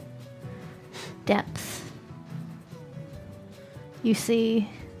comprehend depth. You see,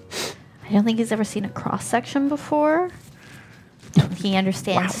 I don't think he's ever seen a cross section before. He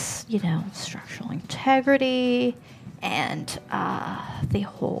understands, you know, structural integrity and the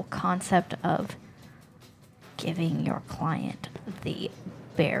whole concept of giving your client the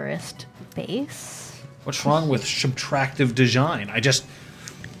barest base. What's wrong with subtractive design? I just...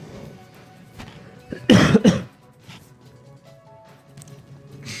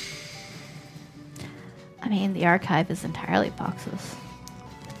 I mean, the archive is entirely boxes.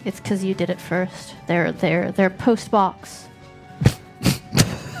 It's because you did it first. They're post box.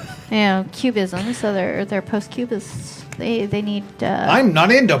 You know, cubism, so they're post cubists. They need I'm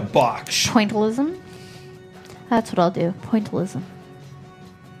not into box. pointillism. That's what I'll do. Pointillism.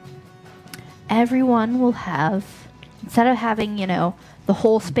 Everyone will have, instead of having, you know, the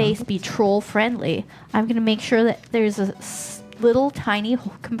whole space be troll friendly, I'm going to make sure that there's a little tiny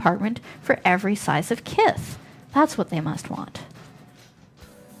compartment for every size of kith. That's what they must want.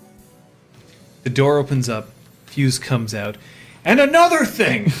 The door opens up. Fuse comes out. And another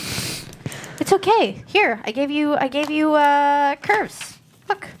thing! It's okay. Here, I gave you curves.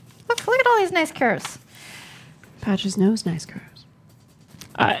 Look at all these nice curves. Patches knows nice curves.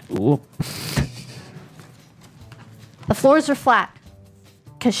 Whoop. The floors are flat,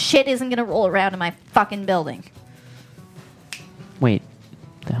 cause shit isn't gonna roll around in my fucking building. Wait.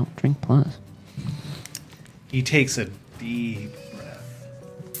 The hell? Drink plus. He takes a deep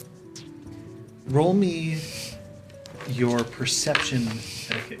breath. Roll me your perception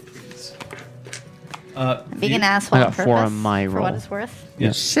etiquette, please. Being an asshole I on got 4 purpose, on my for roll. what it's worth.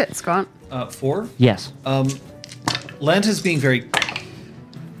 Yes. Shit, Scott. 4? Yes. Lanta's being very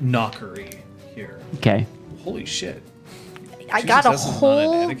knockery here. Okay. Holy shit. I Two got a successes, not an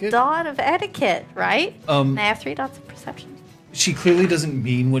whole etiquette? dot of etiquette, right? Um, And I have 3 dots of perception. She clearly doesn't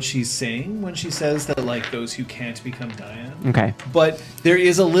mean what she's saying when she says that, like, those who can't become Diane. Okay. But there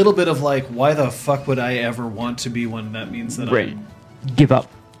is a little bit of, like, why the fuck would I ever want to be one? That means that Right. I'm... Give up.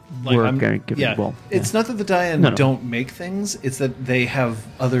 Like, We're I'm- going to give yeah. it. Well, It's not that the Diane No, no. don't make things, it's that they have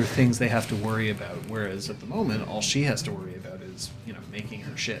other things they have to worry about. Whereas at the moment, all she has to worry about is, you know, making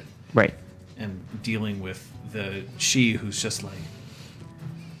her shit. right. And dealing with the she who's just like,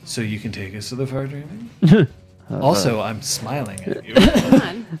 so you can take us to the far dreaming? Also, I'm smiling at you.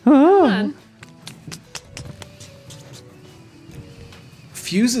 Come on.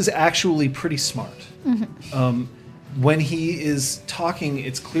 Fuse is actually pretty smart. When he is talking,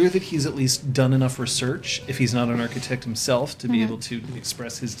 it's clear that he's at least done enough research, if he's not an architect himself, to be able to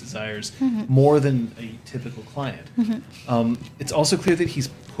express his desires more than a typical client. It's also clear that he's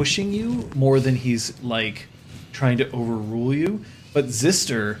pushing you more than he's, like, trying to overrule you. But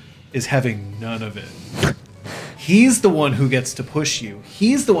Zister is having none of it. He's the one who gets to push you.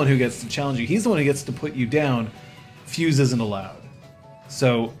 He's the one who gets to challenge you. He's the one who gets to put you down. Fuse isn't allowed.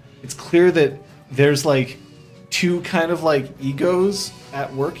 So it's clear that there's, like, 2 kind of, like, egos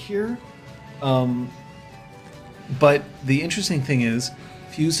at work here. But the interesting thing is,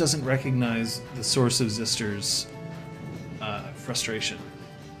 Fuse doesn't recognize the source of Zister's frustration.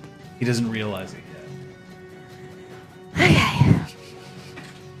 He doesn't realize it yet. Okay.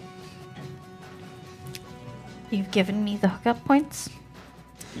 You've given me the hookup points.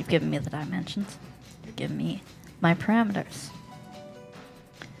 You've given me the dimensions. You've given me my parameters.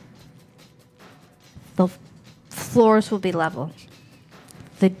 The floors will be level.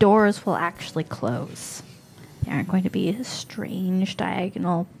 The doors will actually close. They aren't going to be strange,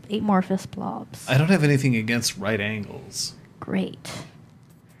 diagonal, amorphous blobs. I don't have anything against right angles. Great.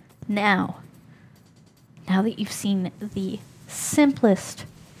 Now that you've seen the simplest,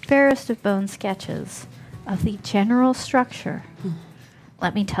 fairest of bone sketches of the general structure,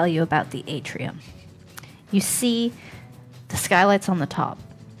 let me tell you about the atrium. You see the skylights on the top.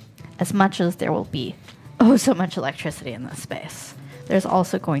 As much as there will be so much electricity in this space, there's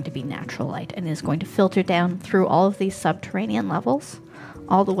also going to be natural light and is going to filter down through all of these subterranean levels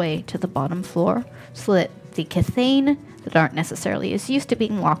all the way to the bottom floor so that the Cathane that aren't necessarily as used to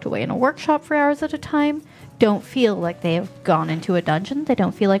being locked away in a workshop for hours at a time don't feel like they have gone into a dungeon. They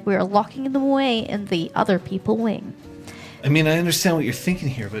don't feel like we are locking them away in the other people wing. I mean, I understand what you're thinking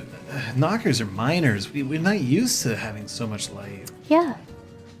here, but knockers are miners. We're not used to having so much light. Yeah,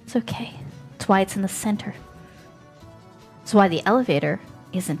 it's okay. That's why it's in the center. That's why the elevator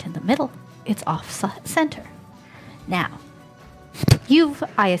isn't in the middle. It's off-center. Now, you've,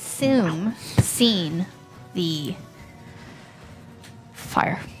 I assume, seen the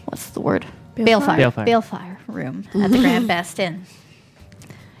fire. What's the word? Balefire. Balefire room at the Grand Best Inn.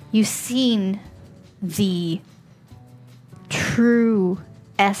 You've seen the true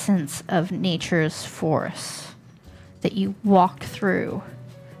essence of nature's force that you walked through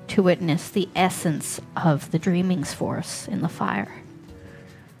to witness the essence of the Dreaming's force in the fire.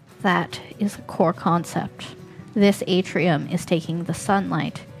 That is a core concept. This atrium is taking the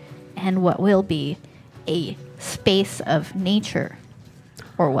sunlight and what will be a space of nature,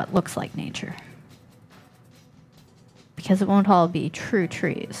 or what looks like nature. Because it won't all be true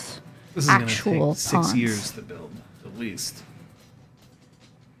trees. This is going to Actual take 6 ponds. years to build, at least.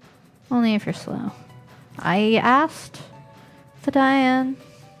 Only if you're slow. I asked the Diane.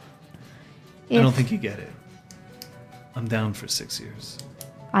 I don't if think you get it. I'm down for 6 years.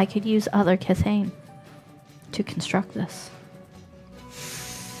 I could use other Cathane to construct this.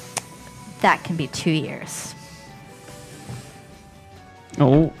 That can be 2 years.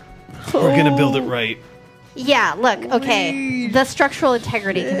 Oh, We're going to build it right. Yeah, look, okay. The structural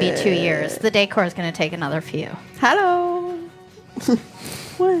integrity can be 2 years. The decor is going to take another few. Hello.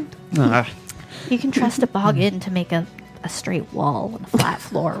 What? You can trust a boggin to make a straight wall and a flat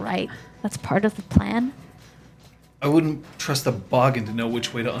floor, right? That's part of the plan. I wouldn't trust a boggin to know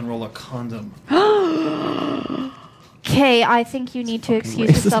which way to unroll a condom. Okay, I think you need to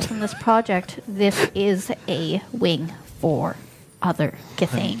excuse yourself from this project. This is a wing for other I'm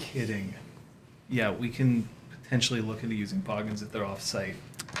Cathane. kidding. Yeah, we can potentially look into using boggins if they're off-site.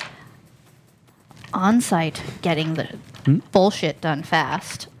 On-site, getting the bullshit done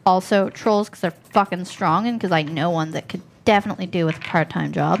fast. Also, trolls, because they're fucking strong, and because I know one that could definitely do with a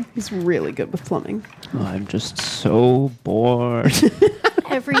part-time job. He's really good with plumbing. I'm just so bored.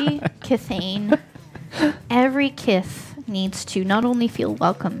 Every Cathane, every Kith needs to not only feel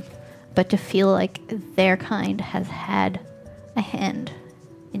welcome, but to feel like their kind has had a hand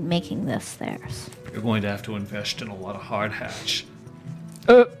in making this theirs. You're going to have to invest in a lot of hard hatch.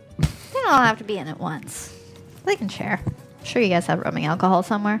 They don't all have to be in at once. They can share. I'm sure you guys have rubbing alcohol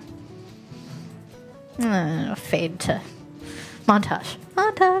somewhere. Fade to montage.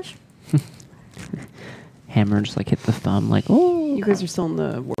 Montage. Hammer just like hit the thumb, like, oh. You guys are still in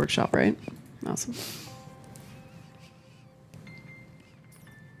the workshop, right? Awesome.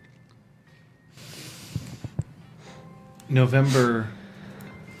 November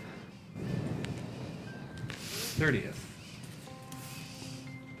 30th.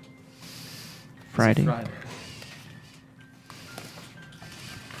 Friday. Friday.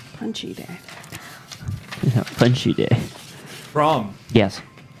 Punchy day. Punchy day. Brom, Yes.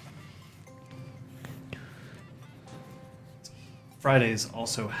 Fridays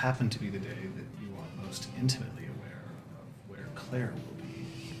also happen to be the day that you are most intimately aware of where Claire will be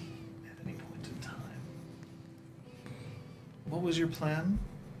at any point in time. What was your plan?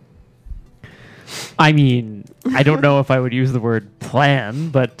 I mean, I don't know if I would use the word plan,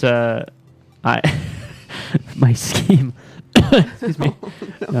 but I my scheme. Excuse me.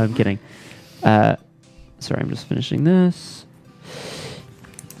 No, I'm kidding. Sorry, I'm just finishing this.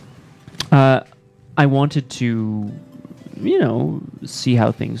 I wanted to, see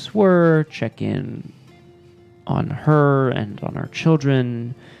how things were, check in on her and on our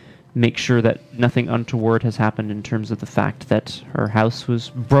children, make sure that nothing untoward has happened in terms of the fact that her house was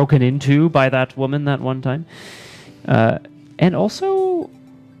broken into by that woman that one time. And also,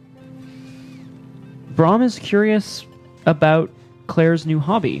 Brom is curious about Claire's new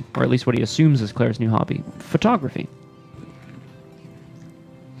hobby, or at least what he assumes is Claire's new hobby, photography.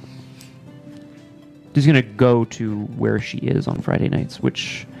 He's going to go to where she is on Friday nights,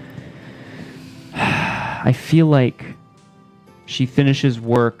 which I feel like she finishes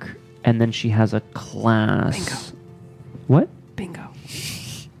work and then she has a class. Bingo. What? Bingo.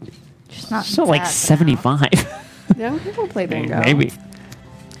 Just not So like that 75. Young people play bingo. Maybe.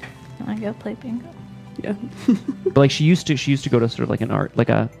 Now. I go play bingo. Yeah. But like she used to go to sort of like an art, like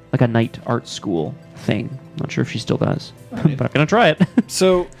a night art school thing. Not sure if she still does, but I'm gonna try it.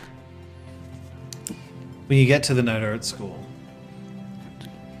 So, when you get to the night art school,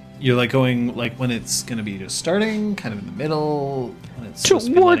 you're like going like when it's going to be just starting, kind of in the middle, when it's supposed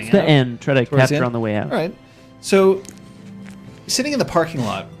to be Towards letting the out. end, try to Towards the capture end? on the way out. All right. So, sitting in the parking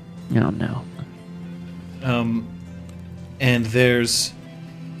lot, Oh no. and there's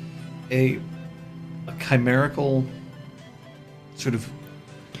a chimerical sort of.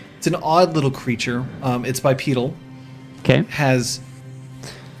 It's an odd little creature. It's bipedal. Okay. Has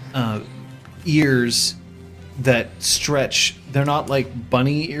ears that stretch. They're not like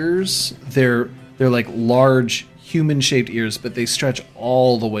bunny ears. They're like large human-shaped ears, but they stretch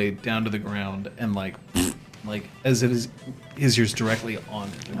all the way down to the ground and like as it is his ears directly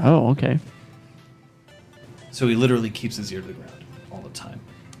on the ground. Oh, okay. So he literally keeps his ear to the ground all the time.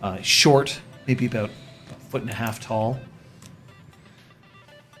 Short, maybe about a foot and a half tall.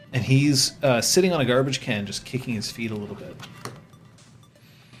 And he's sitting on a garbage can, just kicking his feet a little bit.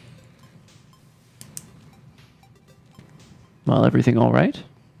 Well, everything all right?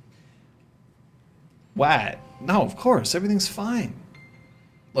 What? No, of course, everything's fine.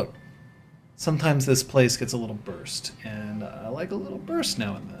 Look, sometimes this place gets a little burst, and I like a little burst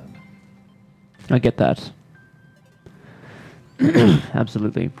now and then. I get that.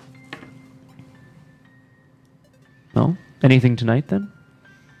 Absolutely. Well, anything tonight then?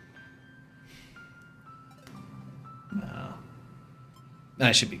 No.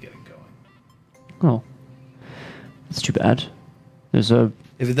 I should be getting going. Oh, that's too bad. There's a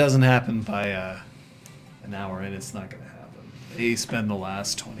If it doesn't happen by an hour in, it's not going to happen. They spend the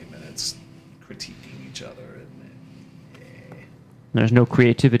last 20 minutes critiquing each other. And, there's no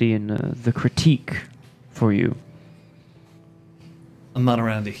creativity in the critique for you. I'm not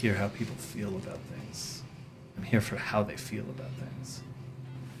around to hear how people feel about things. I'm here for how they feel about things.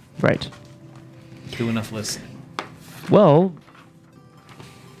 Right. Do enough listening. Well,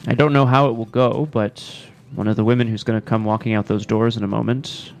 I don't know how it will go, but one of the women who's going to come walking out those doors in a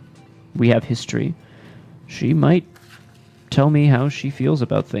moment, we have history. She might tell me how she feels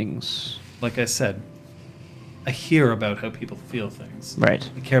about things. Like I said, I hear about how people feel things. Right.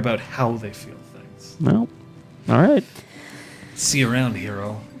 I care about how they feel things. Well, all right. See you around,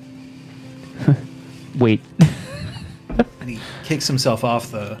 hero. Wait. And he kicks himself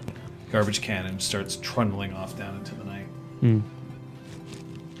off the garbage can and starts trundling off down into the night.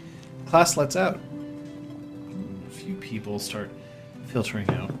 Class lets out. A few people start filtering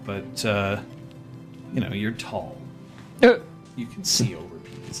out, but you're tall. You can see over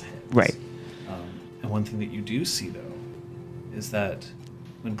people's heads. Right. And one thing that you do see, though, is that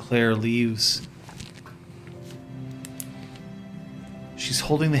when Claire leaves she's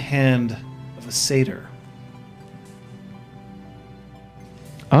holding the hand of a satyr.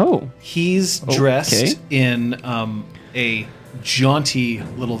 Oh. He's dressed in a jaunty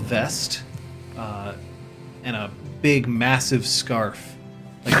little vest and a big, massive scarf,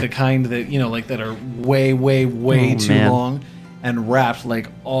 like the kind that like that are way, way, way too man. long, and wrapped like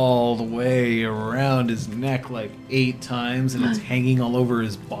all the way around his neck, like 8 times, and it's hanging all over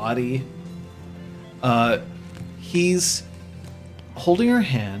his body. He's holding her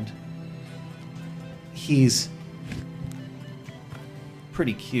hand. He's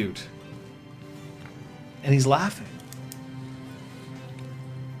pretty cute. And he's laughing.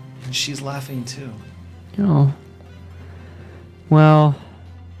 And she's laughing too. Oh. Well,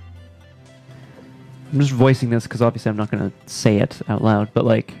 I'm just voicing this because obviously I'm not going to say it out loud, but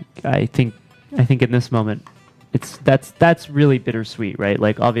like I think in this moment that's really bittersweet, right?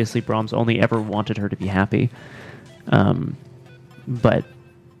 Like obviously Brahms only ever wanted her to be happy. But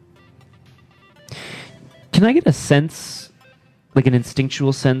can I get a sense, like an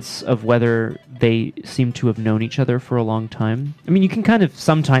instinctual sense of whether they seem to have known each other for a long time? I mean, you can kind of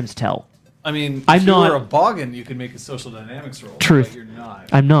sometimes tell. I mean, I'm if you not- were a boggin, you could make a social dynamics roll. Truth. But you're not.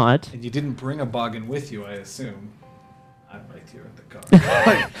 I'm not. And you didn't bring a boggin with you, I assume. I'm right here at the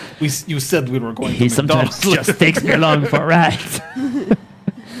car. You said we were going He to sometimes McDonald's. just takes me along for a ride.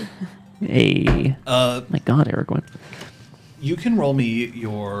 Hey. My God, Aragorn. You can roll me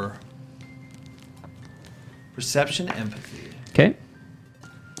your perception empathy. Okay.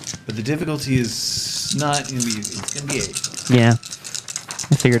 But the difficulty is not going to be easy. It's going to be 8. Yeah.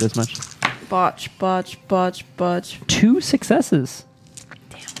 I figured as much. Botch, botch, botch, botch. 2 successes.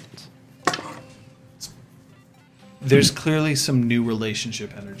 There's clearly some new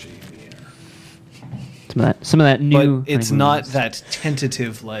relationship energy in the air. Some of that new. But it's not that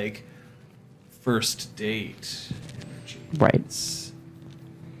tentative, like, first date energy. Right. It's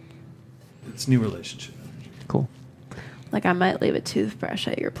new relationship energy. Cool. Like I might leave a toothbrush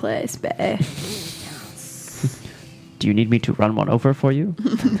at your place, bae. Do you need me to run one over for you?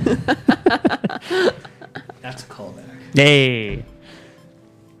 That's a callback. Hey.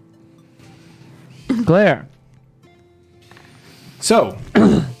 Claire. So,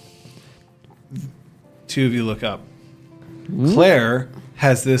 2 of you look up. Claire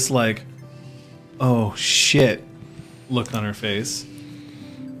has this, like, oh shit look on her face.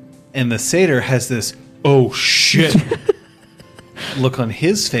 And the satyr has this, oh shit look on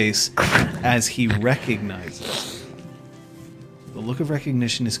his face as he recognizes. The look of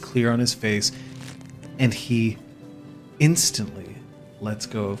recognition is clear on his face, and he instantly lets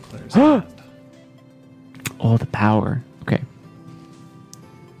go of Claire's hand. Oh, the power. Okay.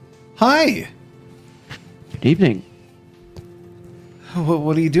 Hi! Good evening.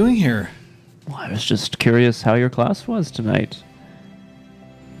 What are you doing here? Well, I was just curious how your class was tonight.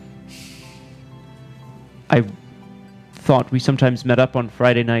 I thought we sometimes met up on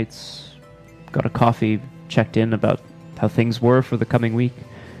Friday nights, got a coffee, checked in about how things were for the coming week.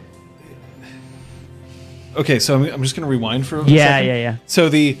 Okay, so I'm just going to rewind for a Yeah, second. yeah. So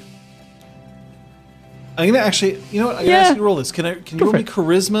I'm going to actually, you know what? I'm going to ask you to roll this. Can you Go roll for me it.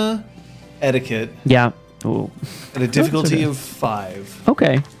 charisma etiquette Yeah. Oh. at a difficulty okay. of 5?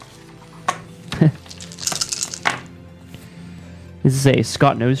 Okay. This is a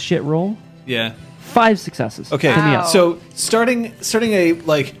Scott knows shit roll. Yeah. 5 successes. Okay. Hit me Wow. up. So starting a,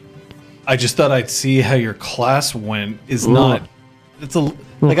 like, I just thought I'd see how your class went is Ugh. not, it's a,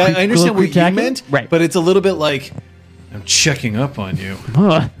 like, I understand little what you creep-jacking? meant, Right. but it's a little bit like, I'm checking up on you.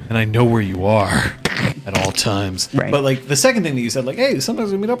 Ugh. And I know where you are at all times. Right. But like the second thing that you said, like, hey,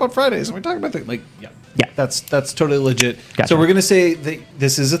 sometimes we meet up on Fridays and we talk about things. Like, yeah, that's totally legit. Gotcha. So we're gonna say that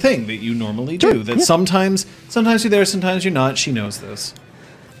this is a thing that you normally do. Sure, That yeah. sometimes you're there, sometimes you're not. She knows this.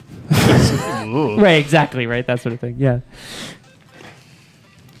 Right, exactly, right? That sort of thing. Yeah.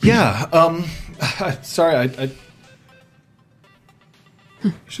 Yeah. Sorry, I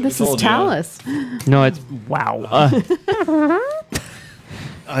should've This is told you. Talus. No, it's wow.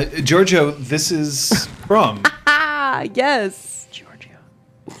 Giorgio, this is Brum. Ah, yes. Giorgio.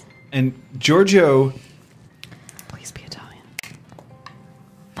 And Giorgio, Please be Italian.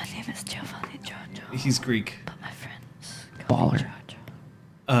 My name is Giovanni Giorgio, he's Greek. but my friends call me Baller.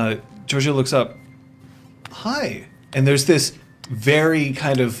 Giorgio. Giorgio looks up. Hi. And there's this very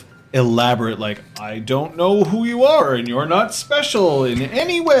kind of elaborate, like, I don't know who you are, and you're not special in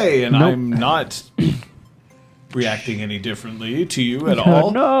any way, and Nope. I'm not reacting any differently to you at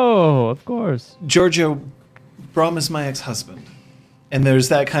all. No, of course. Giorgio, Brom is my ex-husband. And there's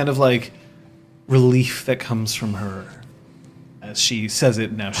that kind of, like, relief that comes from her as she says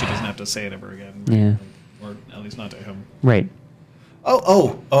it. Now she doesn't have to say it ever again. Yeah. Or at least not to him. Right.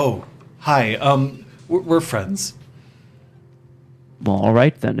 Oh. Hi. We're friends. Well, all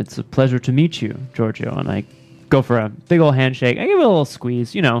right then. It's a pleasure to meet you, Giorgio. And I go for a big old handshake. I give it a little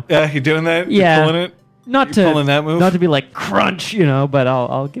squeeze, you know. Yeah, you doing that? Yeah. You pulling it? Not You're pulling that move? Not to be like crunch, you know, but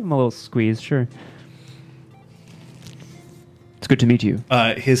I'll give him a little squeeze, sure. It's good to meet you.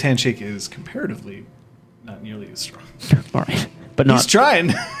 His handshake is comparatively not nearly as strong. All right, but not. He's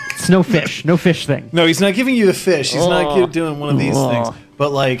trying. It's no fish thing. No, he's not giving you the fish. He's Oh. not doing one of these Oh. things.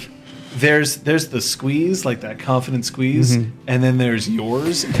 But like, there's the squeeze, like that confident squeeze, and then there's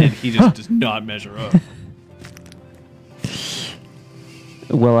yours, and he just does not measure up.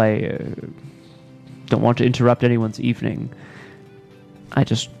 Well, I don't want to interrupt anyone's evening. I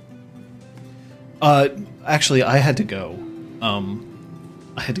just Actually, I had to go.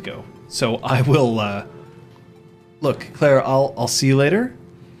 So I will. Look, Claire, I'll see you later.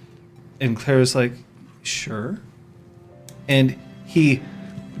 And Claire's like, sure. And he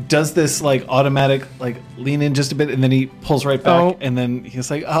does this like automatic like lean in just a bit, and then he pulls right back, Oh. and then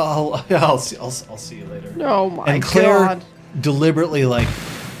he's like, I'll see you later. Oh my And Claire god. deliberately like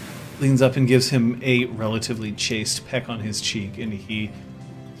leans up and gives him a relatively chaste peck on his cheek, and he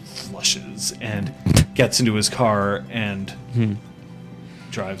flushes and gets into his car and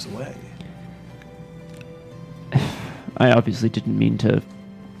drives away. I obviously didn't mean to.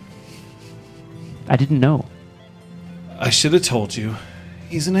 I didn't know. I should have told you.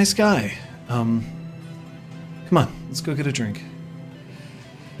 He's a nice guy. Come on, let's go get a drink.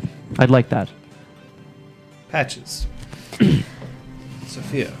 I'd like that. Patches.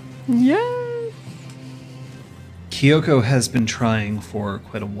 Sophia. Yes. Kyoko has been trying for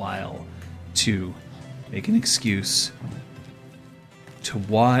quite a while to make an excuse to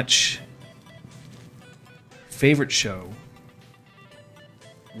watch favorite show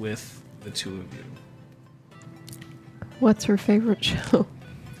with the two of you. What's her favorite show?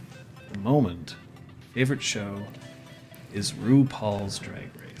 At the moment, favorite show is RuPaul's Drag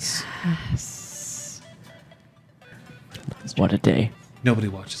Race. What a day. Nobody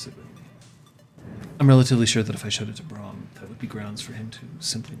watches it with me. I'm relatively sure that if I showed it to Brahm, that would be grounds for him to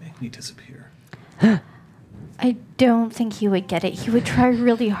simply make me disappear. I don't think he would get it. He would try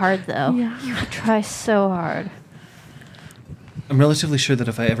really hard, though. Yeah. He would try so hard. I'm relatively sure that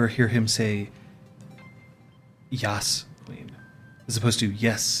if I ever hear him say, "Yas, Queen," as opposed to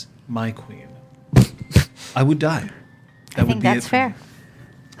 "Yes, my Queen," I would die. I think that's fair.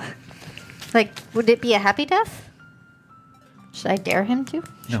 Like, would it be a happy death? Should I dare him to? No.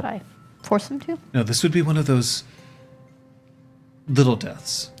 Should I force him to? No, this would be one of those little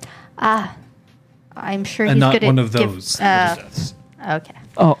deaths, Ah, I'm sure and he's not good one at of those little deaths. Okay.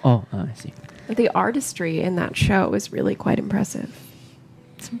 Oh, I see. The artistry in that show is really quite impressive.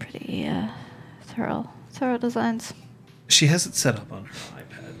 Some pretty thorough designs. She has it set up on her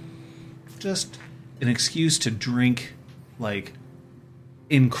iPad. Just an excuse to drink, like,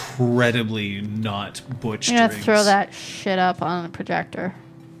 incredibly not butch You're gonna drinks. throw that shit up on a projector.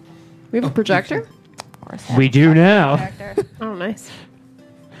 We have a projector? Of course. We do now. Projector. Oh, nice.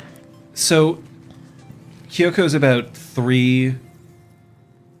 So, Kyoko's about 3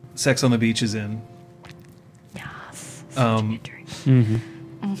 Sex on the Beaches in. Yes. Mm-hmm.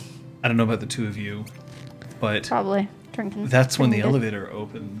 I don't know about the two of you, but Probably drinking. that's when the drinking it. elevator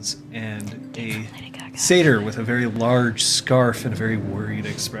opens and a Lady Gaga. satyr with a very large scarf and a very worried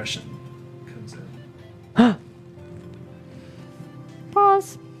expression comes in.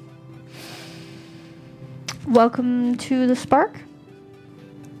 Pause. Welcome to the Spark.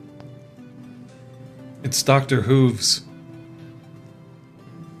 It's Dr. Hooves.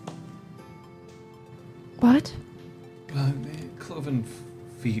 What? Cloven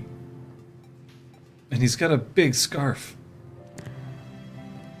feet. And he's got a big scarf.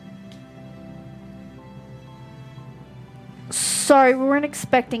 Sorry, we weren't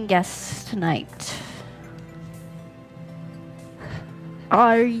expecting guests tonight.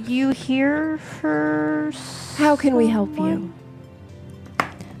 Are you here for? How can we help someone? you?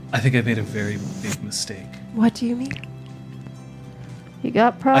 I think I made a very big mistake. What do you mean? You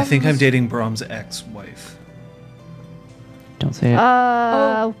got I problems? think I'm dating Brahm's ex-wife. Don't say it.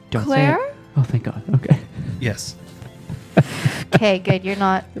 Don't Claire? say it. Oh, thank God. Okay. Yes. okay, good. You're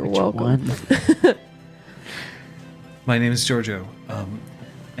not. You're Which welcome. one? My name is Giorgio,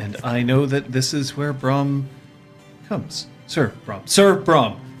 and I know that this is where Brahm comes. Sir Brahm. Sir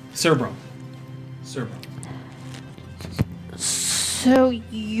Brahm. Sir Brahm. Sir Brahm. So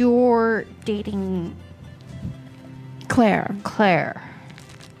you're dating Claire. Claire.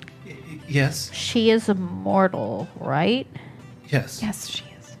 Yes. She is immortal, right? Yes. Yes, she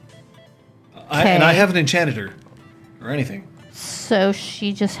is. And I Okay. haven't enchanted her or anything. So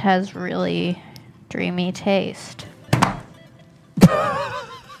she just has really dreamy taste.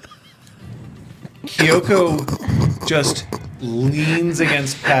 Kyoko just leans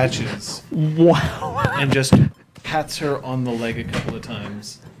against Patches Wow. and just pats her on the leg a couple of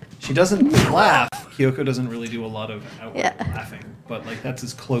times. She doesn't laugh. Kyoko doesn't really do a lot of outward Yeah. laughing, but like that's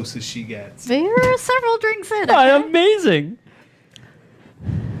as close as she gets. There are several drinks in. Amazing.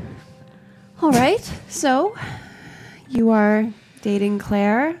 All right. So, you are dating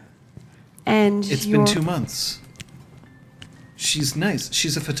Claire, and It's you're, been 2 months. She's nice.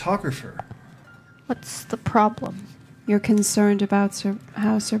 She's a photographer. What's the problem? you're concerned about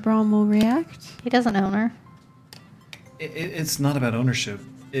how Sir Brahm will react. He doesn't own her. It's not about ownership.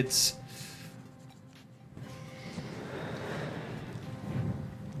 It's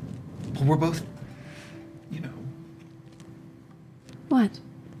well, we're both, What?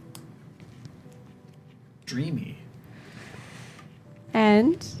 dreamy.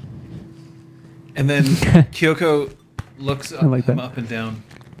 And And then Kyoko looks up, like him that. up and down.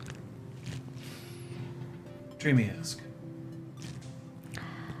 Dreamy-esque.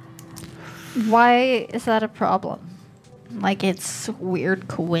 Why is that a problem? Like it's weird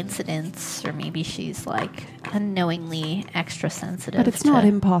coincidence, or maybe she's like unknowingly extra sensitive. but it's not to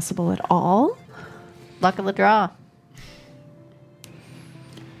impossible at all. luck of the draw.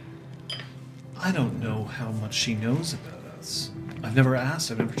 I don't know how much she knows about us. I've never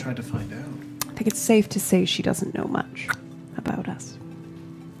asked. I've never tried to find out. I think it's safe to say she doesn't know much about us.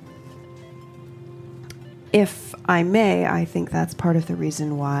 If I may, I think that's part of the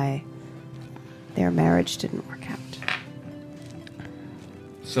reason why their marriage didn't work out.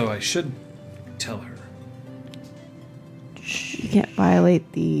 So I should tell her. You can't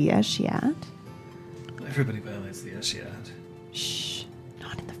violate the Eshiat. Everybody violates the Eshiat. Shh,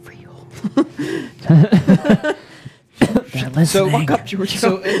 not in the freehold. They're listening. Walk up, Giorgio.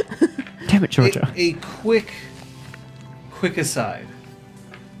 So Damn it, Georgia. a quick aside.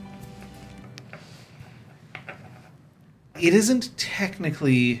 It isn't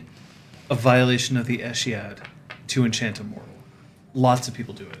technically a violation of the Eshiad to enchant a mortal. Lots of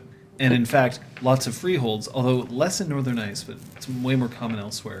people do it. And in fact, lots of freeholds, although less in Northern Ice, but it's way more common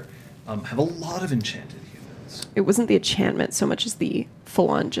elsewhere, have a lot of enchanted humans. It wasn't the enchantment so much as the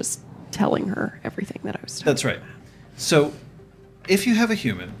full-on just telling her everything that I was talking That's right. So, if you have a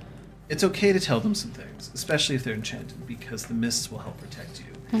human, it's okay to tell them some things, especially if they're enchanted, because the mists will help protect you.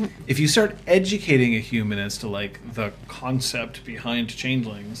 If you start educating a human as to like the concept behind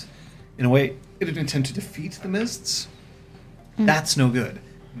changelings, in a way, in an attempt to defeat the mists, that's no good.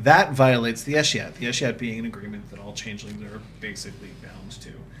 That violates the Eshiat. The Eshiat being an agreement that all changelings are basically bound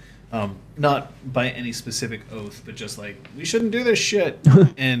to. Not by any specific oath, but just like, we shouldn't do this shit.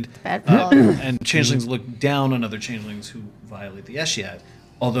 And Bad policy. and changelings look down on other changelings who violate the Eshiat.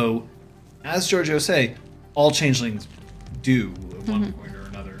 Although, as Giorgio say, all changelings do at one point or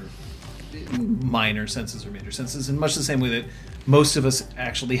another minor senses or major senses, in much the same way that most of us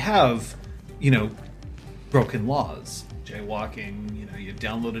actually have, broken laws. Jaywalking, you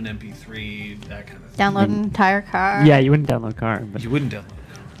download an MP3, that kind of thing. Download an entire car. Yeah, you wouldn't download car, but You wouldn't download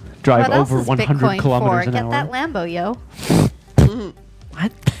it. drive What else over is 100 Bitcoin kilometers for? an Get hour. that Lambo, yo.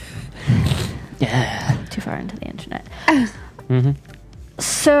 What? Yeah. Too far into the internet. Mm-hmm.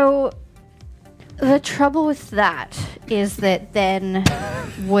 So, the trouble with that is that then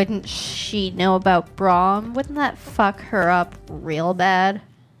wouldn't she know about Brahm? Wouldn't that fuck her up real bad?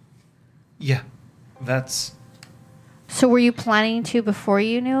 Yeah, that's... So were you planning to before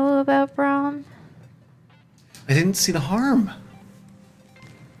you knew about Brahm? I didn't see the harm.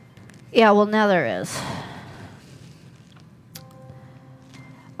 Yeah, well, now there is.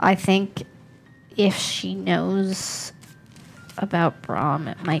 I think if she knows about Brahm,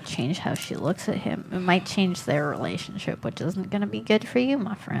 it might change how she looks at him. It might change their relationship, which isn't going to be good for you,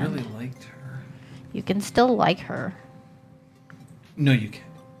 my I friend. really liked her. You can still like her. No, you can't.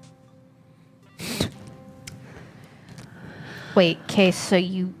 Wait, okay, so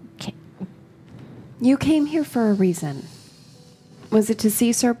you can You came here for a reason. Was it to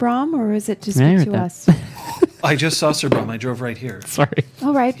see Sir Brahm, or was it to Yeah, I speak heard to that. us? I just saw Sir Brahm. I drove right here. Sorry.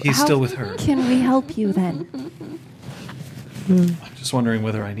 All right. He's how still with her. Can we help you then? I'm just wondering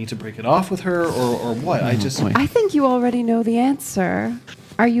whether I need to break it off with her or what. I just... boy. I think you already know the answer.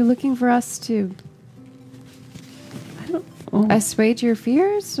 Are you looking for us to assuage your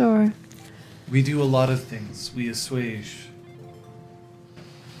fears, or? We do a lot of things. We assuage.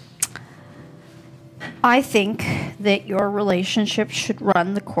 I think that your relationship should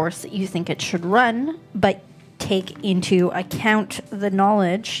run the course that you think it should run, but take into account the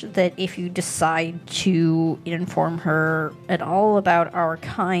knowledge that if you decide to inform her at all about our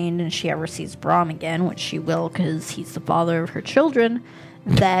kind and she ever sees Brahm again, which she will because he's the father of her children,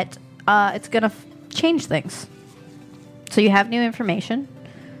 that it's going to change things. So you have new information,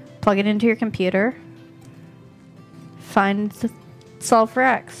 plug it into your computer, solve for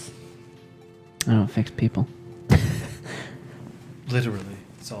X. I don't fix people. Literally,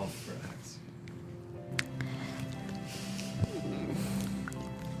 solve for X.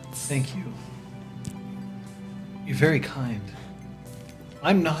 Thank you. You're very kind.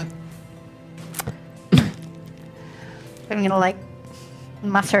 I'm not. I'm gonna like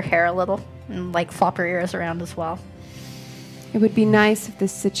muss her hair a little and like flop her ears around as well. It would be nice if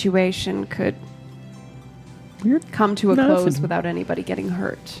this situation could come to a close without anybody getting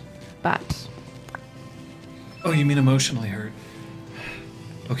hurt. But Oh, you mean emotionally hurt?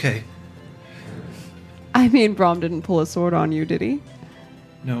 Okay. I mean, Brahm didn't pull a sword on you, did he?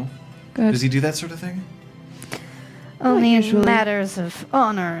 No. Good. Does he do that sort of thing? Only in usually. matters of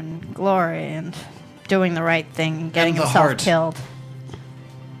honor and glory and doing the right thing and getting And the himself heart. killed.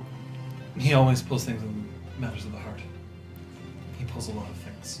 He always pulls things in matters of the heart. He pulls a lot of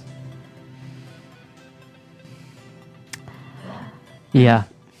things. Yeah.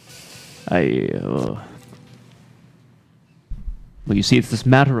 Well, you see, it's this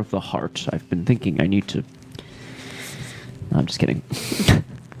matter of the heart. I've been thinking I need to... No, I'm just kidding.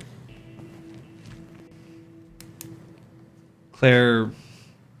 Claire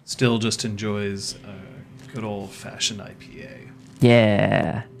still just enjoys a good old-fashioned IPA.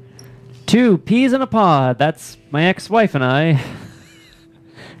 Yeah. 2 peas in a pod. That's my ex-wife and I.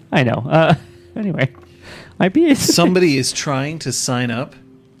 I know. Anyway. IPAs. Somebody is trying to sign up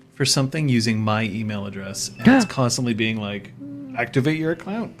for something using my email address, and it's constantly being like, activate your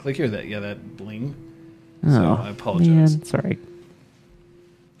account. Click here. That bling. So I apologize. Man, sorry.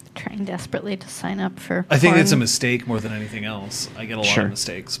 Trying desperately to sign up for I think it's a porn. mistake more than anything else. I get a lot Sure. of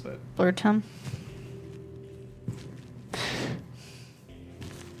mistakes, but Blurred tongue.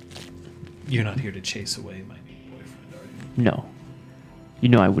 you're not here to chase away my new boyfriend, are you? No. You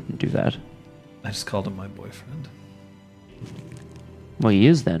know I wouldn't do that. I just called him my boyfriend. Well, he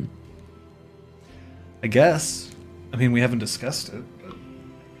is then. I guess. I mean, we haven't discussed it, but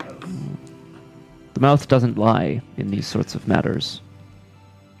The mouth doesn't lie in these sorts of matters.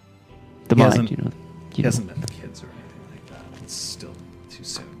 The He mind, hasn't- you know. he You hasn't know. met the kids or anything like that. It's still too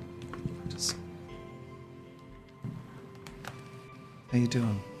soon. Just... How you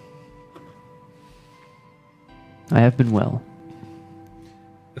doing? I have been well.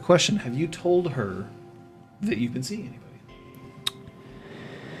 A question: have you told her that you've been seeing anybody?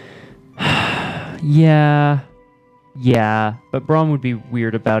 Yeah, but Brahm would be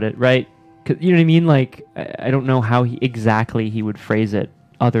weird about it, right? 'Cause, you know what I mean? Like, I don't know how exactly he would phrase it,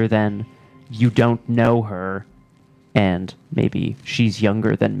 other than you don't know her, and maybe she's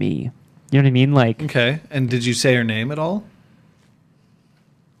younger than me. You know what I mean? Like, Okay. And did you say her name at all?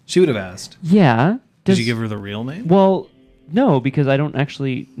 She would have asked. yeah. Did you give her the real name? Well, no, because I don't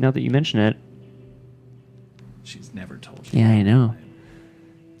actually. Now that you mention it, She's never told you. yeah, I know.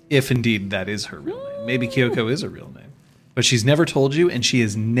 If indeed that is her real name. Maybe Kyoko is a real name. But she's never told you, and she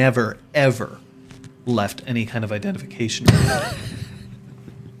has never, ever left any kind of identification.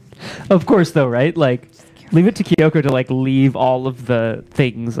 Of course, though, right? Like, leave it to Kyoko to like leave all of the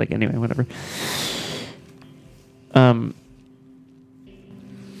things. Like, anyway, whatever.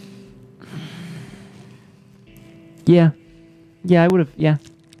 Yeah, I would have. Yeah,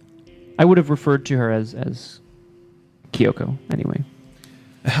 I would have referred to her as Kyoko. Anyway,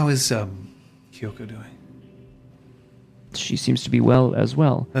 How is Kyoko doing? she seems to be well as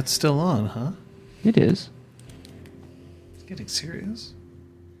well. That's still on, huh? It is. It's getting serious.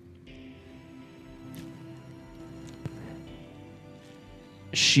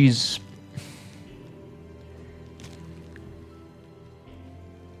 She's.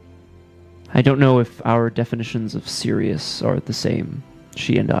 I don't know if our definitions of serious are the same,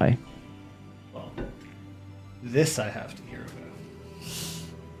 she and I. Well, this I have to hear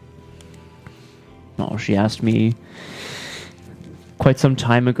about. Oh, she asked me quite some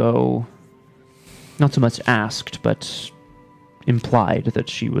time ago, not so much asked, but implied that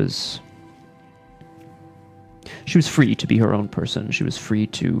she was free to be her own person. She was free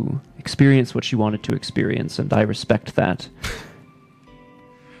to experience what she wanted to experience, and I respect that.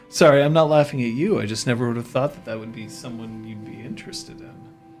 Sorry, I'm not laughing at you. I just never would have thought that that would be someone you'd be interested in.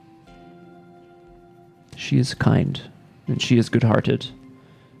 She is kind, and she is good-hearted.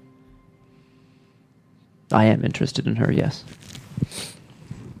 I am interested in her, yes.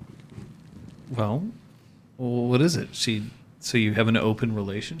 Well, Well, what is it? So you have an open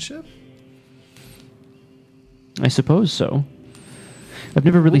relationship? I suppose so. I've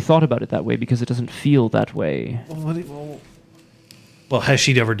never really thought about it that way because it doesn't feel that way. Well, has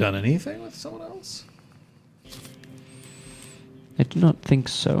she ever done anything with someone else? I do not think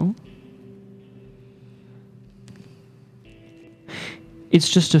so. It's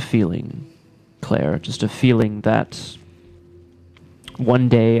just a feeling, Claire. Just a feeling that one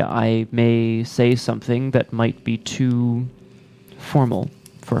day I may say something that might be too formal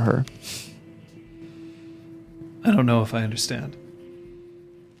for her. I don't know if I understand.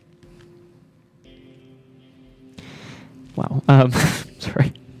 Wow.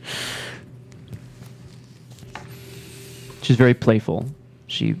 Sorry. She's very playful.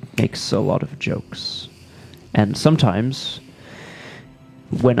 She makes a lot of jokes. And sometimes,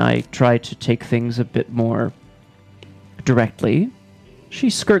 when I try to take things a bit more directly, she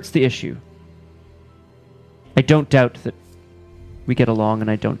skirts the issue. I don't doubt that we get along,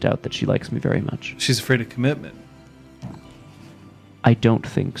 and I don't doubt that she likes me very much. She's afraid of commitment. I don't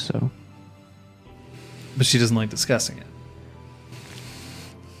think so. But she doesn't like discussing it.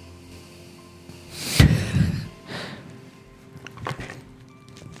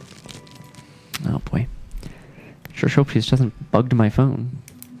 Oh boy. Sure hope she just hasn't bugged my phone.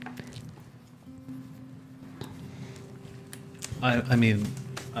 I mean,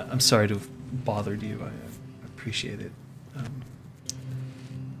 I'm sorry to have bothered you. I appreciate it.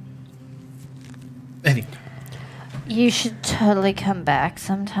 Anyway. You should totally come back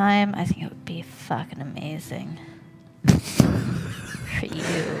sometime. I think it would be fucking amazing. For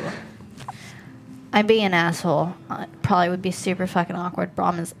you. I'm being an asshole. Probably would be super fucking awkward.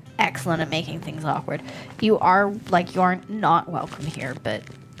 Brahm is excellent at making things awkward. You are not welcome here, but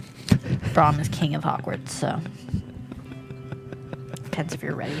Brahm is king of awkward, so depends if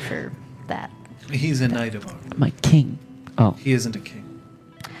you're ready for that. He's a knight of awkward. My king. Oh. He isn't a king.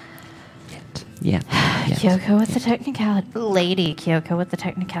 Yeah. Kyoko with the technicality. Lady Kyoko with the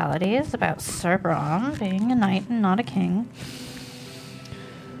technicalities about Sir Brahm being a knight and not a king.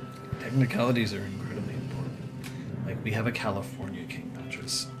 Technicalities are incredibly important. Like, we have a California king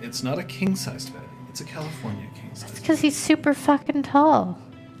mattress. It's not a king-sized bed. It's a California king-sized It's bed. because he's super fucking tall.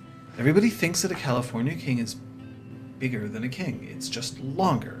 Everybody thinks that a California king is bigger than a king. It's just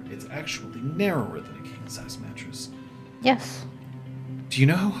longer. It's actually narrower than a king-sized mattress. Yes. Do you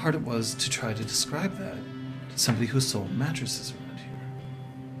know how hard it was to try to describe that to somebody who sold mattresses around here?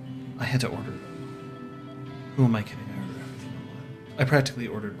 I had to order them. Who am I kidding? I ordered everything online. I practically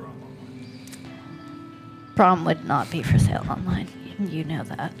ordered Brahm online. Brahm would not be for sale online. You know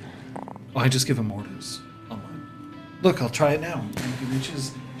that. Oh, I just give him orders online. Look, I'll try it now.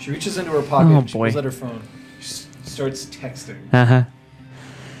 She reaches into her pocket. Oh, She boy. pulls out her phone. She starts texting. Uh-huh.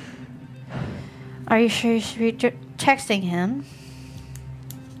 Are you sure you should be texting him?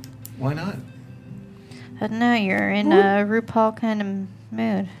 Why not? I don't know, you're in a RuPaul kind of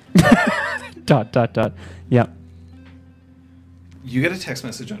mood. ... Yeah. You get a text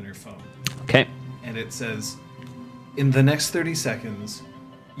message on your phone, Okay. and it says, in the next 30 seconds,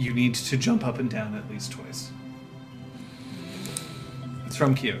 you need to jump up and down at least twice. It's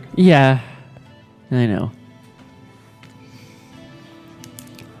from Kyoko. Yeah. I know.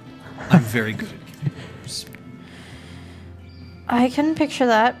 I'm very good at keeping orders. I can picture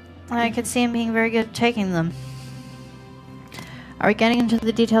that. I could see him being very good at taking them. Are we getting into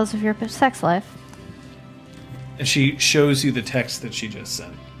the details of your sex life? And she shows you the text that she just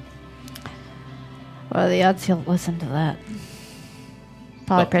sent. What are the odds he'll listen to that?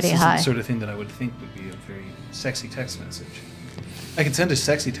 Probably Well, pretty this high. is the sort of thing that I would think would be a very sexy text message. I could send a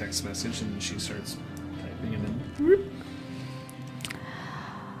sexy text message, and she starts typing it in.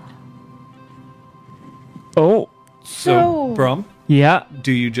 Oh. So, Brahm, Yeah.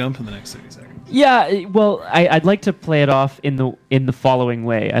 do you jump in the next 30 seconds? Yeah. Well, I'd like to play it off in the following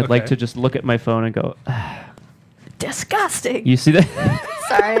way. I'd like Okay. to just look at my phone and go, Disgusting. you see that?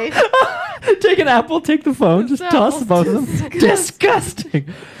 Sorry. Take an apple, take the phone, just toss both of them. Disgusting.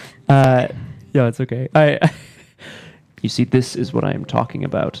 Yeah, it's okay. You see, this is what I am talking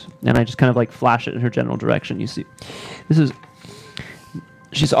about. And I just kind of like flash it in her general direction. You see,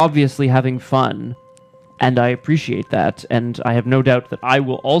 she's obviously having fun. And I appreciate that. And I have no doubt that I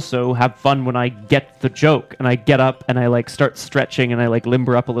will also have fun when I get the joke. And I get up and I like start stretching and I like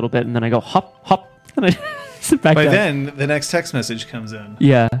limber up a little bit. And then I go hop, hop. And I sit back By down. then, the next text message comes in,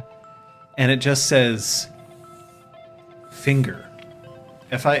 Yeah. and it just says, finger.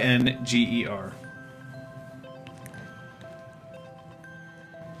 Finger.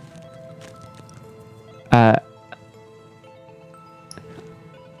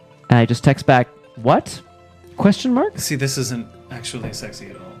 And I just text back, what? Question mark? See, this isn't actually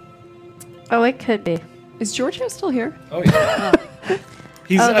sexy at all. Oh, it could be. Is Giorgio still here? Oh yeah.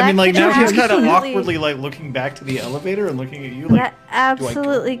 He's. Oh, I that mean, like could now he's kind of absolutely- awkwardly like looking back to the elevator and looking at you like. That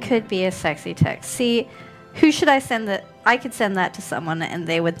absolutely could be a sexy text. See, who should I send that? I could send that to someone and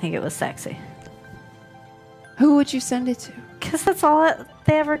they would think it was sexy. Who would you send it to? Because that's all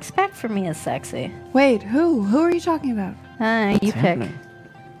they ever expect from me is sexy. Wait, who? Who are you talking about? You pick. happening?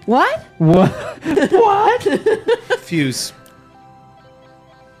 What? What? What? Fuse.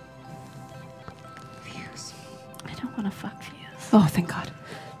 I don't want to fuck Fuse. Oh, thank God.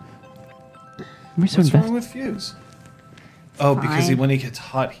 We're so What's invested. wrong with Fuse? Oh, because Fine. when he gets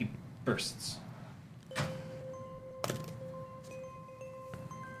hot, he bursts.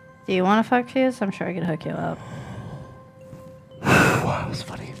 Do you want to fuck Fuse? I'm sure I could hook you up. Wow, that was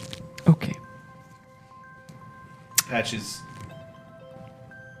funny. Okay. Patches.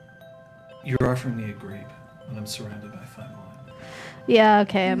 You're offering me a grape when I'm surrounded by fine wine. Yeah,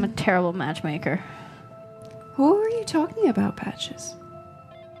 okay. I'm a terrible matchmaker. Who are you talking about, Patches?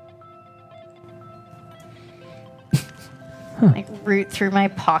 Like root through my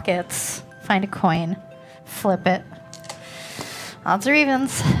pockets, find a coin, flip it. Odds or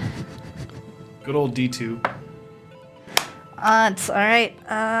evens. Good old D2. Odds. All right.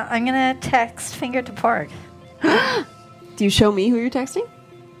 I'm gonna text Finger to Porg. Do you show me who you're texting?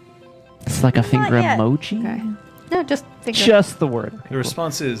 It's like a finger yet. emoji. Okay. No, just Finger. Just the word. The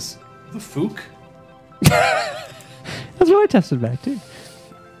response is the Fook. That's what I tested back too.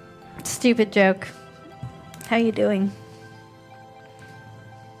 Stupid joke. How you doing?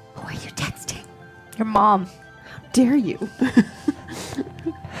 Who are you texting? Your mom. Dare you?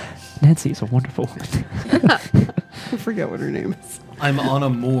 Nancy is a wonderful woman. I forget what her name is. I'm on a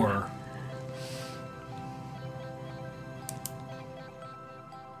moor.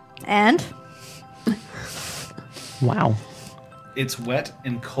 And? Wow. It's wet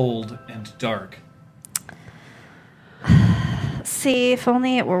and cold and dark. See, if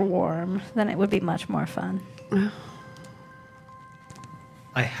only it were warm, then it would be much more fun.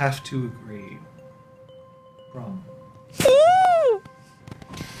 I have to agree. Wrong.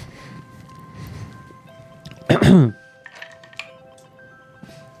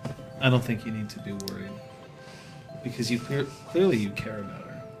 I don't think you need to be worried. Because you clearly you care about her.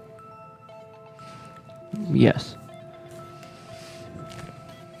 Yes.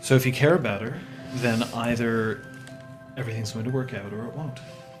 So if you care about her, then either everything's going to work out or it won't.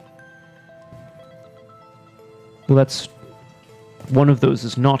 Well, that's one of those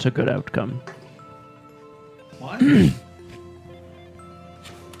is not a good outcome. Why?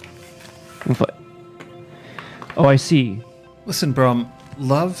 Oh, I see. Listen, Brom,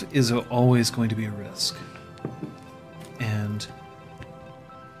 love is always going to be a risk. And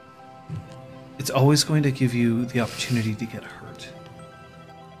it's always going to give you the opportunity to get hurt.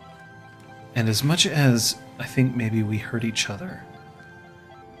 And as much as I think maybe we hurt each other,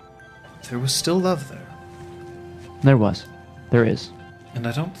 there was still love there. There was. There is. And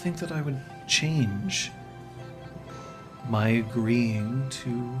I don't think that I would change my agreeing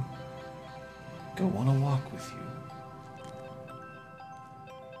to go on a walk with you.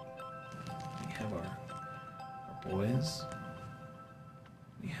 We have our boys.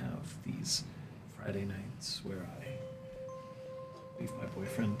 We have these Friday nights where I leave my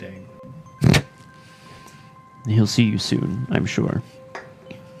boyfriend dangling. He'll see you soon, I'm sure.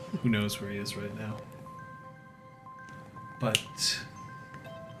 Who knows where he is right now. But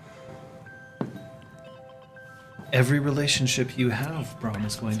every relationship you have, Brom,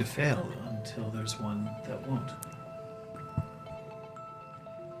 is going to fail until there's one that won't.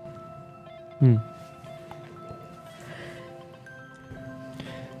 And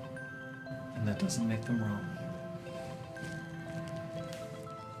that doesn't make them wrong.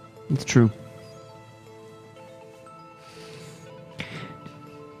 It's true.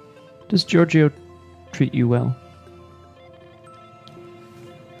 Does Giorgio treat you well?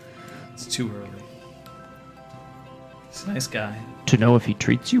 It's too early. He's a nice guy. To know if he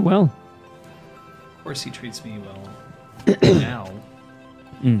treats you well? Of course he treats me well. Now.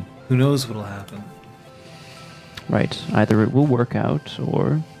 Mm. Who knows what'll happen? Right. Either it will work out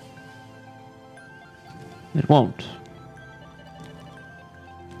or it won't.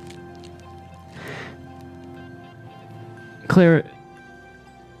 Claire,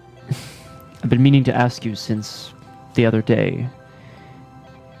 I've been meaning to ask you since the other day.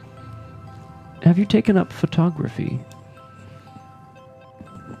 Have you taken up photography?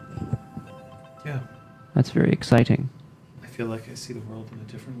 Yeah. That's very exciting. I feel like I see the world in a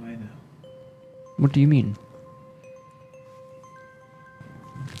different way now. What do you mean?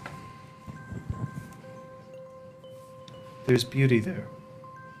 There's beauty there.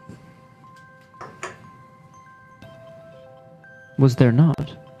 Was there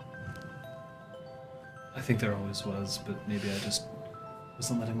not? I think there always was, but maybe I just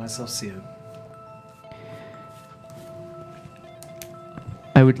wasn't letting myself see it.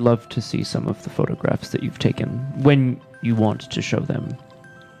 I would love to see some of the photographs that you've taken when you want to show them.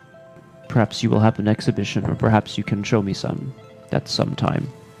 Perhaps you will have an exhibition, or perhaps you can show me some at some time.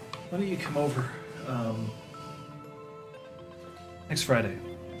 Why don't you come over next Friday?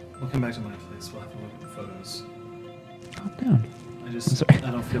 We'll come back to my place. We'll have a look at the photos. Calm down.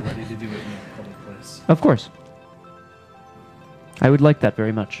 I don't feel ready to do it in a public place. Of course. I would like that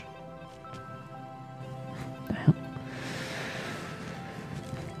very much. The hell?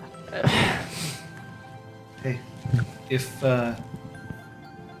 Hey, if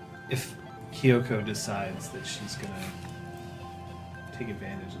Kyoko decides that she's gonna take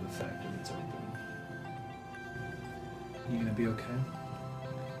advantage of the fact that it's open, you gonna be okay?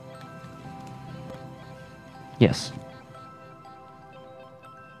 Yes.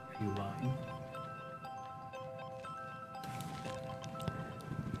 Are you lying?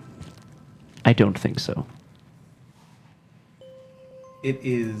 I don't think so. It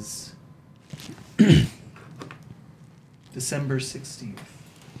is December 16th.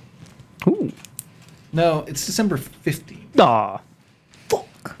 Ooh. No, it's December 15th. Aw.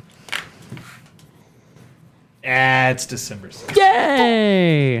 Fuck. It's December 16th.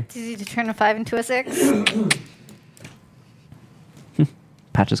 Yay! It's easy to turn a 5 into a 6.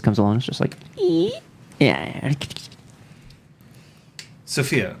 Patches comes along, it's just like, yeah.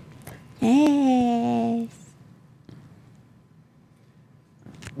 Sophia, Yes.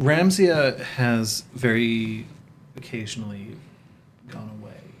 Ramsia has very occasionally gone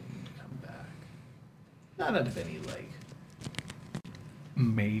away and come back. Not out of any,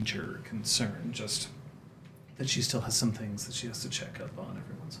 major concern, just that she still has some things that she has to check up on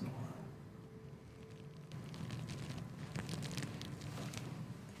every once in a while.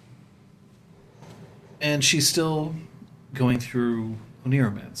 And she's still going through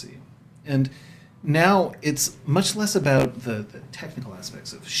Oniromancy. And now it's much less about the technical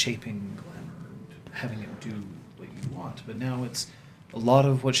aspects of shaping glamour and having it do what you want, but now it's a lot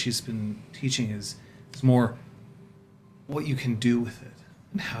of what she's been teaching is more what you can do with it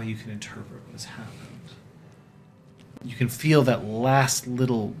and how you can interpret what has happened. You can feel that last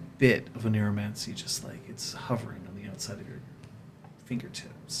little bit of Oniromancy just like it's hovering on the outside of your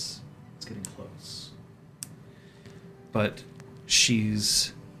fingertips. It's getting close. But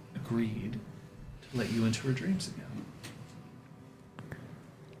she's agreed to let you into her dreams again.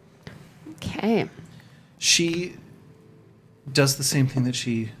 Okay. She does the same thing that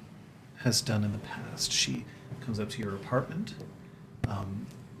she has done in the past. She comes up to your apartment.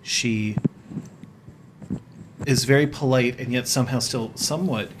 She is very polite and yet somehow still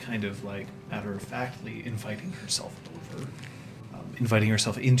somewhat kind of matter-of-factly inviting herself over, inviting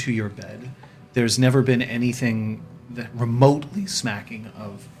herself into your bed. There's never been anything that remotely smacking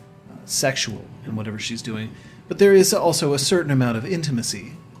of sexual in whatever she's doing, but there is also a certain amount of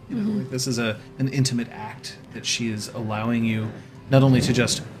intimacy. This is an intimate act that she is allowing you not only to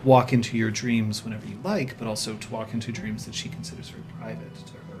just walk into your dreams whenever you like, but also to walk into dreams that she considers very private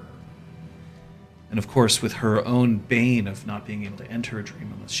to her. And of course, with her own bane of not being able to enter a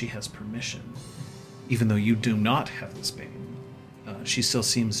dream unless she has permission, even though you do not have this bane, she still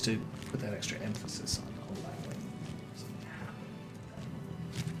seems to put that extra emphasis on allowing something to happen.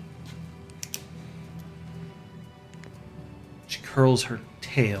 She curls her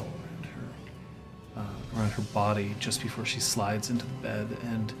tail around her body just before she slides into the bed,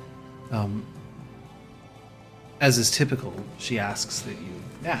 and as is typical, she asks that you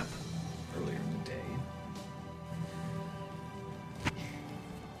nap earlier in the day.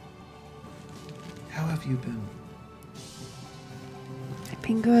 How have you been? I've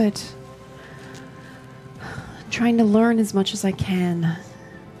been good. Trying to learn as much as I can.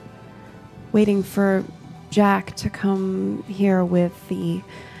 Waiting for Jack to come here with the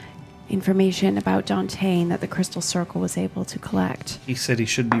information about Dantain that the Crystal Circle was able to collect. He said he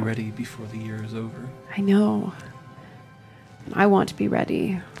should be ready before the year is over. I know. I want to be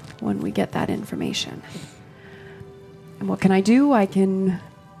ready when we get that information. And what can I do? I can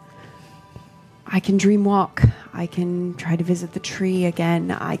dream walk. I can try to visit the tree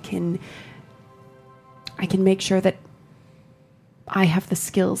again. I can make sure that I have the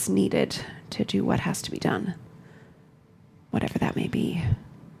skills needed to do what has to be done. Whatever that may be.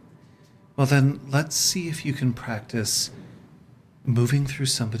 Well then, let's see if you can practice moving through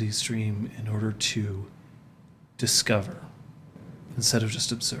somebody's dream in order to discover instead of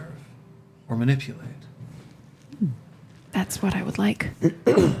just observe or manipulate. That's what I would like.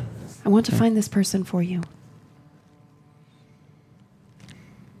 I want to find this person for you.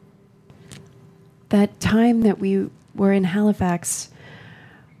 That time that we were in Halifax,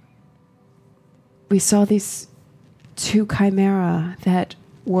 we saw these two chimera that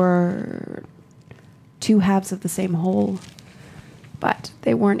were two halves of the same whole, but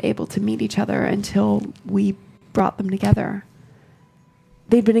they weren't able to meet each other until we brought them together.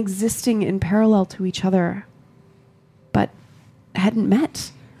 They'd been existing in parallel to each other, but hadn't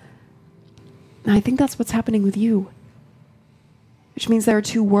met. And I think that's what's happening with you, which means there are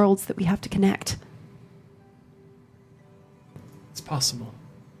two worlds that we have to connect. It's possible.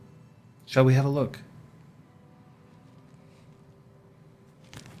 Shall we have a look?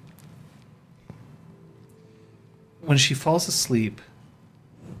 When she falls asleep,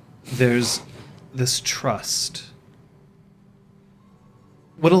 there's this trust.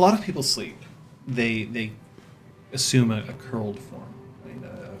 When a lot of people sleep, they assume a curled form, right?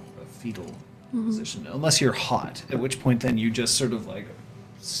 A fetal position, unless you're hot, at which point then you just sort of like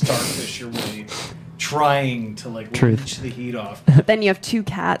starfish your way, trying to like Truth. leech the heat off. But then you have two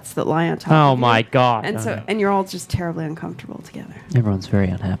cats that lie on top Oh of you. my god. And you're all just terribly uncomfortable together. Everyone's very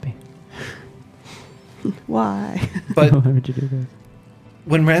unhappy. Why? But Why would you do that?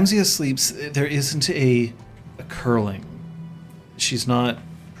 when Ramsia sleeps, there isn't a curling. She's not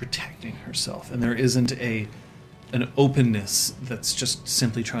protecting herself, and there isn't an openness that's just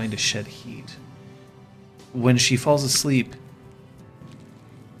simply trying to shed heat. When she falls asleep,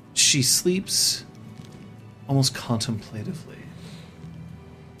 she sleeps almost contemplatively,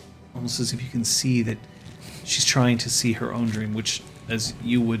 almost as if you can see that she's trying to see her own dream, which, as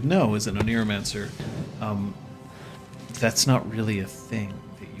you would know as an Oniromancer, that's not really a thing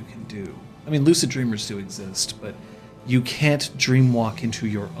that you can do. I mean, lucid dreamers do exist, but you can't dream walk into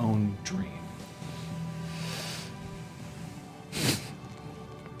your own dream.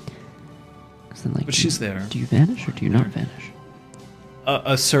 Then, like, But she's there. Do you vanish or do you not vanish?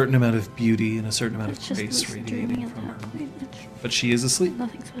 A certain amount of beauty and a certain amount It's of just grace lucid dreaming radiating at from her. that point. It's But she is asleep.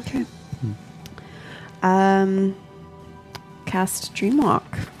 nothing special. Cast Dreamwalk.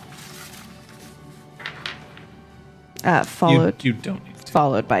 Followed You don't need to.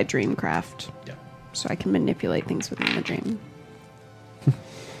 followed by Dreamcraft, Yeah. so I can manipulate things within the dream.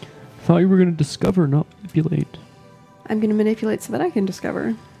 Thought you were going to discover, not manipulate. I'm going to manipulate so that I can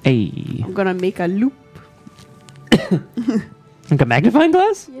discover. Hey. I'm going to make a loop. Like a magnifying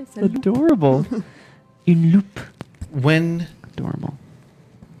glass? Yes, a loop. Adorable. In loop. When Adorable.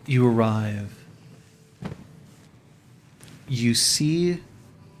 you arrive, you see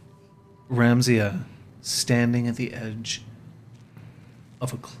Ramsia standing at the edge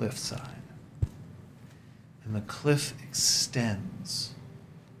of a cliffside. And the cliff extends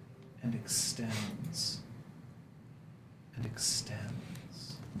and extends and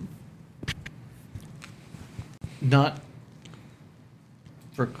extends. Not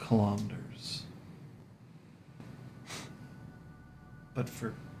for kilometers, but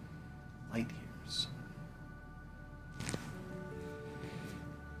for light years.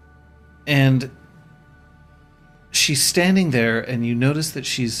 And she's standing there, and you notice that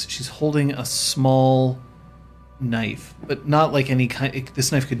she's holding a small knife, but not like any kind.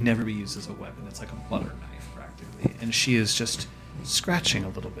 This knife could never be used as a weapon. It's like a butter knife, practically. And she is just scratching a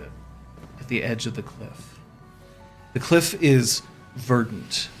little bit at the edge of the cliff. The cliff is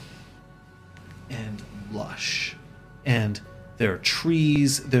verdant and lush, and there are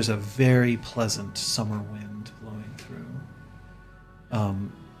trees. There's a very pleasant summer wind blowing through.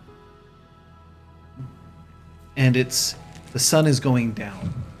 And the sun is going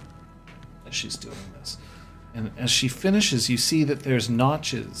down as she's doing this. And as she finishes, you see that there's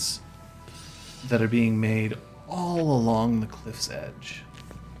notches that are being made all along the cliff's edge.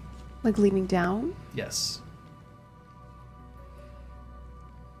 Like leaning down? Yes.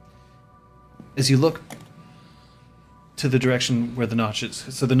 As you look to the direction where the notches,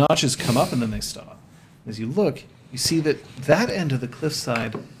 so the notches come up and then they stop. As you look, you see that end of the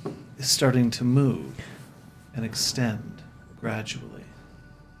cliffside is starting to move and extend gradually.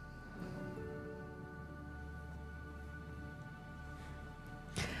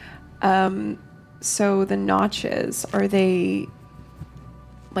 So the notches, are they,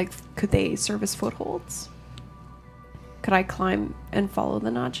 like, could they serve as footholds? Could I climb and follow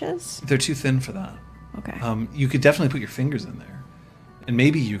the notches? They're too thin for that. Okay. You could definitely put your fingers in there, and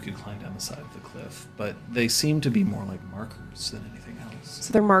maybe you could climb down the side of the cliff, but they seem to be more like markers than anything else.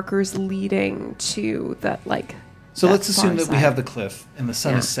 So they're markers leading to that, like. So that let's assume far that we side. have the cliff and the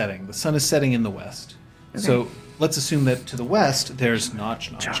sun Yeah. is setting. The sun is setting in the west. Okay. So let's assume that to the west there's notch,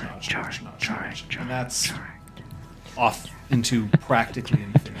 and that's off into practically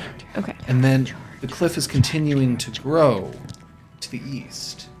infinity. Okay. And then the cliff is continuing to grow to the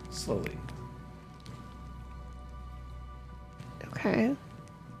east, slowly. Okay.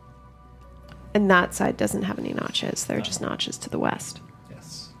 And that side doesn't have any notches. They're just notches to the west.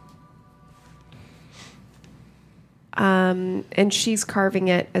 Yes. And she's carving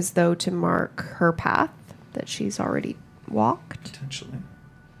it as though to mark her path that she's already walked. Potentially.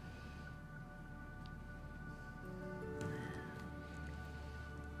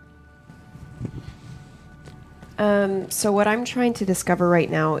 So what I'm trying to discover right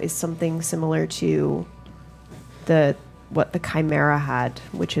now is something similar to what the Chimera had,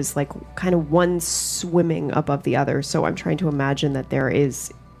 which is like kind of one swimming above the other. So I'm trying to imagine that there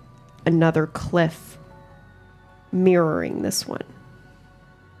is another cliff mirroring this one.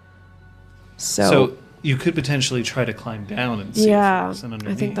 So you could potentially try to climb down and see if yeah, there's an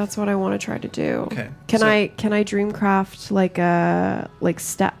underneath. I think that's what I want to try to do. Okay, Can so- I dreamcraft like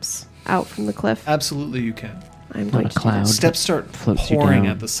steps out from the cliff? Absolutely you can. I'm Not going a to do cloud. that. Steps start Floats you pouring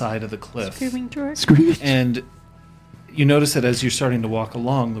down. at the side of the cliff. Screaming George. Screaming. And you notice that as you're starting to walk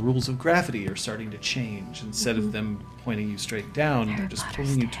along, the rules of gravity are starting to change. Instead of them pointing you straight down, they're just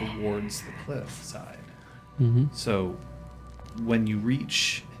pulling you towards the cliff side. Mm-hmm. So when you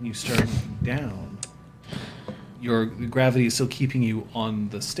reach and you start moving down, the gravity is still keeping you on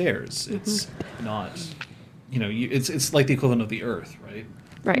the stairs. It's not, it's like the equivalent of the Earth, right?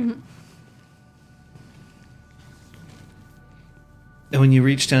 Right. And when you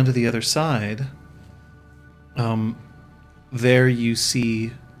reach down to the other side, there you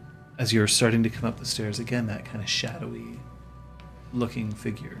see, as you're starting to come up the stairs again, that kind of shadowy looking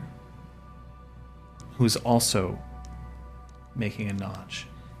figure who is also making a notch.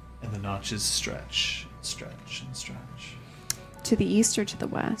 And the notches stretch, stretch, and stretch. To the east or to the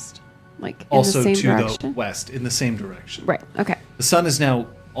west? Like in Also the same to direction? the west, in the same direction. Right. Okay. The sun is now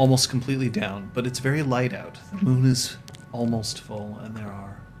almost completely down, but it's very light out. The moon is almost full, and there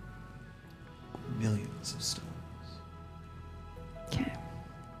are millions of stars. Okay.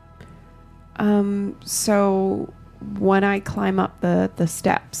 So when I climb up the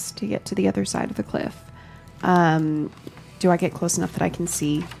steps to get to the other side of the cliff, do I get close enough that I can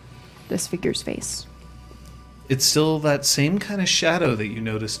see this figure's face? It's still that same kind of shadow that you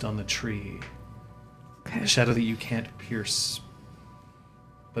noticed on the tree. Okay. A shadow that you can't pierce,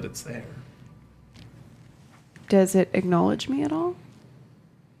 but it's there. Does it acknowledge me at all?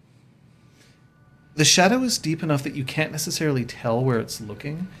 The shadow is deep enough that you can't necessarily tell where it's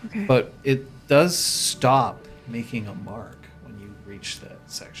looking, Okay. but it does stop making a mark when you reach that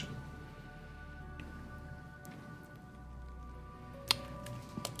section.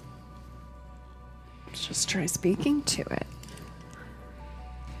 Let's just try speaking to it.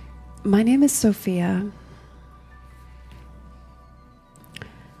 My name is Sophia.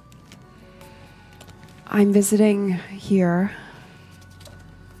 I'm visiting here.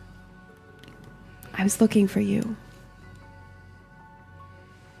 I was looking for you.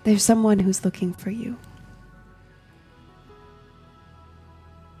 There's someone who's looking for you.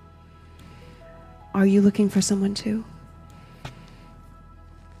 Are you looking for someone too?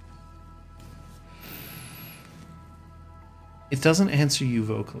 It doesn't answer you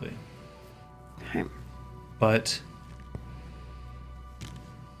vocally, Okay. but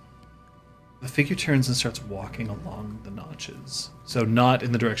the figure turns and starts walking along the notches. So not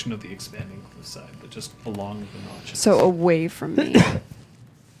in the direction of the expanding cliffside, but just along the notches. So away from me.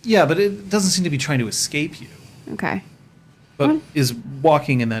 Yeah, but it doesn't seem to be trying to escape you, Okay. but Well- is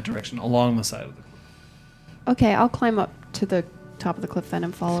walking in that direction along the side of the cliff. Okay, I'll climb up to the top of the cliff then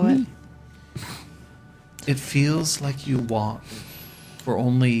and follow it. It feels like you walk for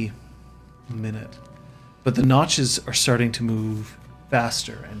only a minute, but the notches are starting to move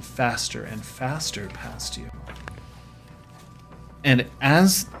faster and faster and faster past you. And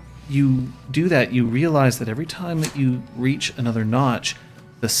as you do that, you realize that every time that you reach another notch,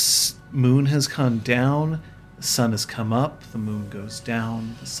 the moon has gone down, the sun has come up, the moon goes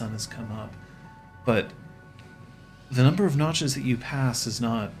down, the sun has come up. But the number of notches that you pass is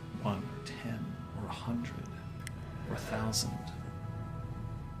not 1 or 10 or 100 or 1,000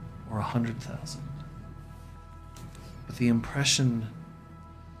 or 100,000. But the impression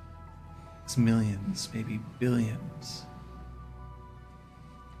is millions, maybe billions.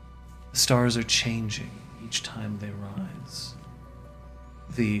 The stars are changing each time they rise.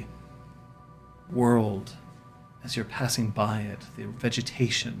 The world, as you're passing by it, the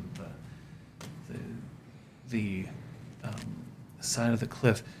vegetation, the side of the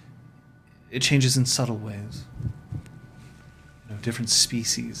cliff, it changes in subtle ways. Different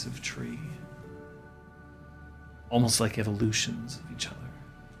species of tree. almost like evolutions of each other.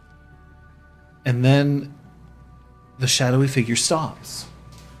 And then the shadowy figure stops.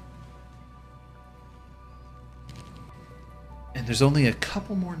 And there's only a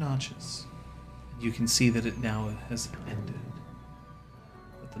couple more notches. You can see that it now has ended.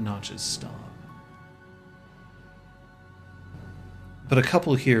 But the notches stop. But a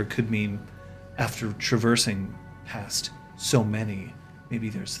couple here could mean, after traversing past so many, maybe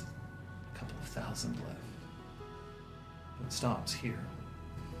there's a couple of thousand left. But it stops here.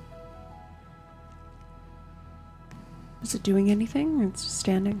 Is it doing anything, or it's just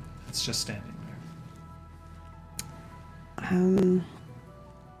standing? It's just standing there.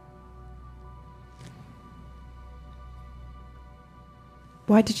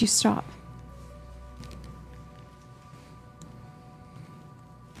 Why did you stop?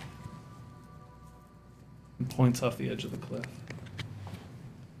 And points off the edge of the cliff.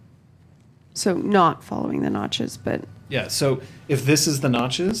 So not following the notches, but Yeah, so if this is the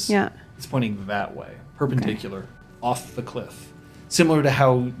notches, yeah. it's pointing that way, perpendicular, off the cliff. Similar to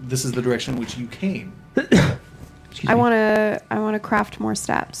how this is the direction in which you came. I want to craft more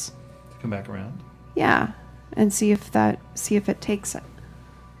steps. To come back around. Yeah, and see if it takes it.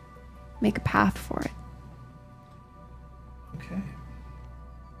 Make a path for it. Okay.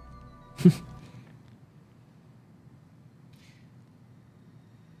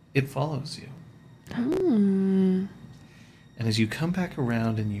 It follows you. Hmm. And as you come back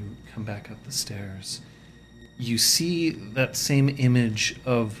around and you come back up the stairs, you see that same image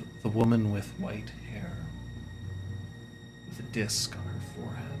of the woman with white hair, with a disc on her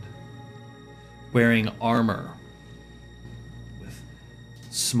forehead, wearing armor with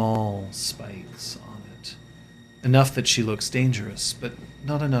small spikes on it. Enough that she looks dangerous, but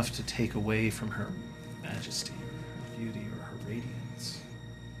not enough to take away from her majesty or her beauty or her radiance.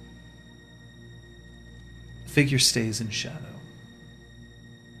 The figure stays in shadow.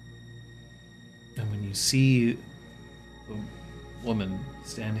 And when you see the woman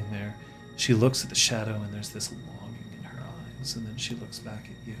standing there, she looks at the shadow and there's this longing in her eyes, and then she looks back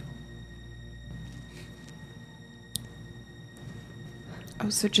at you. Oh,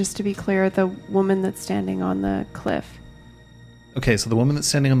 so just to be clear, the woman that's standing on the cliff. Okay, so the woman that's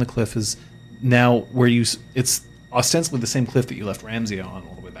standing on the cliff is now where it's ostensibly the same cliff that you left Ramsey on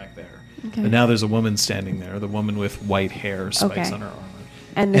all the way back there. Okay. But now there's a woman standing there, the woman with white hair, spikes Okay. on her armor.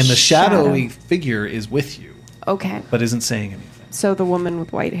 And And the shadowy figure is with you, Okay. but isn't saying anything. So the woman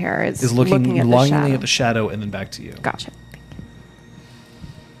with white hair Is looking at the longingly shadow. at the shadow and then back to you. Gotcha.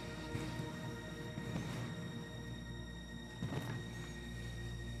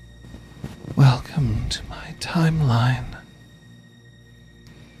 Welcome to my timeline.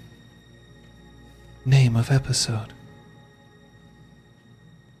 Name of episode.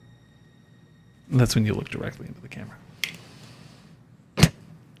 And that's when you look directly into the camera.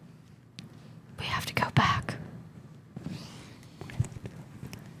 We have to go back.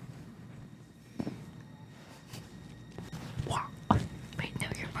 Wait, no,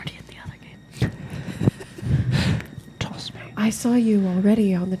 you're already in the other game. Toss me. I saw you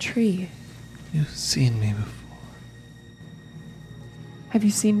already on the tree. You've seen me before. Have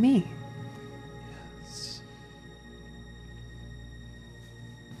you seen me? Yes.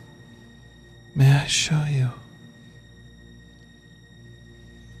 May I show you?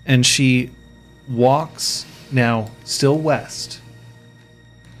 And she walks now still west,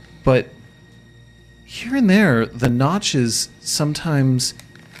 but here and there the notches sometimes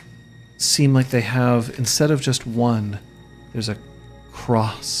seem like they have, instead of just one, there's a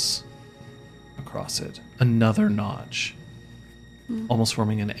cross across it, another notch, almost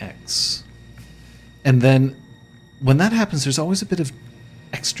forming an X. And then when that happens, there's always a bit of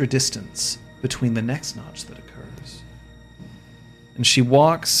extra distance between the next notch that occurs. And she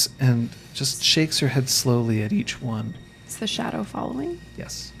walks and just shakes her head slowly at each one. Is the shadow following?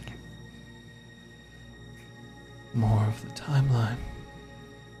 Yes. More of the timeline.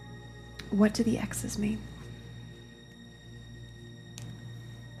 What do the X's mean?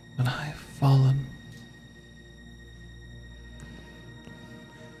 When I've fallen,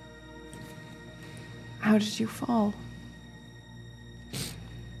 How did you fall?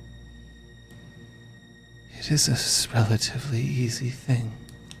 it is a relatively easy thing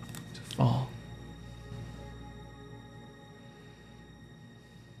to fall.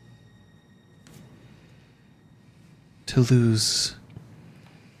 To lose,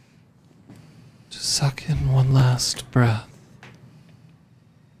 to suck in one last breath,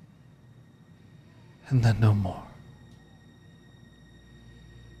 and then no more.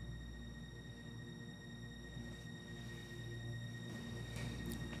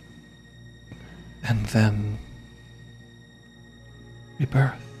 And then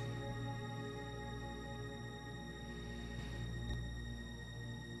birth.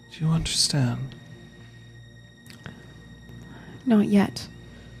 Do you understand? Not yet.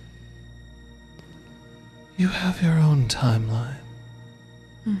 You have your own timeline.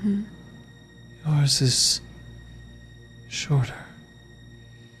 Mm-hmm. Yours is shorter.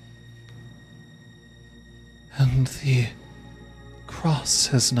 And the cross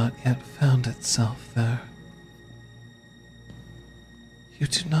has not yet found itself there. You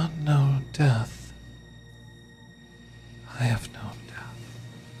do not know death. I have known death.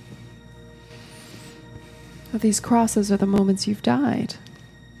 Well, these crosses are the moments you've died.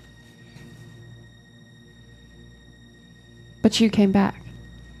 But you came back.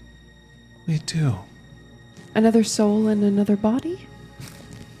 We do. Another soul in another body?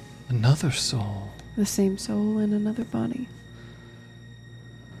 Another soul. The same soul in another body.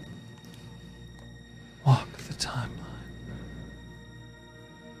 Walk the timeline.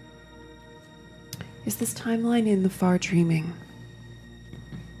 Is this timeline in the far dreaming?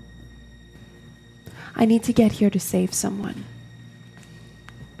 I need to get here to save someone.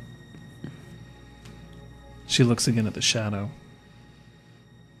 She looks again at the shadow.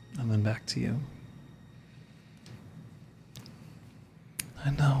 And then back to you.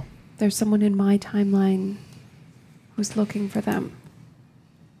 I know. There's someone in my timeline who's looking for them.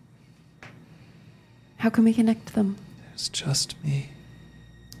 How can we connect them? There's just me.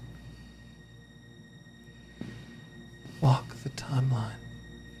 Walk the timeline.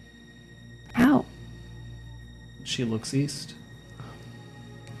 How? She looks east.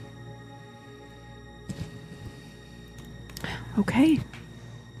 Okay.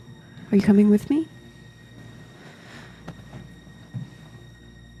 Are you coming with me?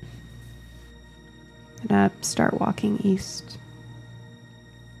 I'm gonna start walking east.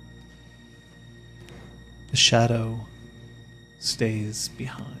 The shadow stays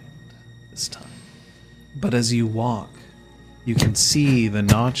behind this time. But as you walk, you can see the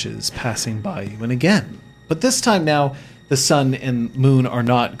notches passing by you. And again, but this time now, the sun and moon are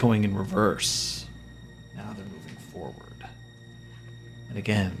not going in reverse. Now they're moving forward. And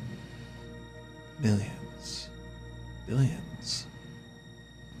again, millions, billions.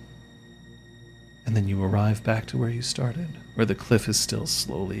 And then you arrive back to where you started, where the cliff is still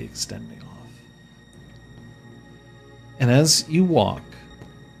slowly extending off. And as you walk,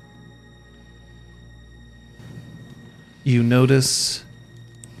 you notice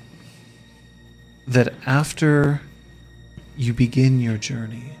that after you begin your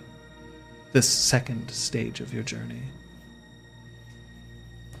journey, this second stage of your journey,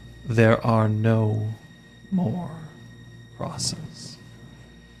 there are no more crosses.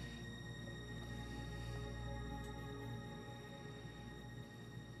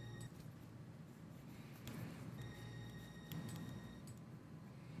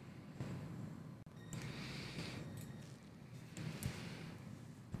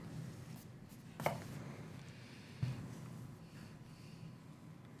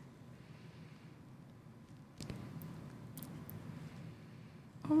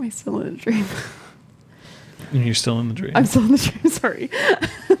 Oh, am I still in a dream? And you're still in the dream. I'm still in the dream, sorry.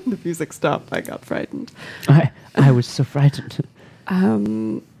 The music stopped. I got frightened. I was so frightened.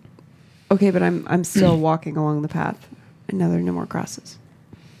 Okay, but I'm still walking along the path. And now there are no more crosses.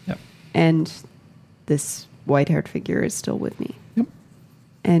 Yep. And this white-haired figure is still with me. Yep.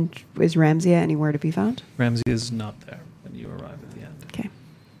 And is Ramsia anywhere to be found? Ramsey is not there when you arrive at the end. Okay.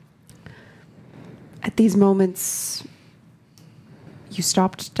 At these moments, you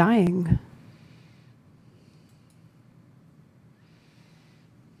stopped dying.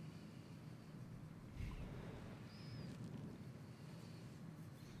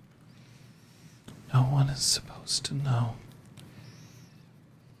 No one is supposed to know.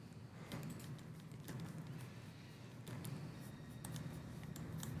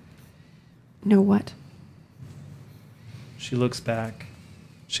 Know what? She looks back.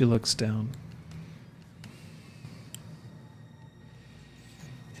 She looks down.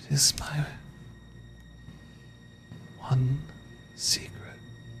 It is my one secret.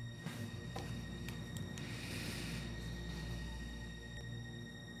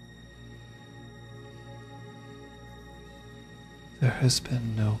 There has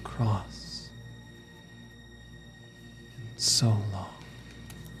been no cross in so long.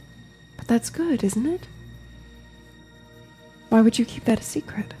 But that's good, isn't it? Why would you keep that a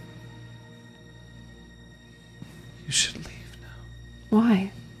secret? You should leave now,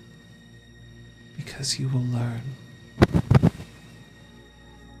 Why? because you will learn.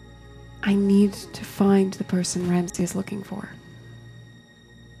 I need to find the person Ramsey is looking for.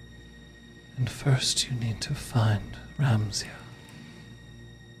 And first you need to find Ramsia.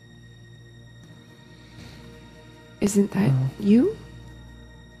 Isn't that you?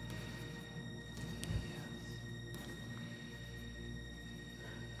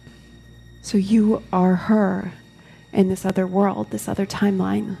 So you are her in this other world, this other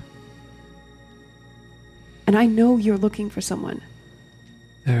timeline. And I know you're looking for someone.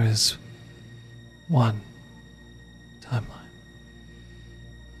 There is one timeline.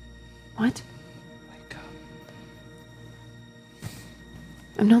 What? Wake up.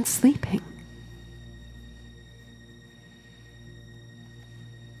 I'm not sleeping.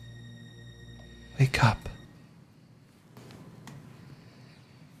 Wake up.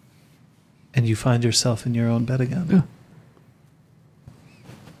 And you find yourself in your own bed again. Yeah.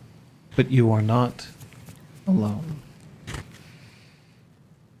 But you are not alone.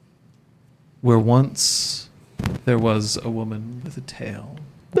 Where once there was a woman with a tail,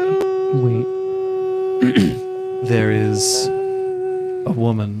 Wait. there is a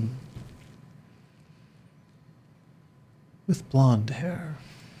woman with blonde hair,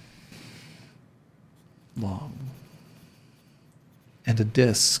 long, and a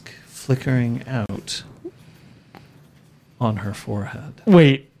disc flickering out on her forehead.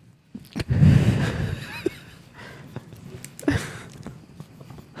 Wait.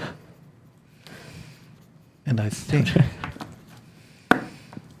 And I think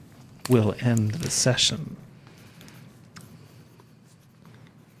we'll end the session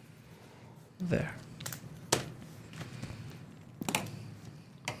there.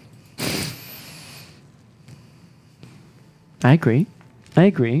 I agree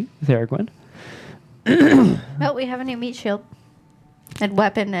with Aragorn. Well, we have a new meat shield and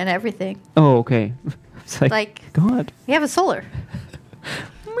weapon and everything. Oh, okay. It's Like- God. We have a solar.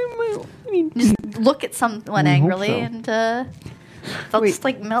 I mean, Just look at someone We hope angrily so. and they'll Wait, just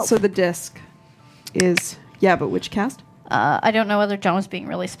like melt. So the disc is but which cast? I don't know whether John was being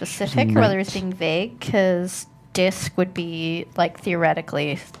really specific or whether he's being vague, because disc would be like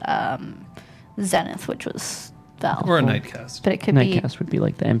theoretically Zenith, which was Val. Or a nightcast. But it could be. Nightcast would be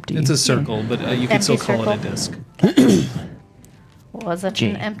like the empty. It's a circle, but you can Empty still call it a circle. disc. Was it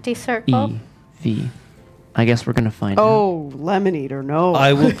J an empty circle? E-V. I guess we're gonna find out. Oh, lemon eater, no.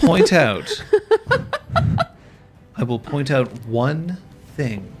 I will point out. I will point out one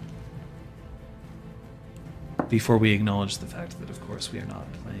thing before we acknowledge the fact that, of course, we are not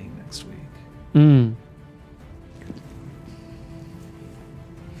playing next week. Mm.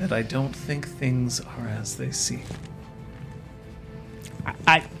 That I don't think things are as they seem.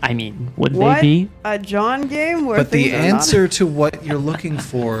 I mean, would what? they be? A John game where But the things are not- answer to what you're looking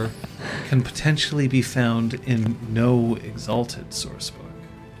for can potentially be found in no exalted source book,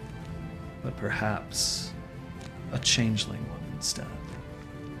 but perhaps a changeling one instead.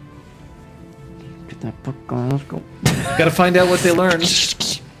 Get that book going. Let's go. Got to find out what they learned.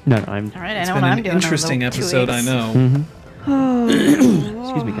 No, I'm. All right, I It's know been what an I'm doing. interesting over the 2 episode, I weeks. know. Mhm.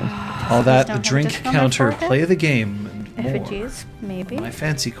 Excuse me, guys. All that, the don't have drink disc on my counter, forehead? play the game, and more. Effigies, maybe. My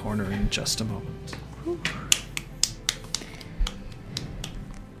fancy corner in just a moment.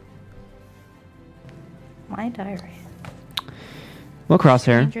 My diary. Well,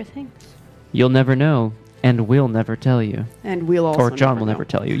 Crosshair, Stranger Things. you'll never know, and we'll never tell you, And we'll also or John will know. never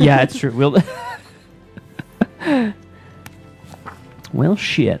tell you. Yeah, it's true. We'll. Well,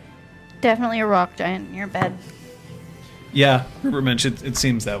 shit. Definitely a rock giant in your bed. Yeah, Herbert mentioned it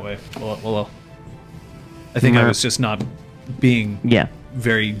seems that way. Well, I think I Mer- was just not being Yeah.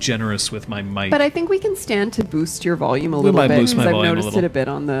 very generous with my mic. But I think we can stand to boost your volume a We little might bit. boost my I've volume a noticed little. it a bit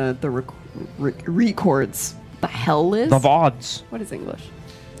on the records. The hell is? The VODs. What is English?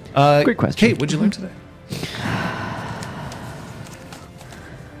 Great question. Kate, what'd you learn today?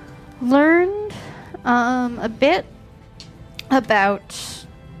 Learned a bit about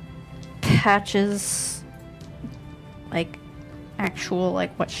Patch's like actual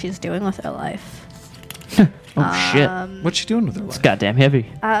like what she's doing with her life. Oh shit. What's she doing with her life? It's goddamn heavy.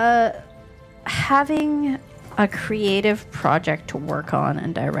 Having a creative project to work on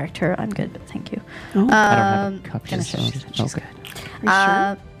and direct her. I'm good, but thank you. Oh, I don't have a cup. finish just it. so- She's okay.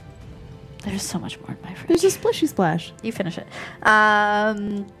 are you sure? There's so much more in my fridge. There's a splishy splash. You finish it.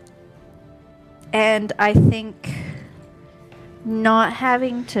 And I think not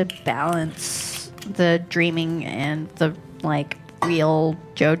having to balance the dreaming and the like real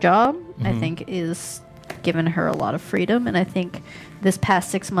Joe job, I think is given her a lot of freedom. And I think this past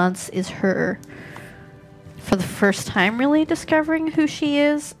 6 months is her, for the first time, really discovering who she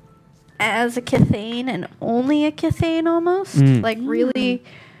is as a Cathane and only a Cathane almost. Like really,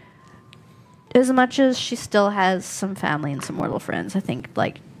 as much as she still has some family and some mortal friends, I think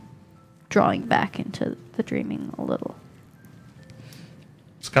like drawing back into the dreaming a little.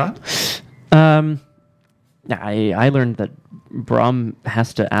 Scott? I learned that Brahm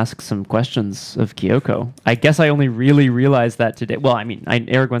has to ask some questions of Kyoko. I guess I only really realized that today. Well, I mean,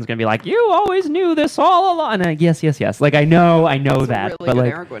 Aragorn's gonna be like, "You always knew this all along." And yes. Like I know That's that, a really but good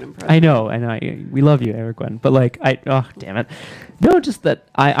like Aragorn impression. I know. We love you, Aragorn. But like, oh damn it, no, just that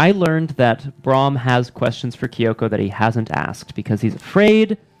I learned that Brahm has questions for Kyoko that he hasn't asked because he's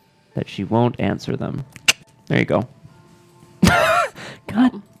afraid that she won't answer them. There you go.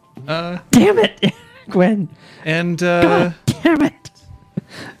 God damn it, Gwen. And God damn it.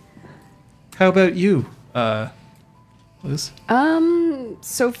 how about you, Liz?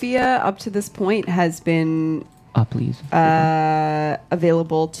 Sophia, up to this point, has been Please.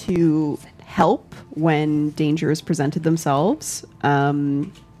 available to help when dangers presented themselves,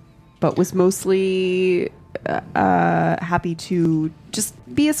 but was mostly happy to just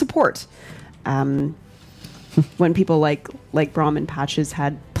be a support. When people like Brahm and Patches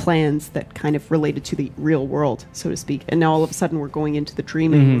had plans that kind of related to the real world, so to speak, and now all of a sudden we're going into the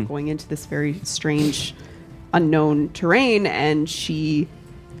dreaming, we're going into this very strange, unknown terrain, and she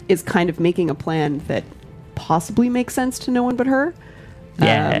is kind of making a plan that possibly makes sense to no one but her.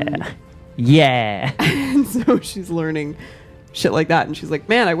 Yeah. And so she's learning shit like that, and she's like,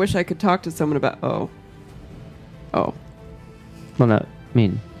 man, I wish I could talk to someone about oh Well, no, I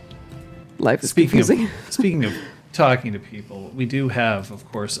mean, life is confusing. Speaking of talking to people, we do have, of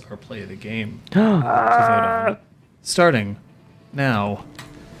course, our play of the game to vote on. Starting now,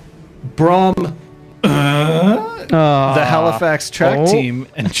 Brahm, the Halifax track team,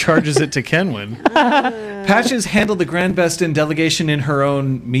 and charges it to Kenwyn. Patches handled the Grand Best in delegation in her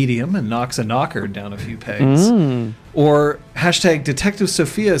own medium and knocks a knocker down a few pegs. Or hashtag Detective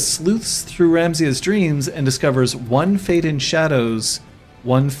Sophia sleuths through Ramsia's dreams and discovers one fate in shadows,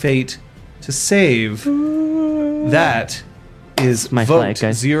 one fate to save. That is my vote flag,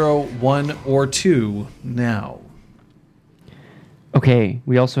 guys. 0, 1, or 2 now. okay,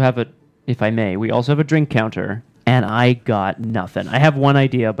 we also have we also have a drink counter, and I got nothing. I have one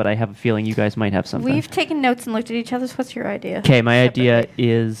idea, but I have a feeling you guys might have something. We've taken notes and looked at each other's. What's your idea? Okay, my idea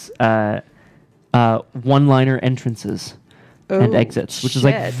is one-liner entrances and Oh, exits, which is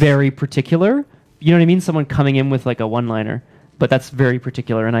like shit. very particular. You know what I mean? Someone coming in with like a one-liner, but that's very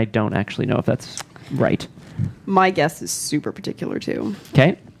particular, and I don't actually know if that's right. My guess is super particular too.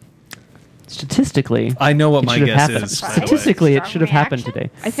 Okay. Statistically, I know what it my should have guess happened. is. by the way. Statistically, it Strong should have happened reaction?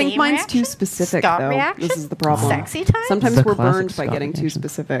 today. I think Same mine's too reaction? specific, Scott though. reaction? This is the problem. Sexy time? Sometimes The we're classic burned by Scott getting too reaction.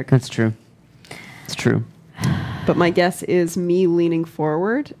 specific. That's true. It's true. But my guess is me leaning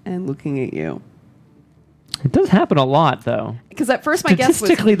forward and looking at you. It does happen a lot, though. Because at first my guess was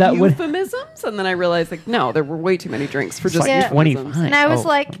Statistically, that would- euphemisms, and then I realized, like, no, there were way too many drinks for just like euphemisms. 25. And I was Oh.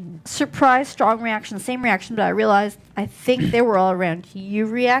 like, surprised, strong reaction, same reaction, but I realized I think they were all around you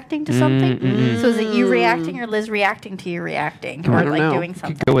reacting to something. So is it you reacting or Liz reacting to you reacting? I Or don't like know. doing You could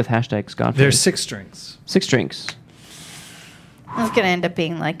something? go with hashtag Scott. There's 6 drinks. 6 drinks. It's going to end up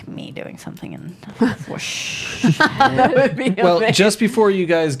being like me doing something and whoosh. That would be Well, amazing. just before you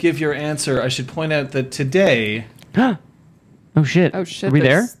guys give your answer, I should point out that today Oh shit. Oh, shit. Are we there?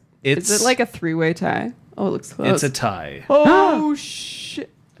 there's- it's Is it like a three-way tie? Oh, it looks close. it's a tie. Oh, shit.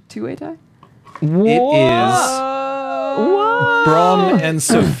 Two-way tie? It is Oh. Brahm and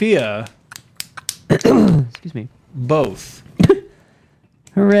Sophia Excuse me. both.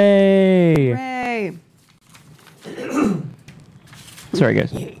 Hooray! Hooray. Sorry,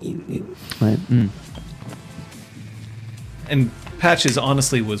 guys. Right. And Patches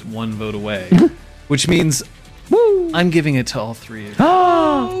honestly was 1 vote away, which means I'm giving it to all 3 of you.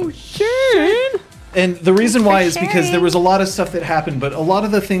 Oh, Shane! And the reason why is because sharing. there was a lot of stuff that happened, but a lot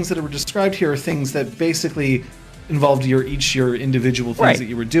of the things that were described here are things that basically involved your individual things Right. that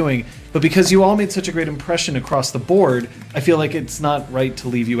you were doing. But because you all made such a great impression across the board, I feel like it's not right to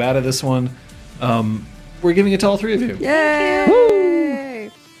leave you out of this one. We're giving it to all 3 of you Yay.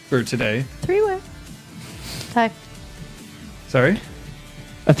 for today. 3-way. Tie. Sorry?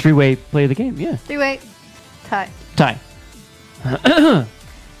 A 3-way play of the game, yeah. 3-way. Tie. Tie.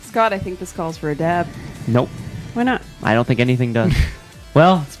 Scott, I think this calls for a dab. Nope. Why not? I don't think anything does.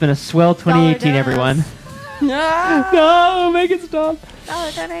 Well, it's been a swell 2018, Dollar everyone. dabs. No, make it stop.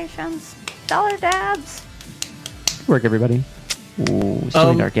 Dollar donations. Dollar dabs. Work, everybody. Ooh,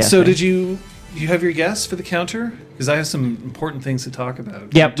 still dark gas. So thing. did you have your guess for the counter? Because I have some important things to talk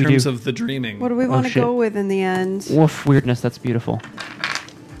about Yep, in we terms do. of the dreaming. What do we want to shit. go with in the end? Woof, weirdness, that's beautiful.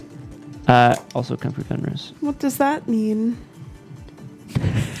 Also, Kung Fu Fenris. What does that mean?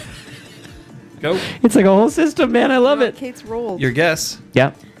 Go. It's like a whole system, man. I love it. Kate's rolled. Your guess.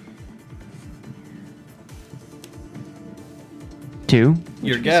 Yeah. 2.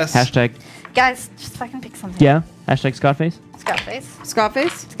 Your guess. Hashtag Guys, just fucking pick something. Yeah. Hashtag Scottface. Scottface.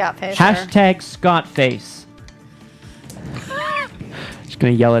 Scottface? Scottface. Hashtag Scottface. Just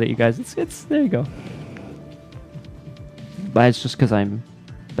gonna yell it at you guys. It's there you go. But it's just because I'm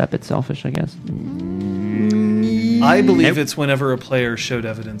that bit selfish, I guess. I believe it's whenever a player showed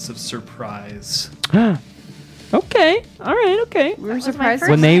evidence of surprise. Okay. All right. Okay. We were was my surprised. first-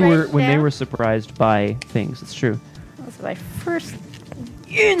 When they were written down. surprised by things, it's true. That was my first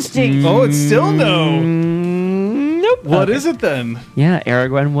instinct. Oh, it's still no. Nope. What Okay. is it then? Yeah,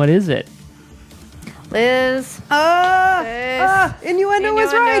 Aragorn. What is it? Liz. Innuendo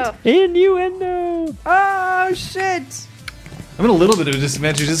was right. Innuendo. Oh, shit. I'm in a little bit of a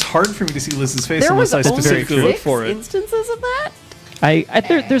disadvantage. It's hard for me to see Liz's face There was unless I only specifically look 6 for it. instances of that?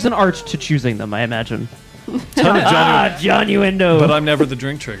 There's an art to choosing them, I imagine. Ton of Johnny, John Uendo. but I'm never the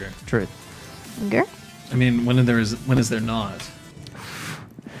drink trigger. Truth. I mean, when is there not?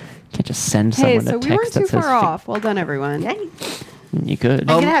 Can't just send Hey, someone so a we weren't text too that says far off. Well done, everyone. you could. I'm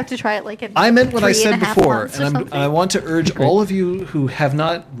gonna have to try it like in I meant what I 3.5 said before, months or and something. I want to urge all of you who have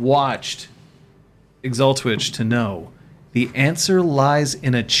not watched Exaltwitch to know the answer lies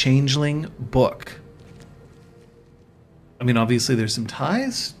in a changeling book. I mean, obviously, there's some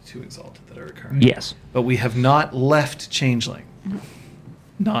ties to Exalted that are occurring. Yes. But we have not left changeling.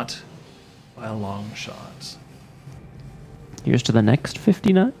 Not by a long shot. Here's to the next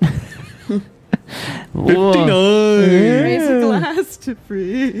 59. 59! Raise a glass to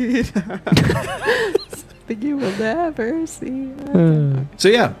freedom. Something you will never see. So,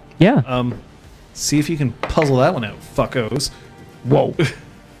 yeah. Yeah. See if you can puzzle that one out, fuckos. Whoa.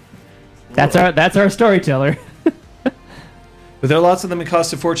 That's our storyteller. But there are lots of them. It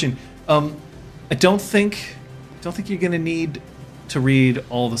costs a fortune. I don't think you're going to need to read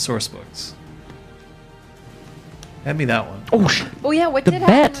all the source books. Hand me that one. Oh yeah, what The did bet.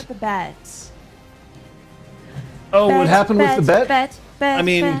 happen with the bet? Oh, what happened with the bet? Bet. I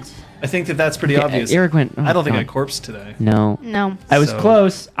mean, bet. I think that's pretty obvious. Eric went. I don't think I God. corpsed today. No. No. I was So-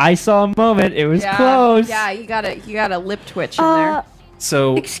 close. I saw a moment. It was close. Yeah, you got a lip twitch in there.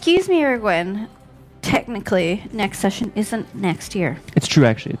 So Excuse me, Erwin. Technically, next session isn't next year. It's true,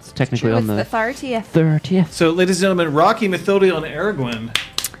 actually. It's technically True, on it's the the 30th. 30th. So, ladies and gentlemen, Rocky, Methodiel, and Aragorn,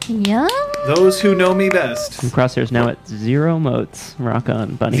 Yeah. those who know me best. And Crosshair's now at 0 motes. Rock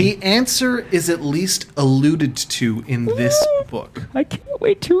on, bunny. The answer is at least alluded to in this book. I can't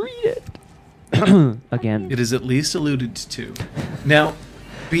wait to read it. Again. It is at least alluded to. Now,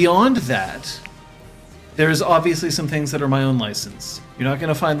 beyond that, there's obviously some things that are my own license. You're not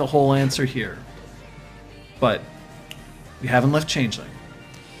going to find the whole answer here. But we haven't left Changeling.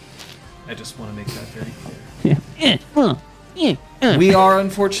 I just want to make that very clear. We are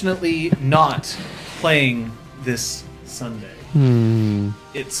unfortunately not playing this Sunday.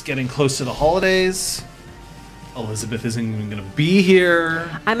 It's getting close to the holidays. Elizabeth isn't even going to be here.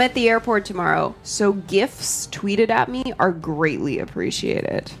 I'm at the airport tomorrow, so gifts tweeted at me are greatly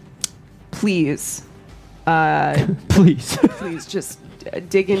appreciated. Please, Please. please just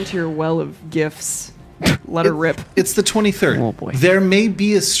dig into your well of gifts. Let her rip. It's the 23rd. Oh, boy. There may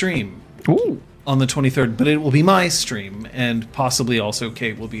be a stream Ooh. on the 23rd, but it will be my stream, and possibly also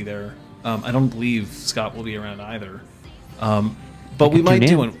Kate will be there. I don't believe Scott will be around either. But we could might tune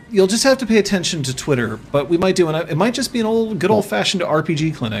do in. one. You'll just have to pay attention to Twitter, but we might do one. It might just be an good old fashioned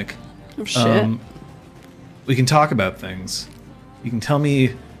RPG clinic. Oh, shit. We can talk about things. You can tell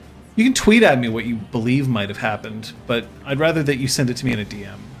me. You can tweet at me what you believe might have happened, but I'd rather that you send it to me in a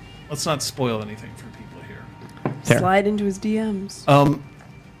DM. Let's not spoil anything for people here. Fair. Slide into his DMs.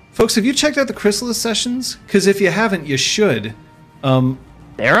 Folks, have you checked out the Chrysalis sessions? Because if you haven't, you should.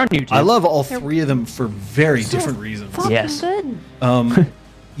 They're on YouTube. I love all three of them for very different reasons. Fucking Yes. good.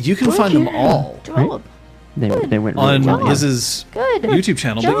 You can find them all Job. They went really on well. Liz's Good. YouTube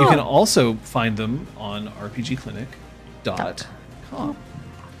channel, but you can Job. also find them on rpgclinic.com,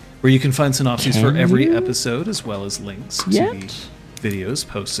 where you can find synopses for Can every you? episode as well as links to Yet? the videos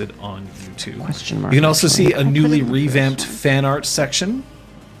posted on YouTube. Question mark, You can also actually. see a newly revamped fan art section.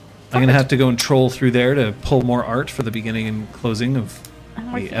 I'm going to have to go and troll through there to pull more art for the beginning and closing of I'm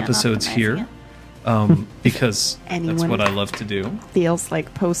the working on episodes optimizing here, because that's Anyone- what I love to do. Feels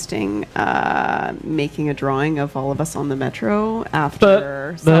like posting, making a drawing of all of us on the metro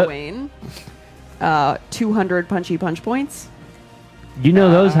after But- Samhain. 200 punchy punch points. You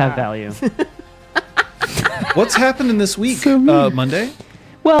know those have value. What's happening this week? Monday?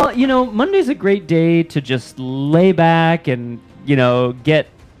 Well, Monday's a great day to just lay back and, get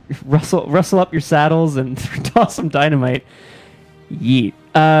rustle up your saddles and toss some dynamite. Yeet.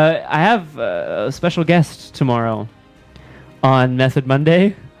 I have a special guest tomorrow on Method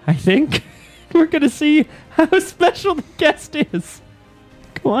Monday, I think. We're gonna see how special the guest is.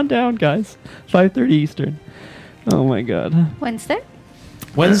 Come on down, guys. 5:30 Eastern. Oh my god. Wednesday?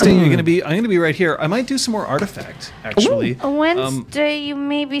 Wednesday, I'm gonna be right here. I might do some more Artifact, actually. Wednesday, you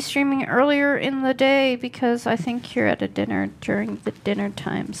may be streaming earlier in the day because I think you're at a dinner during the dinner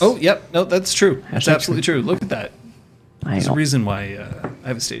times. Oh, yep. No, that's true. That's Actually absolutely true. Look at that. I There's a know. reason why I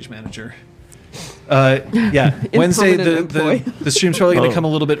have a stage manager. Yeah, Wednesday, the stream's probably going to come a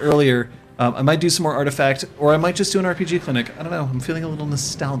little bit earlier. I might do some more Artifact, or I might just do an RPG clinic. I don't know. I'm feeling a little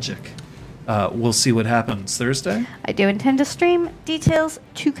nostalgic. We'll see what happens. Thursday? I do intend to stream. Details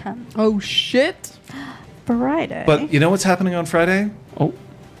to come. Oh shit! Friday. But you know what's happening on Friday? Oh.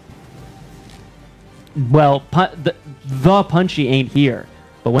 Well, the Punchy ain't here.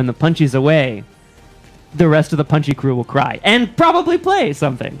 But when the Punchy's away, the rest of the Punchy crew will cry and probably play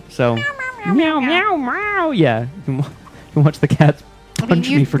something. So, meow, meow, meow. Yeah, you can watch the cats I punch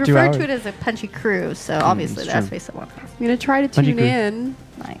mean, you me for 2 refer hours. to it as a punchy crew, so obviously it's that's true. based on one. I'm going to try to Punchy tune crew. in.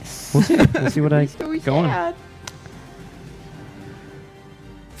 Nice. We'll see. We'll see what I go on.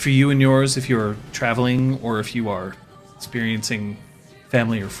 For you and yours, if you're traveling or if you are experiencing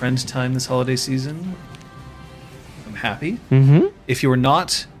family or friend time this holiday season, I'm happy. Mm-hmm. If you're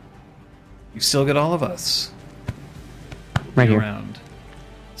not, you still get all of us Right here. around.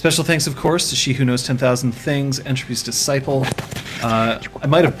 Special thanks, of course, to She Who Knows 10,000 Things, Entropy's Disciple. I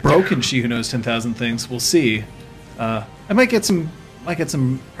might have broken She Who Knows 10,000 Things. We'll see. I might get some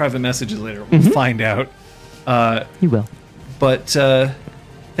private messages later. We'll find out. You will. But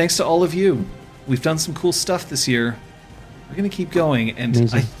thanks to all of you. We've done some cool stuff this year. We're going to keep going, and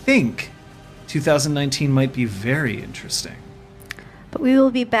Amazing. I think 2019 might be very interesting. But we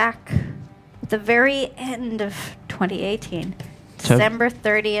will be back at the very end of 2018. So- December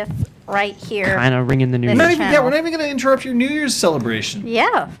 30th, right here. Kind of ringing the new This year. is- We're not even going to interrupt your New Year's celebration.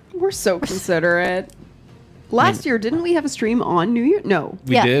 Yeah. We're so considerate. Last year, didn't we have a stream on New Year? No,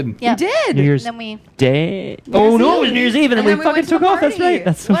 We Yeah. did. Yeah. we did. New Year's Then we Day. Oh no, it was New Year's Eve, and then we fucking went to took the off. That's party. right.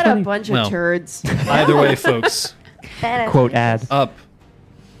 That's so what funny. a bunch Well. of turds. Either way, folks, badass. Quote ad. up.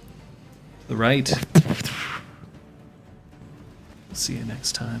 To the right. See you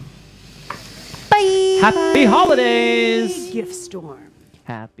next time. Bye. Happy holidays. Gift storm.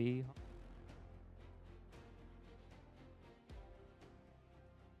 Happy.